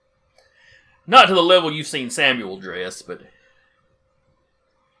 Not to the level you've seen Samuel dress, but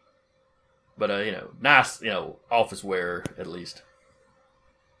nice, office wear at least.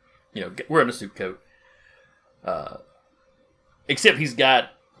 Wearing a suit coat. Except he's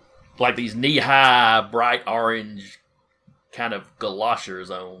got like these knee-high, bright orange kind of galoshes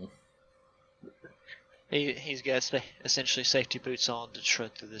on. He's got essentially safety boots on to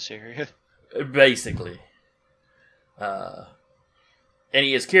tread through this area. Basically. And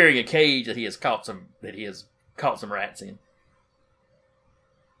he is carrying a cage that he has caught some rats in.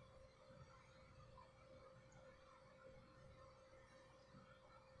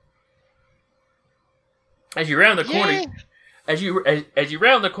 As you round the corner, as you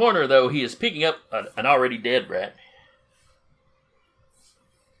round the corner, though, he is picking up an already dead rat.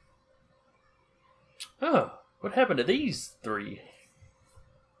 Oh, what happened to these 3?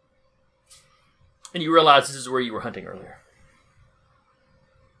 And you realize this is where you were hunting earlier.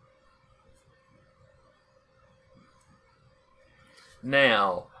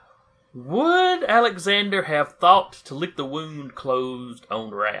 Now, would Alexander have thought to lick the wound closed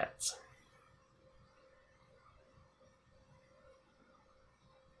on rats?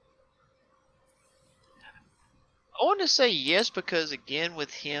 I want to say yes because, again,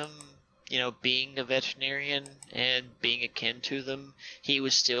 with him, being a veterinarian and being akin to them, he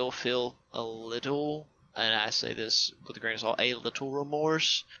would still feel a little, and I say this with a grain of salt, a little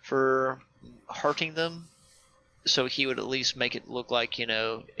remorse for hurting them. So he would at least make it look like,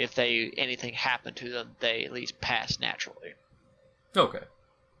 if anything happened to them, they at least pass naturally. Okay.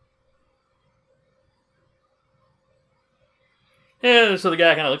 Yeah, so the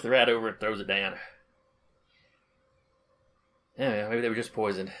guy kind of looks the rat over and throws it down. Yeah, maybe they were just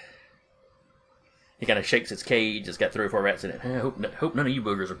poisoned. He kind of shakes its cage. It's got 3 or 4 rats in it. I hope none of you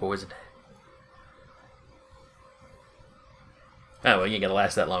boogers are poisoned. Oh, well, you ain't got to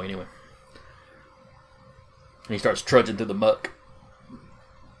last that long anyway. And he starts trudging through the muck.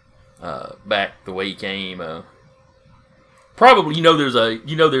 Back the way he came. Probably,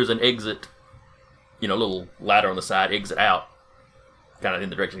 there's an exit. Little ladder on the side, exit out. Kind of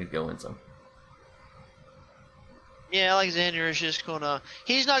in the direction he's going, so. Yeah, Alexander is just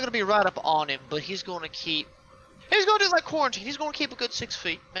he's not gonna be right up on him, but he's gonna do like quarantine. He's gonna keep a good 6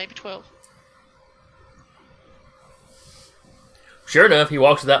 feet, maybe 12. Sure enough, he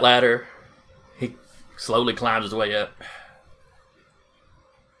walks to that ladder. He slowly climbs his way up.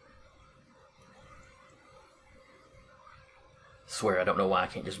 Swear I don't know why I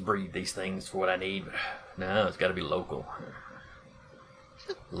can't just breed these things for what I need, but no, it's gotta be local.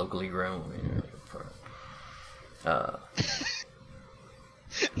 Locally grown. I'm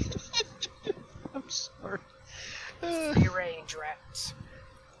sorry. Free range rats.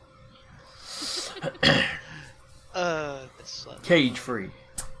 Cage free.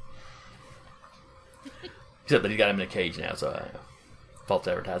 Except that he's got him in a cage now, so false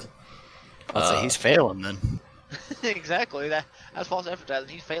advertising. I'd say he's failing then. Exactly. That's false advertising.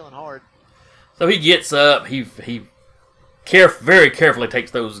 He's failing hard. So he gets up. He very carefully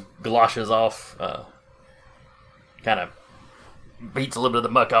takes those galoshes off. Kind of beats a little bit of the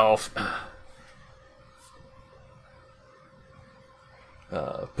muck off.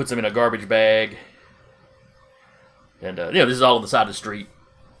 Puts them in a garbage bag. And, this is all on the side of the street.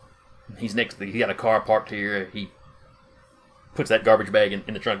 He got a car parked here. He puts that garbage bag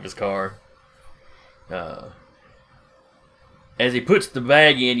in the trunk of his car. As he puts the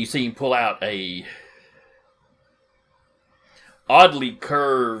bag in, you see him pull out a oddly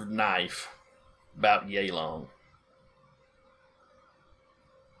curved knife, about yay long.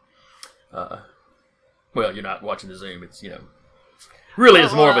 Well, you're not watching the zoom. It's really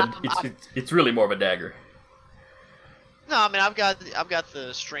it's more of a it's really more of a dagger. No, I mean I've got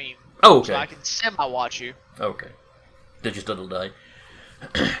the stream. Oh, okay. So I can semi-watch you. Okay. Did just a little day.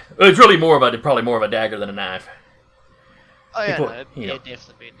 It's really probably more of a dagger than a knife. Oh yeah, He it'd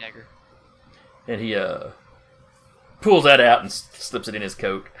definitely be a dagger. And he pulls that out and slips it in his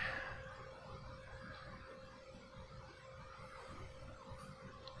coat.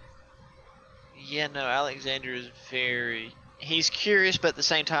 Yeah, no, Alexander is he's curious, but at the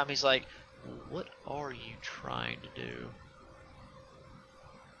same time he's like, what are you trying to do?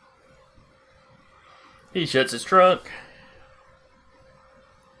 He shuts his trunk.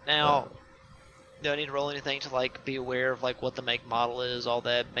 Now, do I need to roll anything to like be aware of like what the make model is, all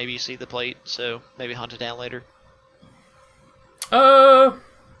that? Maybe you see the plate, so maybe hunt it down later. No,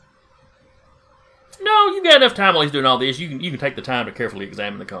 you got enough time while he's doing all this. You can take the time to carefully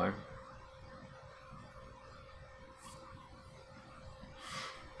examine the car.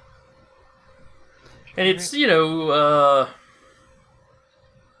 And it's,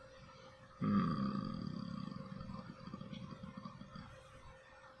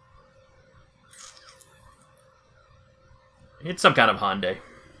 it's some kind of Hyundai.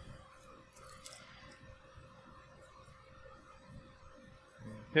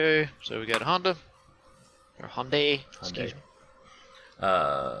 Okay, so we got a Honda. Or Hyundai. Excuse me.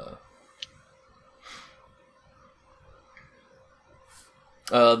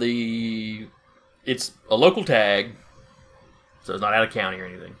 It's a local tag, so it's not out of county or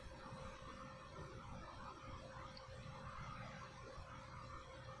anything.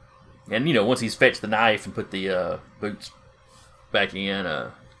 And once he's fetched the knife and put the boots back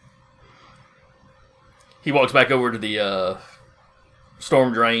in, he walks back over to the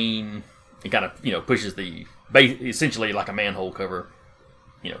storm drain and kind of pushes the essentially like a manhole cover,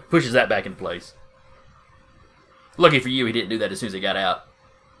 pushes that back into place. Lucky for you, he didn't do that as soon as he got out.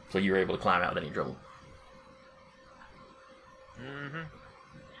 So you were able to climb out without any trouble. Mm-hmm.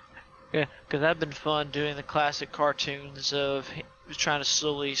 Yeah, because that'd been fun doing the classic cartoons of trying to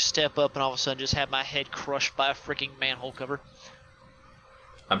slowly step up and all of a sudden just have my head crushed by a freaking manhole cover.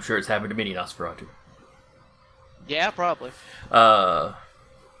 I'm sure it's happened to many Nosferatu. Yeah, probably. So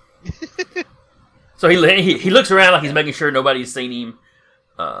he looks around like he's making sure nobody's seen him.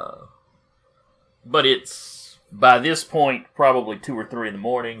 But it's by this point probably 2 or 3 in the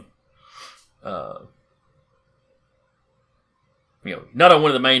morning. Not on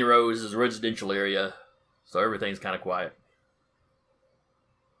one of the main roads is a residential area, so everything's kind of quiet.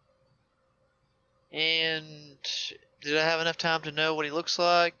 And did I have enough time to know what he looks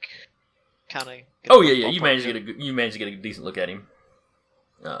like? Kind of. Oh yeah. You managed to get a decent look at him.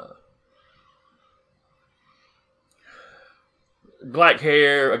 Black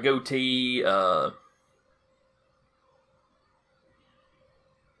hair, a goatee.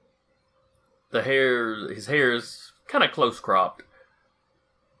 His hair is kind of close cropped.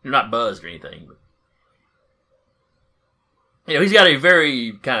 Not buzzed or anything, but he's got a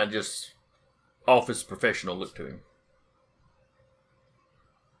very kind of just office professional look to him.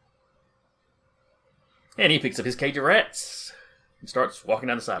 And he picks up his cage of rats and starts walking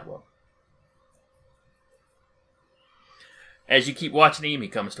down the sidewalk. As you keep watching him, he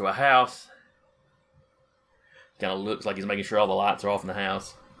comes to a house. Kind of looks like he's making sure all the lights are off in the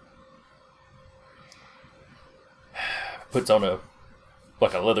house. Puts on a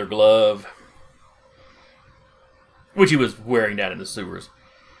leather glove, which he was wearing down in the sewers.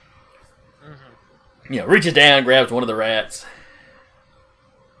 Mm-hmm. Reaches down, grabs one of the rats.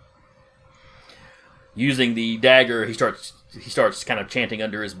 Using the dagger, he starts kind of chanting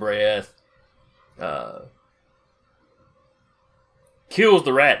under his breath. Kills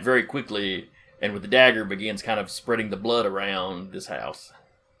the rat very quickly, and with the dagger begins kind of spreading the blood around this house.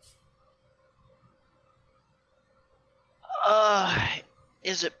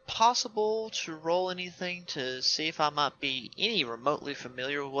 Is it possible to roll anything to see if I might be any remotely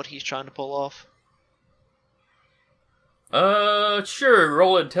familiar with what he's trying to pull off? Sure.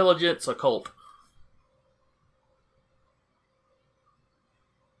 Roll intelligence occult.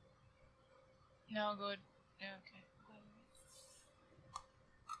 No, go. Yeah, okay.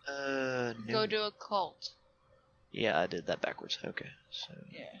 No. Go to a cult. Yeah, I did that backwards. Okay, so.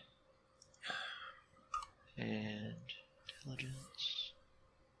 Yeah. And intelligence.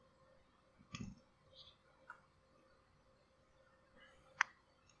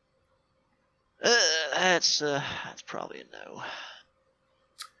 That's probably a no.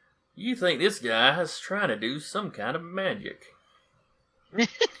 You think this guy is trying to do some kind of magic.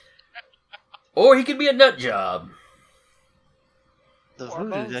 Or he could be a nut job. The Or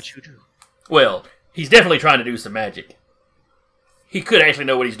voodoo both. that you do. Well, he's definitely trying to do some magic. He could actually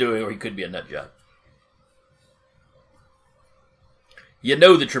know what he's doing, or he could be a nut job. You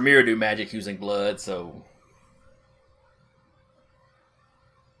know the Tremere do magic using blood, so...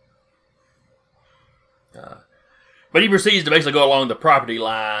 but he proceeds to basically go along the property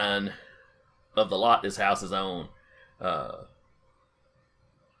line of the lot this house is on.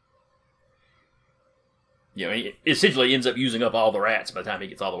 He essentially ends up using up all the rats by the time he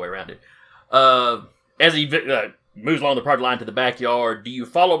gets all the way around it. As he moves along the property line to the backyard, do you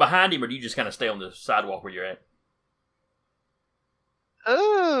follow behind him, or do you just kind of stay on the sidewalk where you're at?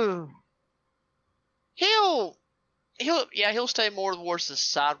 Oh, he'll stay more towards the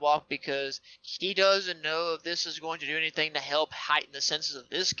sidewalk because he doesn't know if this is going to do anything to help heighten the senses of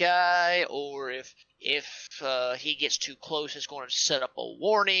this guy, or if he gets too close, it's going to set up a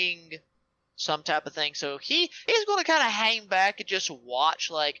warning, some type of thing. So he's going to kind of hang back and just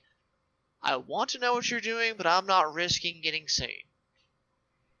watch. Like, I want to know what you're doing, but I'm not risking getting seen.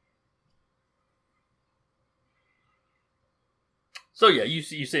 So yeah, you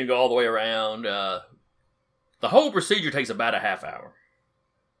see him go all the way around. The whole procedure takes about a half hour.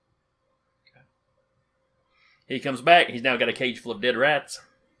 Okay. He comes back. He's now got a cage full of dead rats.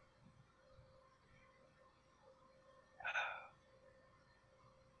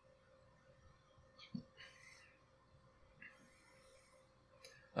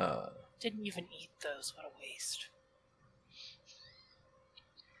 Didn't even eat those. What a waste.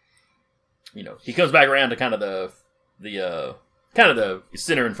 He comes back around to kind of the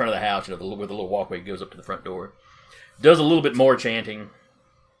center in front of the house, where the little walkway goes up to the front door. Does a little bit more chanting.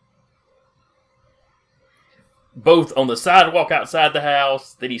 Both on the sidewalk outside the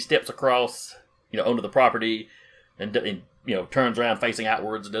house, then he steps across, onto the property, and turns around facing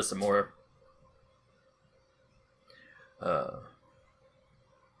outwards and does some more.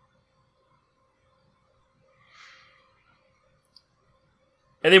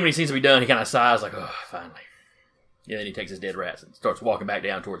 And then when he seems to be done, he kind of sighs like, oh, finally. And then he takes his dead rats and starts walking back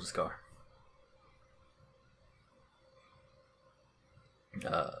down towards his car.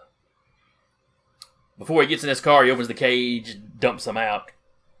 Before he gets in his car, he opens the cage, dumps them out,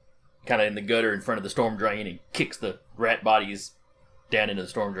 kind of in the gutter in front of the storm drain, and kicks the rat bodies down into the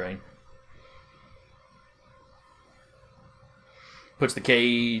storm drain. Puts the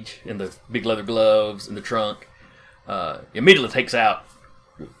cage and the big leather gloves in the trunk. Immediately takes out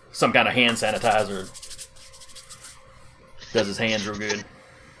some kind of hand sanitizer. Does his hands real good.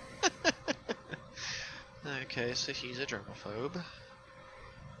 Okay, so he's a germaphobe.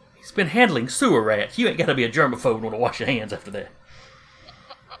 He's been handling sewer rats. You ain't got to be a germaphobe and want to wash your hands after that.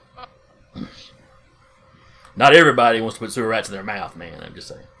 Not everybody wants to put sewer rats in their mouth, man. I'm just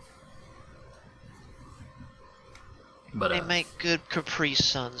saying. But they make good Capri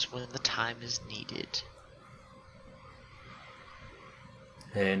Suns when the time is needed.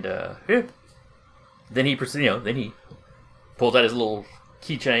 And yeah. Then he proceeds. Then he pulls out his little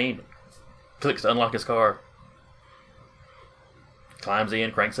keychain, clicks to unlock his car, climbs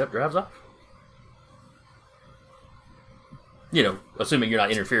in, cranks up, drives off. Assuming you're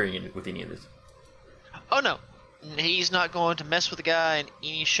not interfering with any of this. Oh no, he's not going to mess with the guy in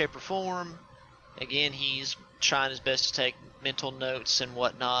any shape or form. Again, he's trying his best to take mental notes and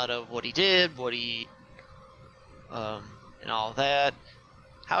whatnot of what he did, and all that.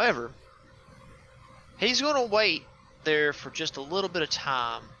 However, he's going to wait there for just a little bit of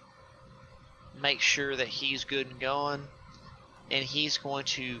time, make sure that he's good and going, and he's going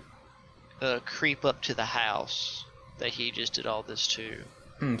to creep up to the house that he just did all this to.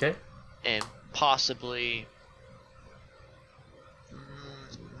 Okay. And possibly...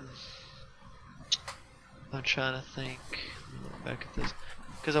 I'm trying to think. Look back at this,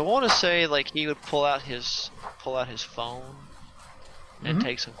 because I want to say like he would pull out his phone and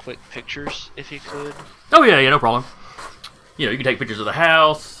take some quick pictures if he could. Oh yeah, no problem. You can take pictures of the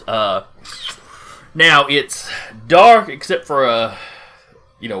house. Now it's dark except for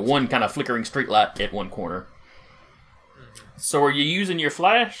one kind of flickering street light at one corner. So are you using your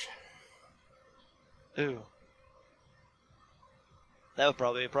flash? Ooh, that would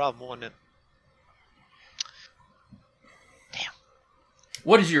probably be a problem, wouldn't it?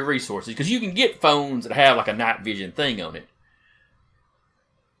 what is your resources? Because you can get phones that have like a night vision thing on it.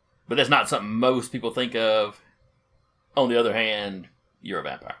 But that's not something most people think of. On the other hand, you're a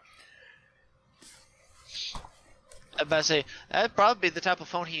vampire. I'm about to say, that'd probably be the type of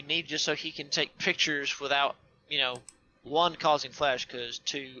phone he'd need just so he can take pictures without, one, causing flash,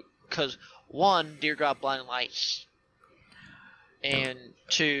 because one, dear God, blinding light, and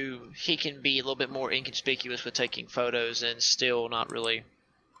two, he can be a little bit more inconspicuous with taking photos and still not really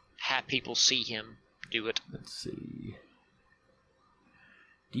have people see him do it. Let's see.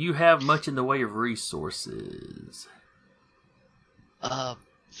 Do you have much in the way of resources?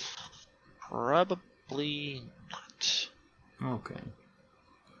 Probably not. Okay.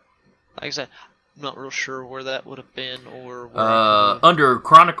 Like I said, I'm not real sure where that would have been or where under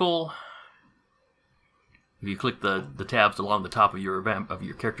Chronicle, if you click the tabs along the top of your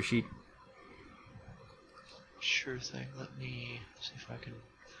character sheet. Sure thing. Let me see if I can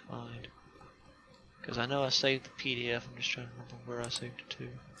find. Because I know I saved the PDF. I'm just trying to remember where I saved it to.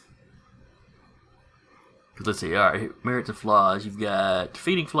 Because let's see. All right, merits and flaws. You've got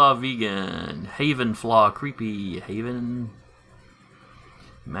feeding flaw vegan, Haven flaw creepy, Haven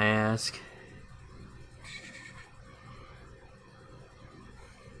mask.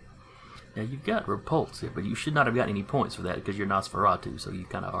 Now you've got repulsive, but you should not have gotten any points for that because you're Nosferatu, so you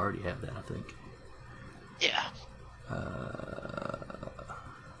kind of already have that, I think. Yeah.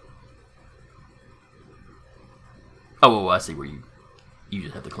 Oh, I see where you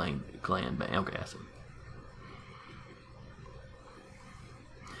just have the clan band. Okay, I see.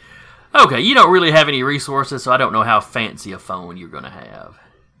 Okay, you don't really have any resources, so I don't know how fancy a phone you're going to have.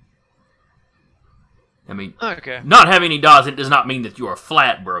 I mean, okay. Not having any dollars, it does not mean that you are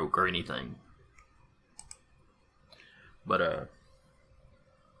flat broke or anything. But,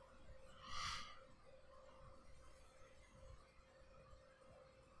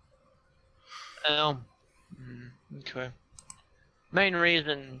 okay. Main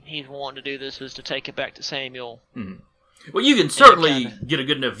reason he's wanting to do this is to take it back to Samuel. Mm-hmm. Well, you can certainly get a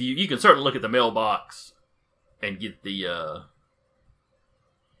good enough view. You can certainly look at the mailbox and get the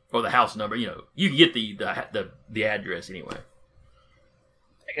or the house number. You can get the address anyway.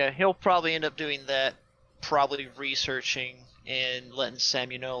 Okay, he'll probably end up doing that. Probably researching and letting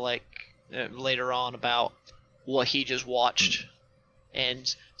Samuel know, later on about what he just watched.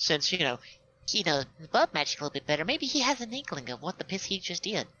 And since he knows blood magic a little bit better, maybe he has an inkling of what the piss he just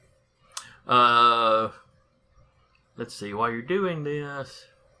did. Let's see. While you're doing this,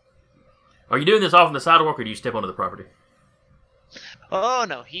 are you doing this off on the sidewalk, or do you step onto the property? Oh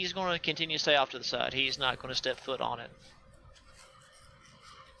no, he's going to continue to stay off to the side. He's not going to step foot on it.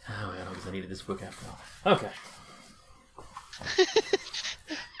 Oh, I don't guess I needed this book after all. Okay.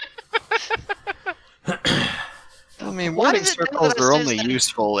 I mean, warning circles are only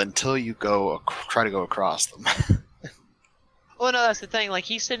useful until you try to go across them. Well, no, that's the thing.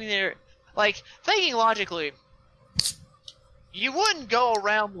 He's sitting there, thinking logically. You wouldn't go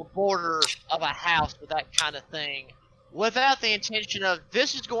around the border of a house with that kind of thing without the intention of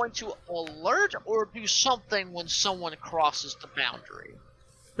this is going to alert or do something when someone crosses the boundary.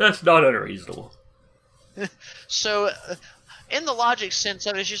 That's not unreasonable. So, in the logic sense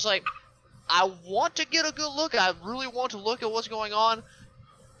of it, it's just I want to get a good look. I really want to look at what's going on,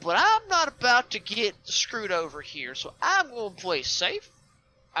 but I'm not about to get screwed over here. So I'm going to play safe.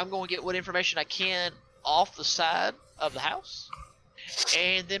 I'm going to get what information I can off the side of the house,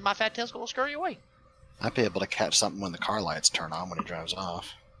 and then my fat tail's going to scurry away. I'd be able to catch something when the car lights turn on when he drives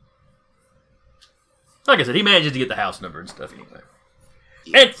off. Like I said, he manages to get the house number and stuff anyway.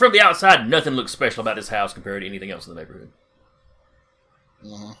 Yeah. And from the outside, nothing looks special about this house compared to anything else in the neighborhood.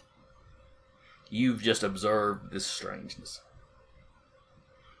 Mm-hmm. You've just observed this strangeness.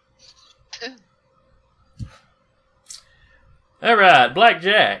 All right,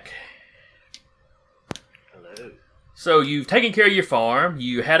 Blackjack. Hello. So you've taken care of your farm.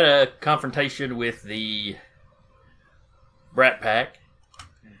 You had a confrontation with the Brat Pack.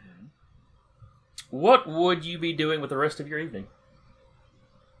 Mm-hmm. What would you be doing with the rest of your evening?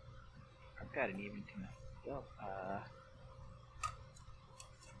 I've got an evening to myself.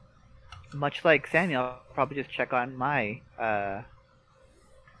 Much like Samuel, I'll probably just check on my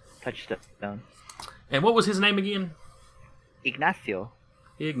touchstone. And what was his name again? Ignacio.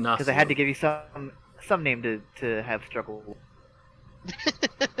 Ignacio. Because I had to give you some name to have struggle with.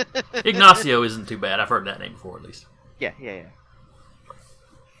 Ignacio isn't too bad. I've heard that name before, at least. Yeah.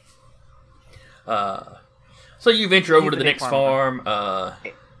 So you venture over to the next farm,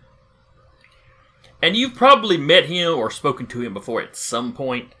 and you've probably met him or spoken to him before at some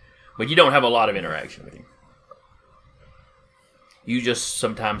point, but you don't have a lot of interaction with him. You just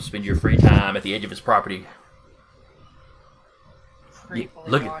sometimes spend your free time at the edge of his property,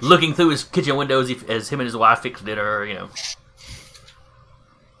 looking through his kitchen windows as him and his wife fix dinner.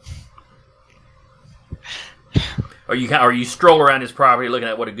 Or you stroll around his property looking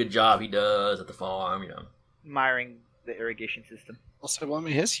at what a good job he does at the farm. Admiring the irrigation system. Also, I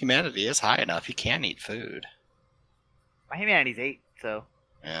mean, his humanity is high enough. He can eat food. My humanity's 8, so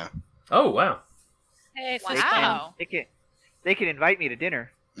Yeah. Oh wow! Hey, Wow. they can invite me to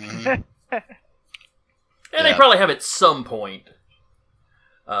dinner. Mhm. And they probably have at some point.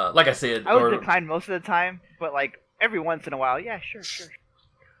 Like I said, I would decline most of the time, but like every once in a while, yeah, sure.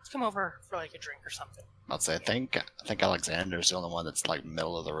 Let's come over for like a drink or something. I'd say I think Alexander's the only one that's like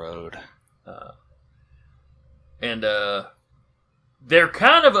middle of the road. And they're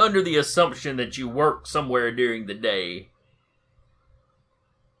kind of under the assumption that you work somewhere during the day,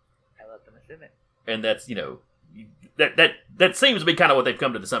 I let them assume it. and that's that seems to be kind of what they've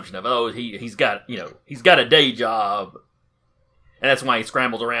come to the assumption of. Oh, he's got a day job, and that's why he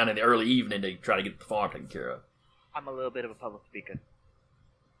scrambles around in the early evening to try to get the farm taken care of. I'm a little bit of a public speaker.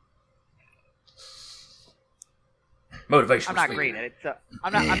 Motivational. I'm not speaker. great at it. So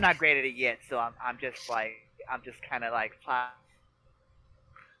I'm not great at it yet. So I'm just kind of like.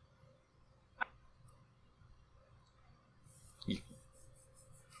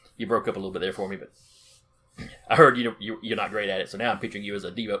 You broke up a little bit there for me, but I heard you're not great at it. So now I'm picturing you as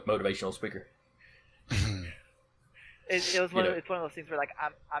a motivational speaker. It's one of those things where like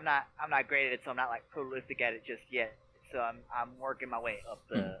I'm not great at it, so I'm not like prolific at it just yet. So I'm working my way up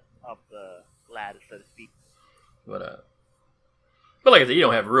the ladder, so to speak. But like I said, you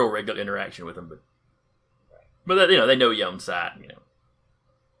don't have real regular interaction with them, but they know you on sight,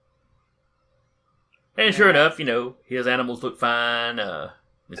 And sure enough, his animals look fine.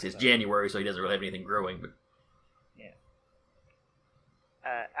 It's January, so he doesn't really have anything growing. But yeah.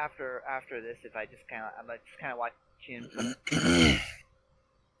 After this, if I'm just kind of watching.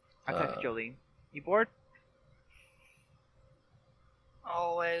 I text Jolene. You bored?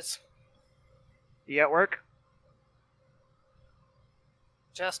 Always. You at work?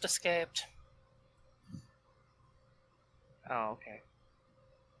 Just escaped. Oh, okay.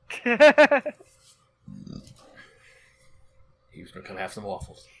 he was going to come have some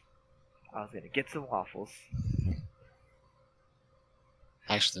waffles. I was going to get some waffles.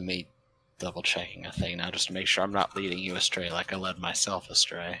 Actually, me double checking a thing now just to make sure I'm not leading you astray like I led myself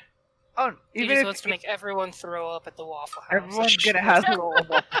astray. Oh, He even just if wants to make everyone throw up at the Waffle House. everyone's going to have their own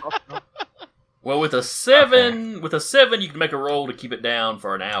waffles. Well, with a 7, you can make a roll to keep it down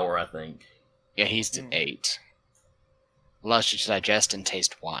for an hour, I think. Yeah, he's an 8. Allows you to digest and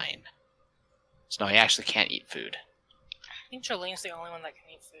taste wine. So no, he actually can't eat food. I think Jolene's the only one that can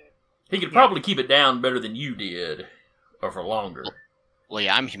eat food. He could probably keep it down better than you did, or for longer. Well,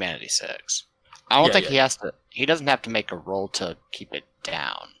 yeah, I'm humanity 6. I don't think he has to. He doesn't have to make a roll to keep it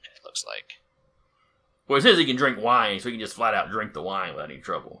down. It looks like. Well, it says he can drink wine, so he can just flat out drink the wine without any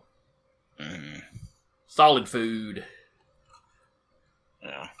trouble. Solid food.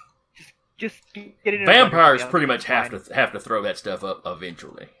 Yeah. Just get it in. Vampires pretty much have to throw that stuff up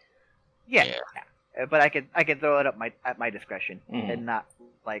eventually. Yeah. But I can throw it up at my discretion and not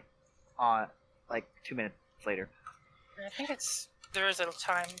like 2 minutes later. I think there is a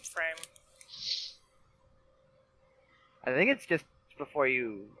time frame. I think it's just before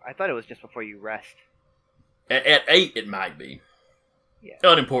you. I thought it was just before you rest. At 8, it might be. Yeah.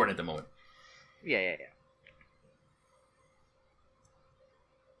 Unimportant at the moment. Yeah.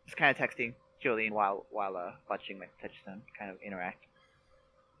 Just kind of texting Jolene while watching my touchstone kind of interact.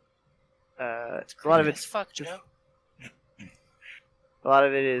 A lot of it's Fuck, Joe. A lot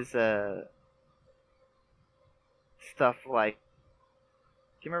of it is stuff like.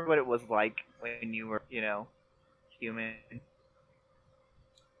 Do you remember what it was like when you were, human?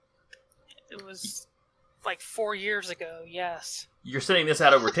 It was like 4 years ago. Yes. You're sending this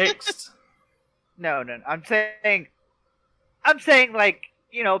out over text? No. I'm saying like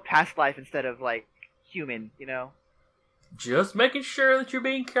past life instead of like human. Just making sure that you're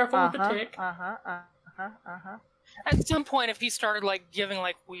being careful with the tick. At some point, if he started like giving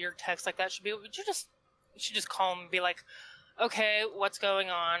like weird texts like that, you should just call him and be like, "Okay, what's going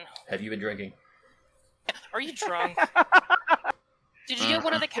on? Have you been drinking? Are you drunk? Did you get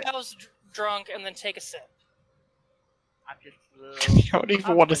one of the cows drunk and then take a sip?" I'm just. You don't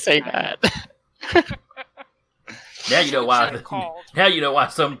even want to say that. Now you know why. Called. Now you know why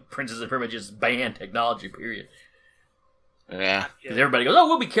some princes and privileges ban technology. Period. Yeah. Because everybody goes, "Oh,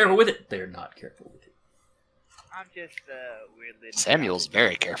 we'll be careful with it." They're not careful with it. I'm just weirdly. Samuel's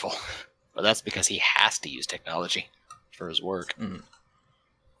very careful, but that's because he has to use technology. for his work. Mm.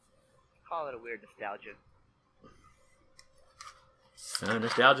 Call it a weird nostalgia.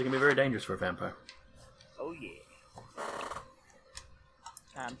 Nostalgia can be very dangerous for a vampire. Oh yeah.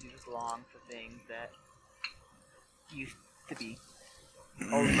 Times you just long for things that used to be.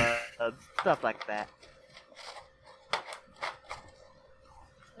 Old loves, stuff like that. At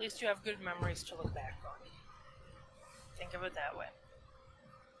least you have good memories to look back on. Think of it that way.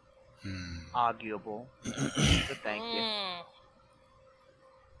 Arguable. But thank you.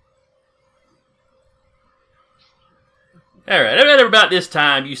 All right. At about this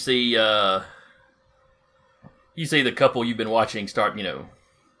time, you see the couple you've been watching start,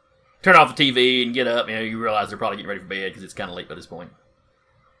 turn off the TV and get up. You realize they're probably getting ready for bed because it's kind of late by this point.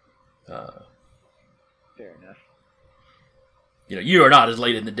 Fair enough. You are not as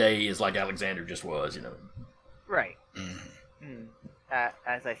late in the day as like Alexander just was. Right.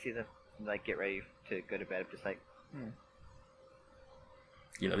 As I see them get ready to go to bed, I'm just like,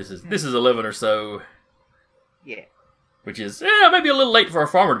 this is 11 or so. Yeah. Which is maybe a little late for a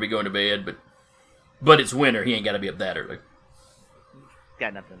farmer to be going to bed, but it's winter. He ain't got to be up that early. He's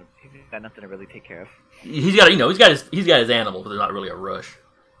got nothing to really take care of. He's got his animal, but there's not really a rush.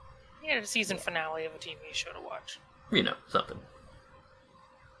 He had a season finale of a TV show to watch. Something.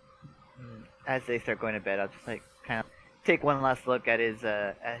 As they start going to bed, I'll just kind of take one last look at his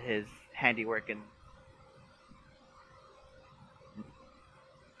handiwork and.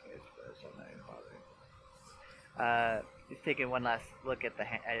 Just taking one last look at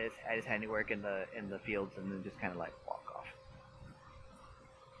his handiwork in the fields, and then just kind of walk off.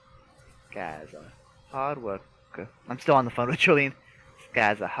 Guy's a hard worker. I'm still on the phone with Julian. This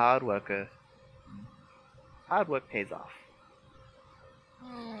guy's a hard worker. Hard work pays off.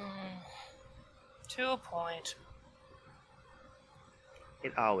 To a point.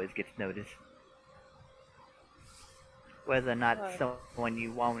 It always gets noticed. Whether or not it's someone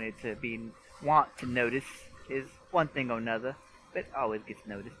you want to notice is one thing or another, but it always gets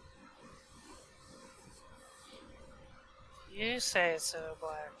noticed. You say so,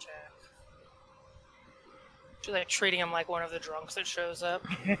 Blackjack. You're treating him like one of the drunks that shows up.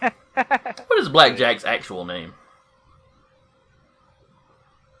 What is Blackjack's actual name?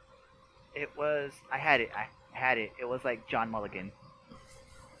 It was. I had it. It was John Mulligan.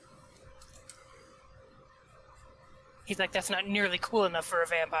 He's like, that's not nearly cool enough for a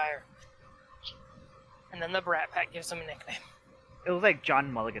vampire. And then the Brat Pack gives him a nickname. It was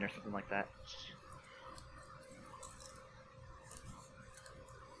John Mulligan or something like that.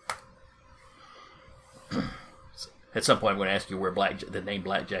 At some point, I'm going to ask you where the name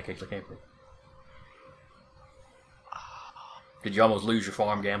Blackjack actually came from. Did you almost lose your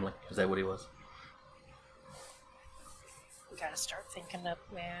farm gambling? Is that what he was? We gotta start thinking up,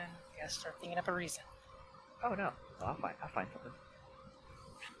 man. We gotta start thinking up a reason. Oh no, I'll find something.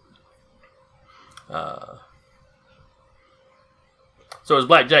 So is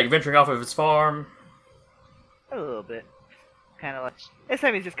Blackjack venturing off of his farm? A little bit. Kind of this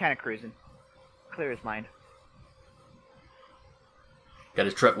time he's just kind of cruising. Clear his mind. Got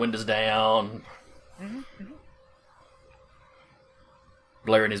his truck windows down.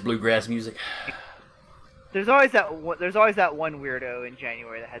 Blaring his bluegrass music. There's always that one weirdo in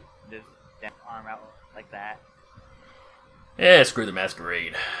January that has his arm out like that. Yeah, screw the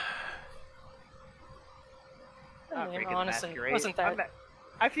Masquerade. Honestly, wasn't that?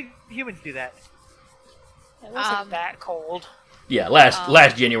 I've seen humans do that. It wasn't that cold. Yeah,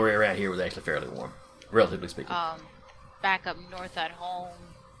 last January around here was actually fairly warm, relatively speaking. Back up north at home,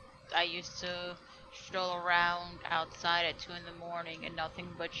 I used to stroll around outside at 2 in the morning in nothing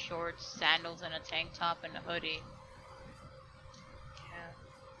but shorts, sandals, and a tank top and a hoodie.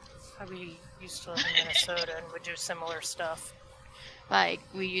 Yeah. We used to live in Minnesota and would do similar stuff.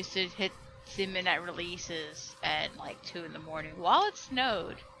 We used to hit the midnight releases at 2 in the morning while it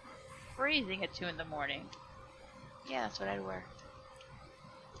snowed. Freezing at 2 in the morning. Yeah, that's what I'd wear.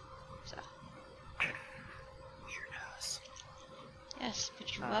 So. Weirdos. Yes,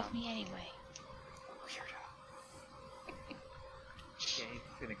 but you love me anyway. Yeah, he's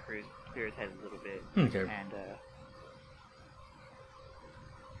gonna clear his head a little bit. Okay. And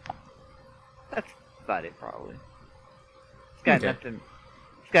that's about it, probably. He's got nothing.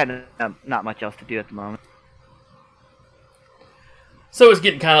 He's got not much else to do at the moment. So it's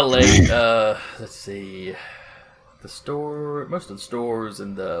getting kind of late. Let's see. Most of the stores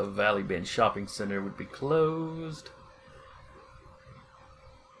in the Valley Bend Shopping Center would be closed.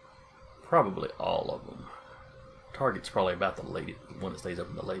 Probably all of them. Target's probably about the one that stays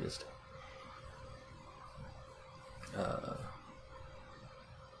open the latest.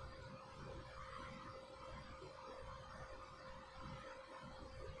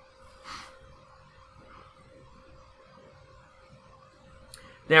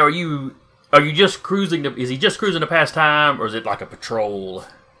 Now, are you just cruising? Is he just cruising to pass time, or is it like a patrol? A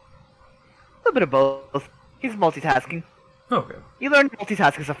little bit of both. He's multitasking. Okay. You learn to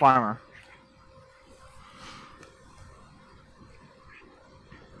multitask as a farmer.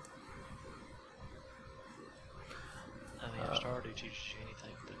 I mean, if Stardew teaches you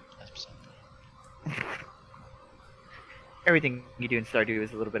anything, then that's something. Everything you do in Stardew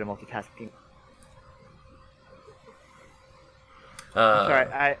is a little bit of multitasking.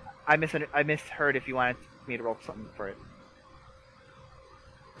 Sorry, I misheard if you wanted me to roll something for it.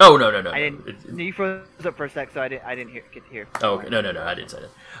 Oh no! I didn't. You froze up for a sec, so I didn't get to hear. Oh, okay. No, I didn't say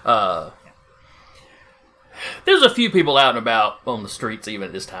that. There's a few people out and about on the streets even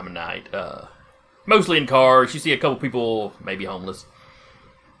at this time of night. Mostly in cars. You see a couple people, maybe homeless,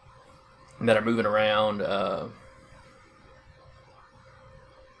 that are moving around.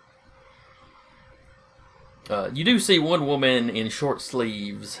 You do see one woman in short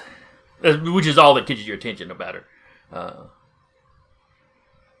sleeves, which is all that catches your attention about her.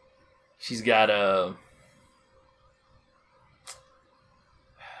 She's got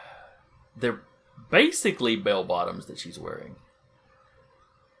they're basically bell bottoms that she's wearing.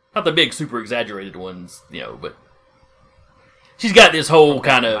 Not the big, super exaggerated ones, but she's got this whole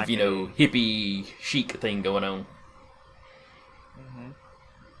kind of, hippie chic thing going on. Mm-hmm.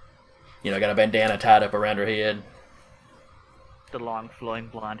 Got a bandana tied up around her head. The long, flowing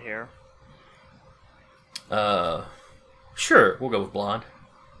blonde hair. Sure, we'll go with blonde.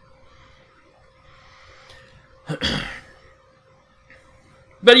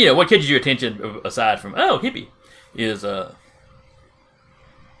 But what catches your attention aside from hippie is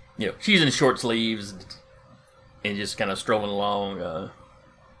she's in short sleeves and just kind of strolling along.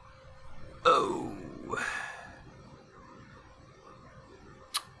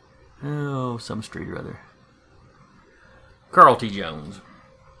 Some street or other. Carl T. Jones.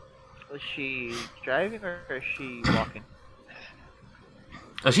 Was she driving or is she walking?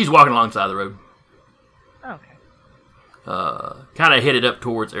 She's walking alongside the road. Oh, okay. Kind of headed up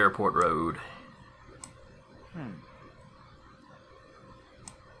towards Airport Road.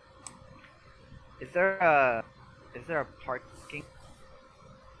 Is there a parking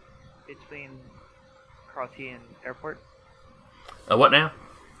between Carl T and Airport? What now?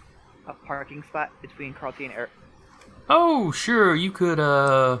 A parking spot between Carl T and Airport. Oh, sure. You could.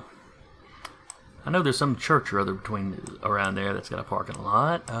 I know there's some church or other around there that's got a parking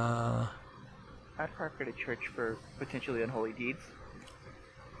lot. I'd park at a church for potentially unholy deeds.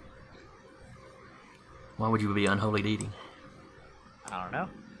 Why would you be unholy deeding? I don't know.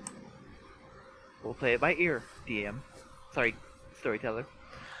 We'll play it by ear, DM. Sorry, storyteller.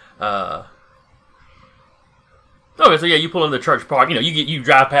 Okay, so yeah, you pull into the church park. You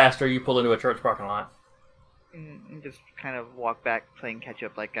drive past her, you pull into a church parking lot. And just kind of walk back, playing catch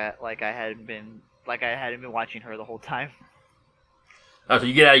up, like I hadn't been watching her the whole time. Oh, so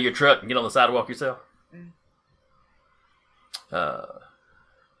you get out of your truck and get on the sidewalk yourself?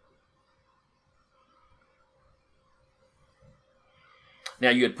 Now,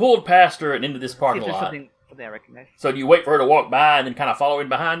 you had pulled past her and into this parking lot. Something I recognize. So do you wait for her to walk by and then kind of follow in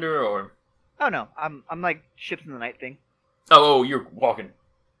behind her, or? Oh, no. I'm like ships in the night thing. Oh, you're walking.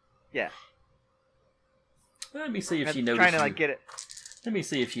 Yeah. Let me see if she noticed trying to get it. Let me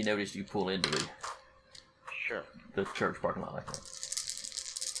see if she noticed you pull into Sure. the church parking lot like that.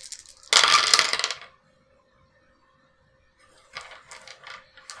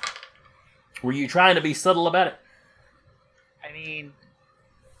 Were you trying to be subtle about it? I mean,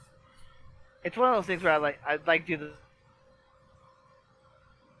 it's one of those things where I'd like to do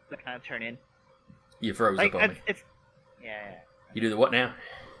the kind of turn in. You froze up on me. Yeah. You do the what now?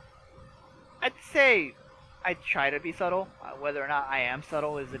 I'd say I try to be subtle. Whether or not I am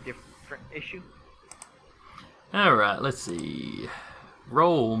subtle is a different issue. All right, let's see.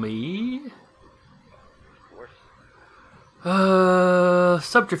 Roll me. Of course.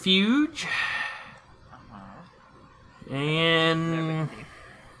 Subterfuge. And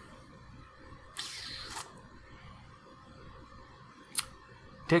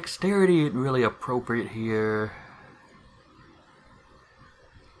dexterity isn't really appropriate here.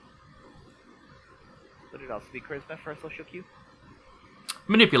 Would it also be charisma for a social cue?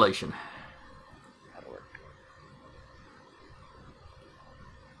 Manipulation. That'll work.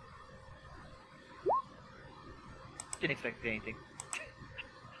 Didn't expect anything.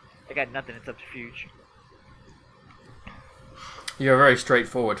 I got nothing, it's subterfuge. You're a very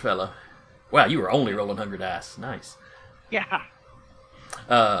straightforward fellow. Wow, you were only rolling 100 dice. Nice. Yeah.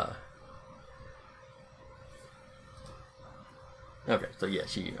 Okay, so yeah,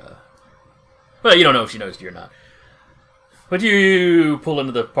 she, well, you don't know if she noticed you or not. But you pull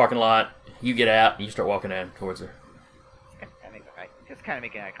into the parking lot, you get out, and you start walking down towards her. Just kind of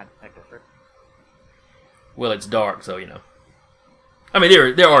making eye contact with her. Well, it's dark, so, I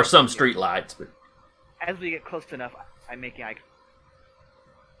mean, there are some street lights, but... As we get close enough, I'm making eye contact.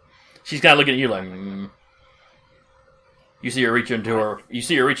 She's kind of looking at you like, You see her reach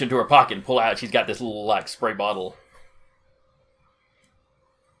into her pocket and pull out. She's got this little, like, spray bottle.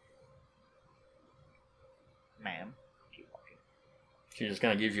 Ma'am, keep walking. She just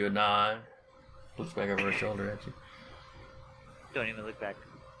kind of gives you a nod, looks back over her shoulder at you. Don't even look back.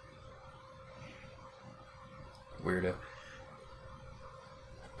 Weirdo.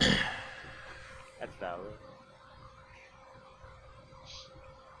 That's valid.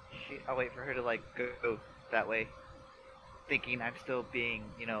 I'll wait for her to like go that way, thinking I'm still being,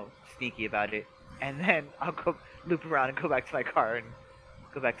 sneaky about it, and then I'll go loop around and go back to my car and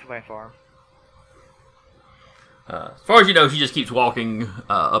go back to my farm. As far as you know, she just keeps walking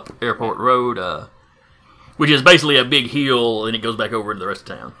up Airport Road, which is basically a big hill, and it goes back over into the rest of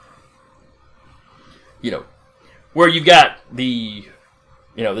town. Where you've got the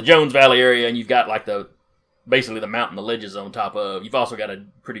Jones Valley area, and you've got like basically the mountain the ledge is on top of. You've also got a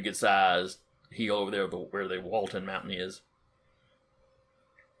pretty good sized hill over there where the Walton Mountain is.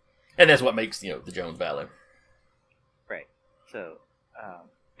 And that's what makes, the Jones Valley. Right. So,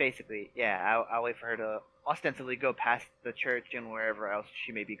 basically, yeah, I'll wait for her to ostensibly go past the church and wherever else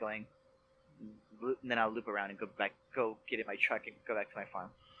she may be going. And then I'll loop around and go get in my truck and go back to my farm.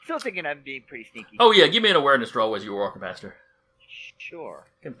 Still thinking I'm being pretty sneaky. Oh, yeah, give me an awareness roll as you were walking past her. Sure.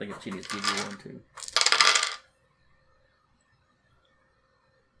 I can't think if she needs to give you one, too.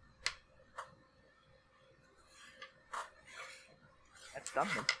 That's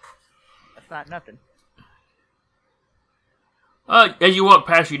something. That's not nothing. As you walk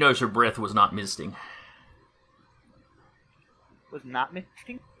past, you notice her breath was not misting. Was not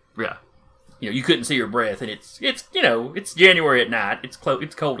misting? Yeah. You couldn't see her breath, and it's January at night. It's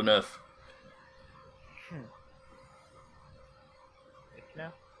cold enough. No.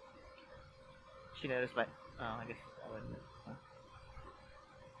 She noticed my... Oh, I guess I wouldn't... Huh?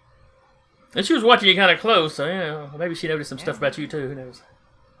 And she was watching you kind of close, so, maybe she noticed some stuff about you, too. Who knows?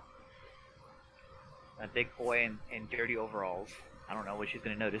 A big boy in dirty overalls. I don't know what she's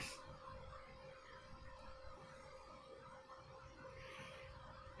going to notice.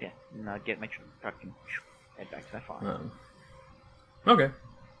 Yeah, and I'll get my truck and head back to my farm. Okay.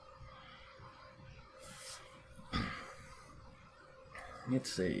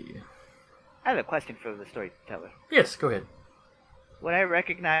 Let's see. I have a question for the storyteller. Yes, go ahead. Would I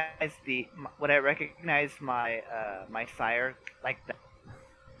recognize my my sire like that?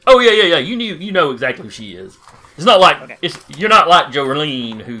 Oh yeah. You know exactly who she is. It's not like you're not like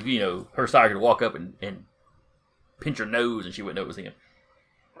Jolene, who her sire could walk up and pinch her nose and she wouldn't know it was him.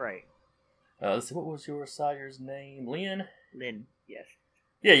 Right. Let's see, what was your sire's name? Lynn? Lynn, yes.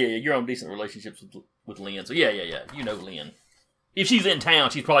 Yeah. You're on decent relationships with Lynn, so yeah. You know Lynn. If she's in town,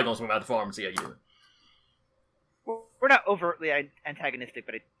 she's probably going to swing by the farm and see how you do. We're not overtly antagonistic,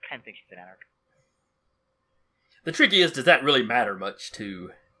 but I kind of think she's an anarch. The trick is, does that really matter much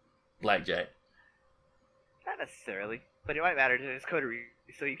to Blackjack? Not necessarily, but it might matter to his coterie,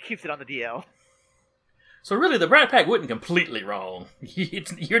 so he keeps it on the DL. So really, the Brat Pack wasn't completely wrong.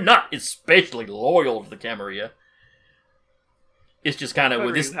 You're not especially loyal to the Camarilla. It's just kind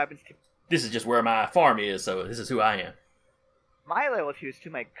of this is just where my farm is, so this is who I am. My loyalty is to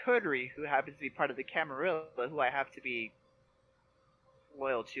my coterie, who happens to be part of the Camarilla, who I have to be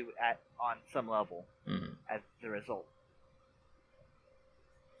loyal to on some level as a result.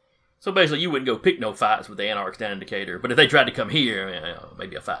 So basically, you wouldn't go pick no fights with the Anarchs down in Decatur, but if they tried to come here,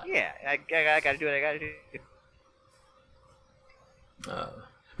 maybe a fight. Yeah, I gotta do what I gotta do.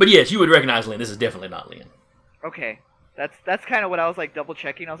 But yes, you would recognize Lynn. This is definitely not Lynn. Okay, that's kind of what I was like double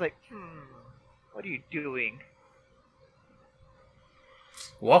checking. I was like, what are you doing?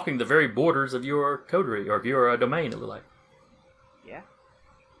 Walking the very borders of your coterie, or your domain, it looked like. Yeah.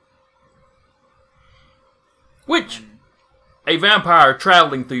 Which, a vampire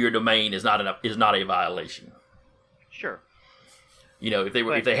traveling through your domain is not a violation. Sure.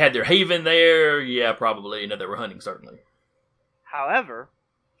 If they had their haven there, yeah, probably. They were hunting, certainly. However,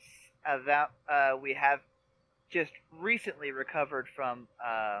 we have just recently recovered from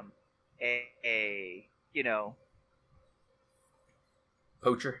a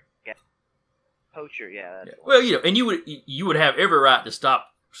poacher. Yeah. Poacher, yeah. Yeah. Well, and you would have every right to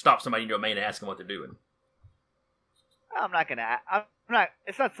stop somebody in your domain and ask them what they're doing. I'm not.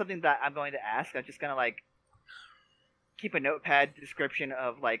 It's not something that I'm going to ask. I'm just gonna keep a notepad description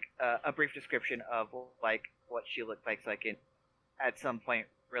of a brief description of what she looked like, so I can at some point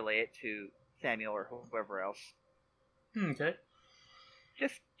relay it to Samuel or whoever else. Okay.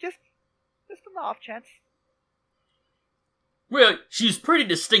 Just an off chance. Well, she's pretty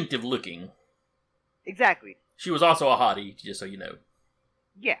distinctive looking. Exactly. She was also a hottie, just so you know.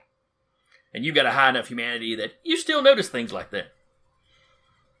 Yeah. And you've got a high enough humanity that you still notice things like that.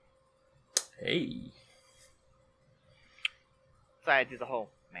 Hey. So I do the whole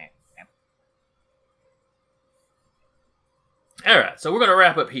man. Alright, so we're going to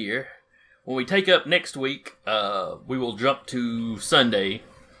wrap up here. When we take up next week, we will jump to Sunday.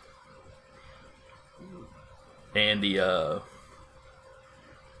 And the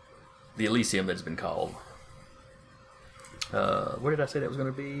Elysium that's been called. Where did I say that was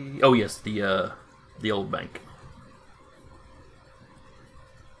going to be? Oh, yes, the old bank.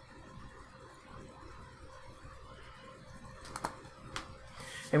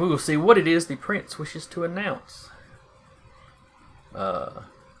 And we will see what it is the prince wishes to announce. There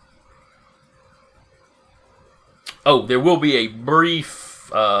will be a brief.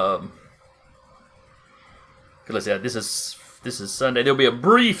 Let's see. This is Sunday. There'll be a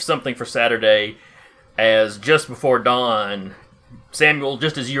brief something for Saturday, as just before dawn, Samuel,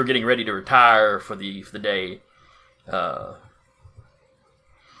 just as you're getting ready to retire for the day,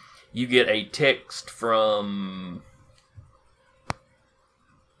 you get a text from.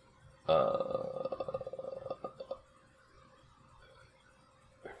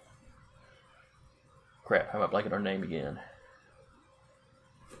 Crap, how am I blanking her name again?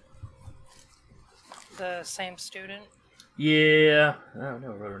 The same student? Yeah. I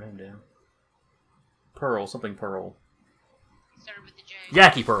never wrote her name down. Pearl, something Pearl. Started with the J.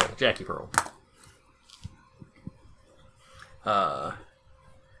 Jackie Pearl.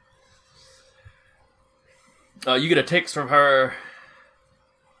 You get a text from her.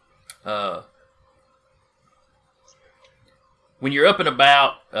 When you're up and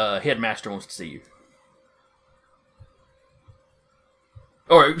about, Headmaster wants to see you.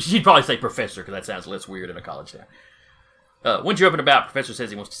 Or she'd probably say Professor, because that sounds less weird in a college town. Once you're up and about, Professor says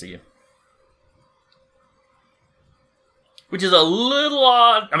he wants to see you. Which is a little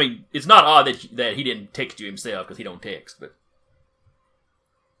odd. I mean, it's not odd that he didn't text you himself, because he don't text, but...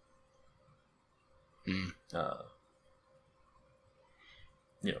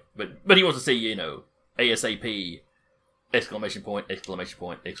 but he wants to see you, ASAP, exclamation point, exclamation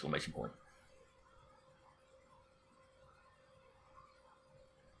point, exclamation point.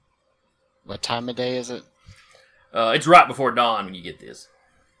 What time of day is it? It's right before dawn when you get this.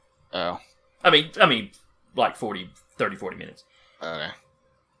 Oh. I mean, like 40 minutes. Okay.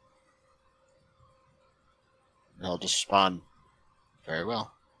 I'll just respond. Very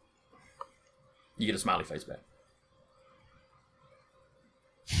well. You get a smiley face back.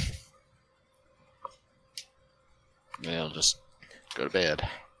 Yeah, I'll just go to bed.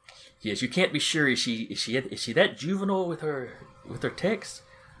 Yes, you can't be sure. Is she that juvenile with her text,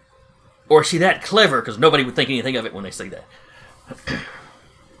 or is she that clever? Because nobody would think anything of it when they see that.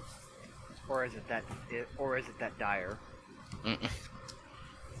 Or is it that dire?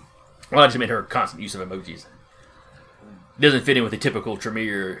 Well, I just meant her constant use of emojis. Doesn't fit in with the typical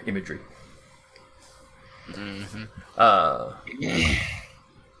Tremere imagery.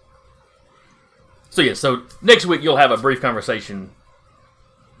 So next week you'll have a brief conversation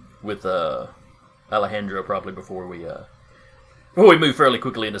with Alejandro probably before we move fairly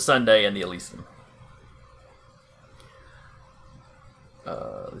quickly into Sunday and the Elysium.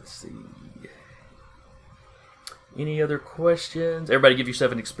 Let's see. Any other questions? Everybody give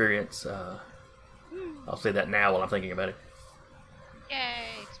yourself an experience. I'll say that now while I'm thinking about it.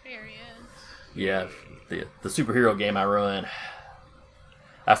 Yay, experience. Yeah, the superhero game I run.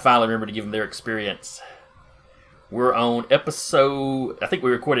 I finally remember to give them their experience. We're on episode... I think we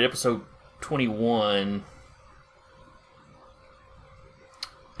recorded episode 21.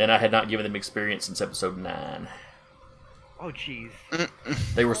 And I had not given them experience since episode 9. Oh, jeez.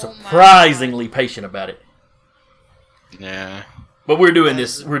 They were surprisingly patient about it. Yeah. But we're doing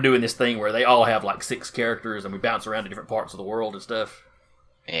this thing where they all have like 6 characters and we bounce around to different parts of the world and stuff.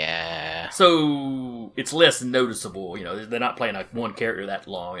 Yeah. So it's less noticeable, they're not playing like one character that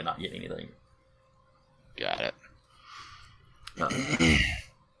long and not getting anything. Got it.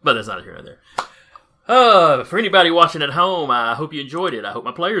 But that's not here nor there. For anybody watching at home, I hope you enjoyed it. I hope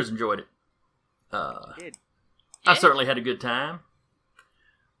my players enjoyed it. I certainly had a good time.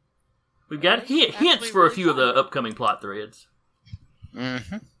 We've got hints for a few of the upcoming plot threads.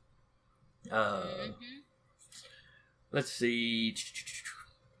 Let's see.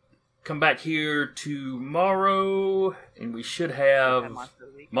 Come back here tomorrow, and we should have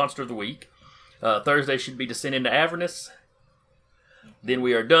Monster of the Week. Thursday should be Descent into Avernus. Then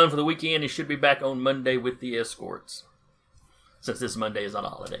we are done for the weekend and should be back on Monday with the escorts, since this Monday is on a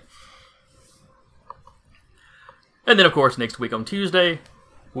holiday. And then, of course, next week on Tuesday,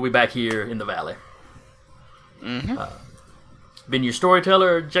 we'll be back here in the Valley. Mm-hmm. Been your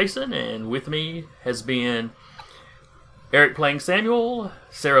storyteller, Jason, and with me has been Eric playing Samuel,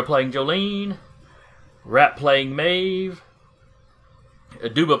 Sarah playing Jolene, Rap playing Maeve,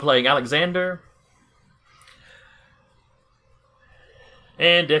 Aduba playing Alexander,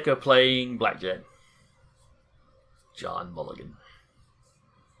 and Decca playing Blackjack. John Mulligan.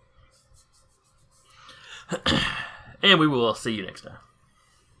 And we will see you next time.